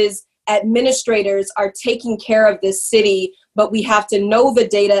 nurses, administrators are taking care of this city, but we have to know the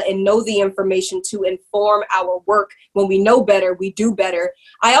data and know the information to inform our work. When we know better, we do better.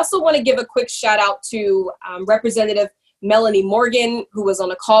 I also want to give a quick shout out to Representative Melanie Morgan, who was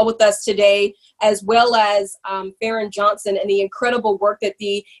on a call with us today, as well as Farron Johnson and the incredible work that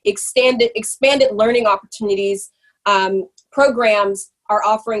the expanded learning opportunities programs are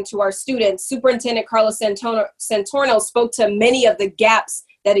offering to our students. Superintendent Carlos Santorno spoke to many of the gaps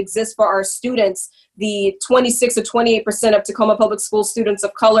that exist for our students. The 26 to 28% of Tacoma Public School students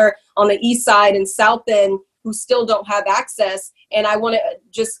of color on the east side and south end who still don't have access. And I want to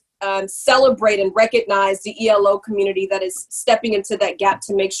just celebrate and recognize the ELO community that is stepping into that gap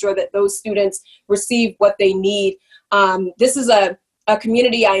to make sure that those students receive what they need. This is a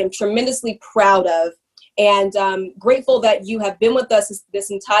community I am tremendously proud of, and grateful that you have been with us this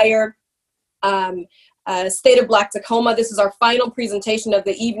entire State of Black Tacoma. This is our final presentation of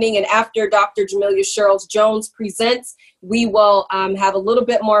the evening, and after Dr. Jamelia Sherrills-Jones presents, we will have a little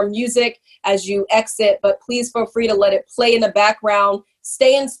bit more music as you exit, but please feel free to let it play in the background.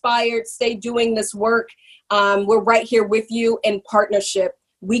 Stay inspired, stay doing this work. We're right here with you in partnership.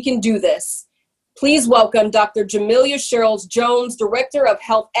 We can do this. Please welcome Dr. Jamelia Sherrills-Jones, Director of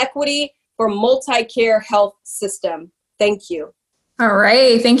Health Equity for MultiCare Health System. Thank you. All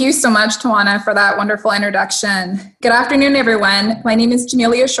right. Thank you so much, Tawana, for that wonderful introduction. Good afternoon, everyone. My name is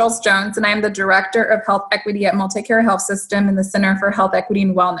Jamelia Sherrills-Jones, and I'm the Director of Health Equity at MultiCare Health System in the Center for Health Equity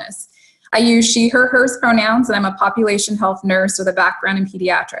and Wellness. I use she, her, hers pronouns, and I'm a population health nurse with a background in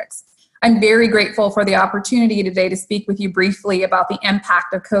pediatrics. I'm very grateful for the opportunity today to speak with you briefly about the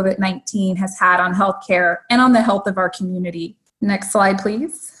impact of COVID-19 has had on healthcare and on the health of our community. Next slide,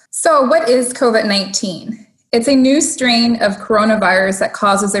 please. So what is COVID-19? It's a new strain of coronavirus that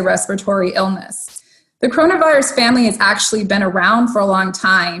causes a respiratory illness. The coronavirus family has actually been around for a long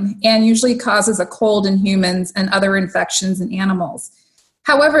time and usually causes a cold in humans and other infections in animals.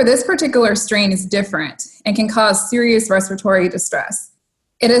 However, this particular strain is different and can cause serious respiratory distress.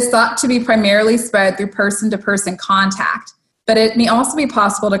 It is thought to be primarily spread through person-to-person contact, but it may also be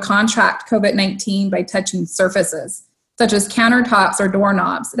possible to contract COVID-19 by touching surfaces, such as countertops or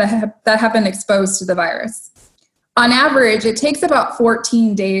doorknobs that have been exposed to the virus. On average, it takes about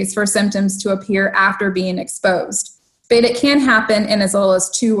 14 days for symptoms to appear after being exposed, but it can happen in as little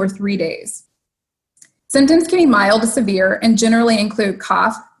as 2 or 3 days. Symptoms can be mild to severe and generally include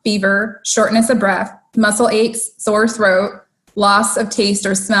cough, fever, shortness of breath, muscle aches, sore throat, loss of taste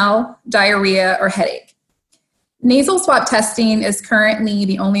or smell, diarrhea, or headache. Nasal swab testing is currently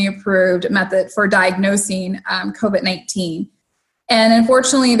the only approved method for diagnosing COVID-19. And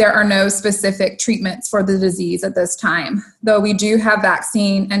unfortunately, there are no specific treatments for the disease at this time, though we do have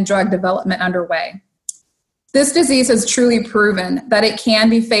vaccine and drug development underway. This disease has truly proven that it can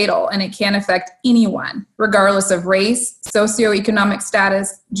be fatal and it can affect anyone, regardless of race, socioeconomic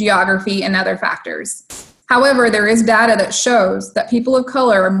status, geography, and other factors. However, there is data that shows that people of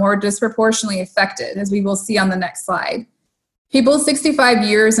color are more disproportionately affected, as we will see on the next slide. People 65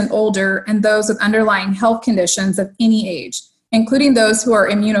 years and older and those with underlying health conditions of any age, including those who are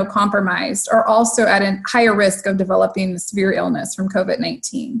immunocompromised, are also at a higher risk of developing severe illness from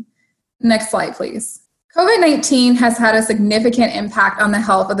COVID-19. Next slide, please. COVID-19 has had a significant impact on the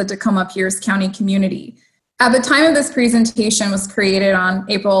health of the Tacoma-Pierce County community. At the time of this presentation was created on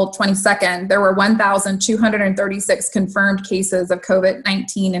April 22nd, there were 1,236 confirmed cases of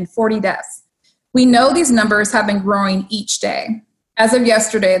COVID-19 and 40 deaths. We know these numbers have been growing each day. As of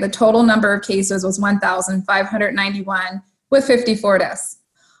yesterday, the total number of cases was 1,591 with 54 deaths.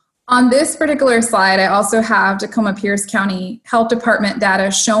 On this particular slide, I also have Tacoma-Pierce County Health Department data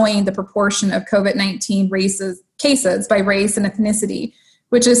showing the proportion of COVID-19 cases by race and ethnicity,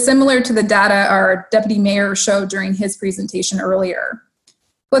 which is similar to the data our deputy mayor showed during his presentation earlier.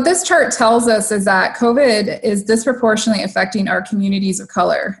 What this chart tells us is that COVID is disproportionately affecting our communities of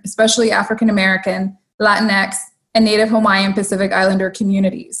color, especially African American, Latinx, and Native Hawaiian Pacific Islander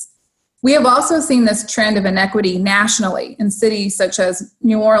communities. We have also seen this trend of inequity nationally in cities such as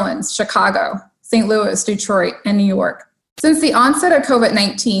New Orleans, Chicago, St. Louis, Detroit, and New York. Since the onset of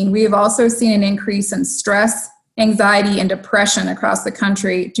COVID-19, we have also seen an increase in stress, anxiety, and depression across the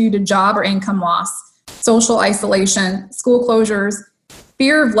country due to job or income loss, social isolation, school closures,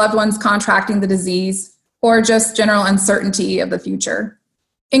 fear of loved ones contracting the disease, or just general uncertainty of the future.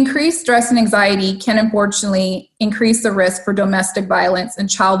 Increased stress and anxiety can unfortunately increase the risk for domestic violence and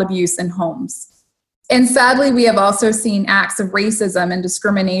child abuse in homes. And sadly, we have also seen acts of racism and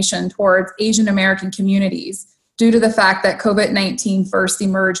discrimination towards Asian American communities due to the fact that COVID-19 first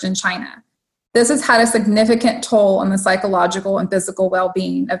emerged in China. This has had a significant toll on the psychological and physical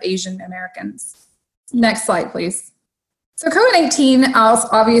well-being of Asian Americans. Next slide, please. So COVID-19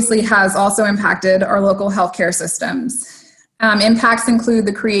 obviously has also impacted our local healthcare systems. Impacts include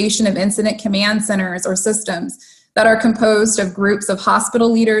the creation of incident command centers or systems that are composed of groups of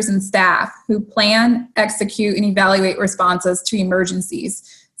hospital leaders and staff who plan, execute, and evaluate responses to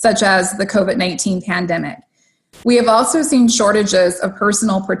emergencies, such as the COVID-19 pandemic. We have also seen shortages of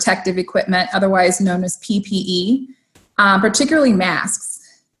personal protective equipment, otherwise known as PPE, particularly masks.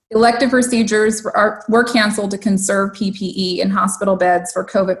 Elective procedures were canceled to conserve PPE in hospital beds for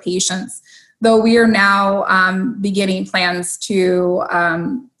COVID patients, though we are now beginning plans to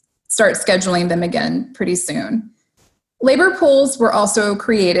start scheduling them again pretty soon. Labor pools were also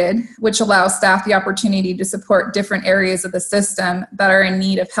created, which allow staff the opportunity to support different areas of the system that are in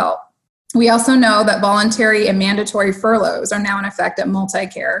need of help. We also know that voluntary and mandatory furloughs are now in effect at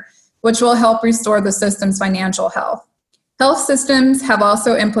MultiCare, which will help restore the system's financial health. Health systems have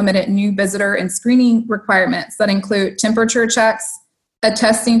also implemented new visitor and screening requirements that include temperature checks,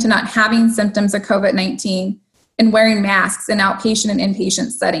 attesting to not having symptoms of COVID-19, and wearing masks in outpatient and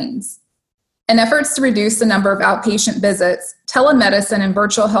inpatient settings. In efforts to reduce the number of outpatient visits, telemedicine and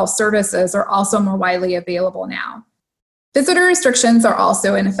virtual health services are also more widely available now. Visitor restrictions are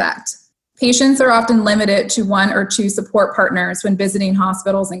also in effect. Patients are often limited to 1 or 2 support partners when visiting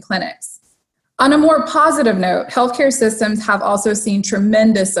hospitals and clinics. On a more positive note, healthcare systems have also seen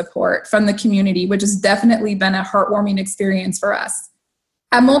tremendous support from the community, which has definitely been a heartwarming experience for us.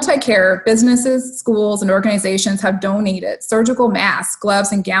 At MultiCare, businesses, schools, and organizations have donated surgical masks,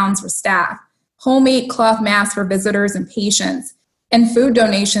 gloves, and gowns for staff, homemade cloth masks for visitors and patients, and food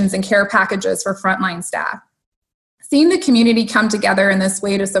donations and care packages for frontline staff. Seeing the community come together in this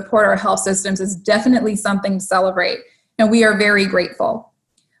way to support our health systems is definitely something to celebrate, and we are very grateful.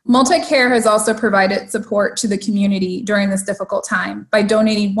 MultiCare has also provided support to the community during this difficult time by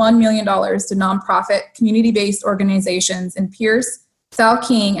donating $1 million to nonprofit community-based organizations in Pierce, South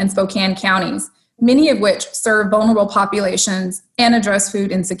King, and Spokane counties, many of which serve vulnerable populations and address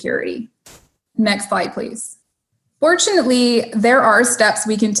food insecurity. Next slide, please. Fortunately, there are steps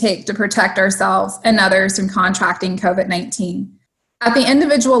we can take to protect ourselves and others from contracting COVID-19. At the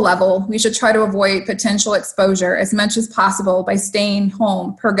individual level, we should try to avoid potential exposure as much as possible by staying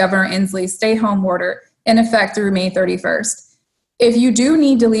home per Governor Inslee's stay-home order in effect through May 31st. If you do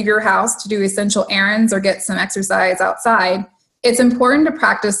need to leave your house to do essential errands or get some exercise outside, it's important to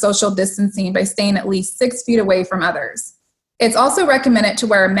practice social distancing by staying at least 6 feet away from others. It's also recommended to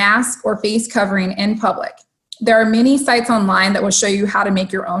wear a mask or face covering in public. There are many sites online that will show you how to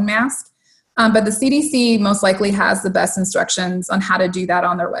make your own mask, but the CDC most likely has the best instructions on how to do that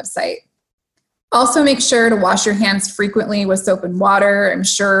on their website. Also, make sure to wash your hands frequently with soap and water. I'm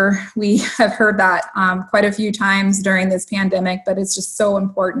sure we have heard that quite a few times during this pandemic, but it's just so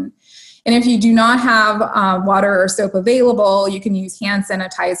important. And if you do not have water or soap available, you can use hand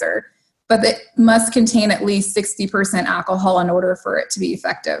sanitizer, but it must contain at least 60% alcohol in order for it to be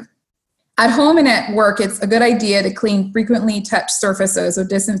effective. At home and at work, it's a good idea to clean frequently touched surfaces with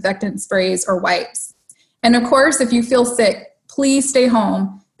disinfectant sprays or wipes. And of course, if you feel sick, please stay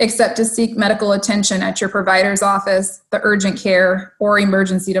home, except to seek medical attention at your provider's office, the urgent care, or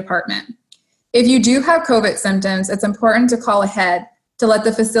emergency department. If you do have COVID symptoms, it's important to call ahead to let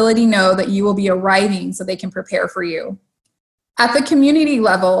the facility know that you will be arriving so they can prepare for you. At the community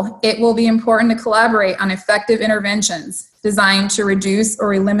level, it will be important to collaborate on effective interventions designed to reduce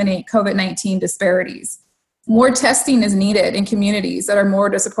or eliminate COVID-19 disparities. More testing is needed in communities that are more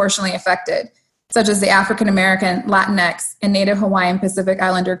disproportionately affected, such as the African American, Latinx, and Native Hawaiian Pacific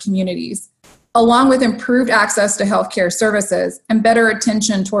Islander communities, along with improved access to healthcare services and better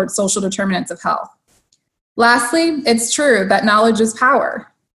attention towards social determinants of health. Lastly, it's true that knowledge is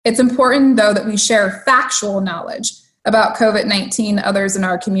power. It's important, though, that we share factual knowledge about COVID-19 to others in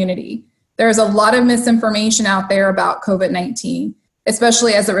our community. There's a lot of misinformation out there about COVID-19,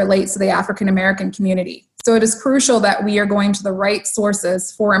 especially as it relates to the African American community. So it is crucial that we are going to the right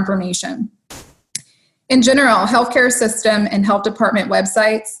sources for information. In general, healthcare system and health department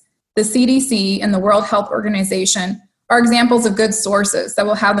websites, the CDC, and the World Health Organization are examples of good sources that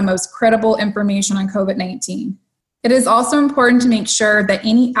will have the most credible information on COVID-19. It is also important to make sure that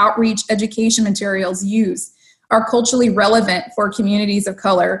any outreach education materials used are culturally relevant for communities of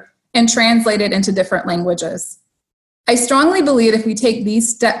color and translated into different languages. I strongly believe if we take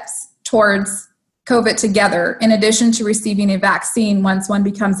these steps towards COVID together, in addition to receiving a vaccine once one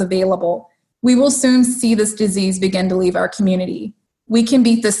becomes available, we will soon see this disease begin to leave our community. We can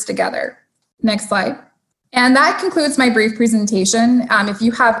beat this together. Next slide. And that concludes my brief presentation. If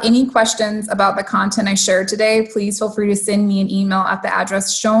you have any questions about the content I shared today, please feel free to send me an email at the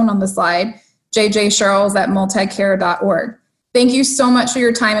address shown on the slide, jjcharles@multicare.org. Thank you so much for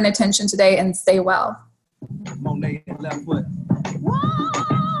your time and attention today, and stay well. Monet left foot.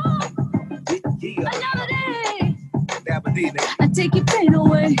 Another day. I take your pain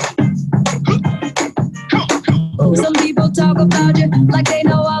away. Some people talk about you like they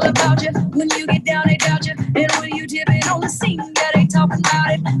know all about you. When you get down, they doubt you. And when you dip it on the scene, yeah, they talking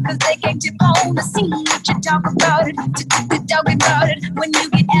about it. Cause they can't tip on the scene. What you talk about it, talk about it. When you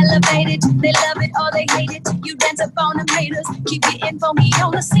get elevated, they love it or they hate it. You dance up on the haters. Keep your info me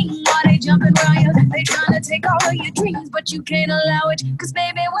on the scene while they jumping around you. They trying to take all of your dreams, but you can't allow it. Cause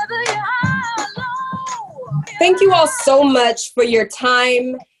baby, whether you're high or low. Thank you all so much for your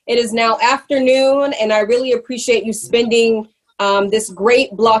time. It is now afternoon, and I really appreciate you spending this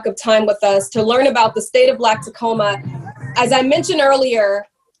great block of time with us to learn about the state of Black Tacoma. As I mentioned earlier,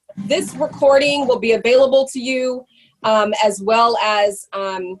 this recording will be available to you as well as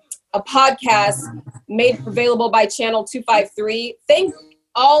a podcast made available by Channel 253. Thank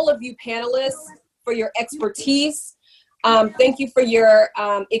all of you panelists for your expertise. Thank you for your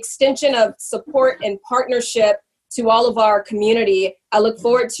extension of support and partnership to all of our community. I look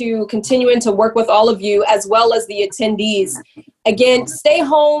forward to continuing to work with all of you as well as the attendees. Again, stay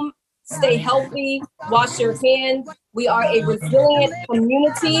home, stay healthy, wash your hands. We are a resilient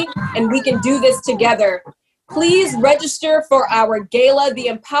community and we can do this together. Please register for our gala. The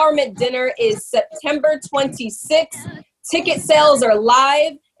Empowerment Dinner is September 26th. Ticket sales are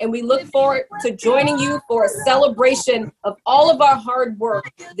live and we look forward to joining you for a celebration of all of our hard work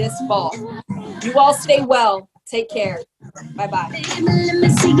this fall. You all stay well. Take care. Bye-bye. Let me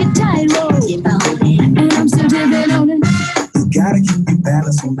see your tightrope. And I'm still dipping on it. You gotta keep your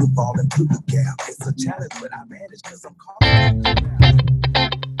balance when you're falling through the gap. It's a challenge, but I manage because I'm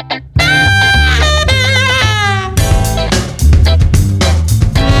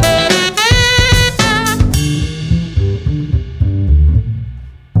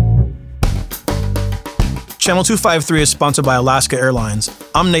Channel 253 is sponsored by Alaska Airlines.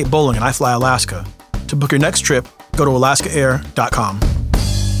 I'm Nate Bowling and I fly Alaska. To book your next trip, go to alaskaair.com.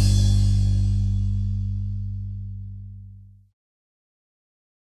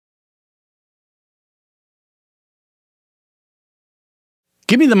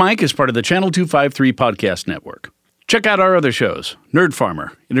 Gimme the Mic is part of the Channel 253 podcast network. Check out our other shows: Nerd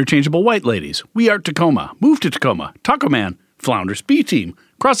Farmer, Interchangeable White Ladies, We Art Tacoma, Move to Tacoma, Taco Man, Flounders B Team,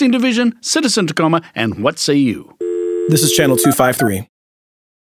 Crossing Division, Citizen Tacoma, and What Say You? This is Channel 253.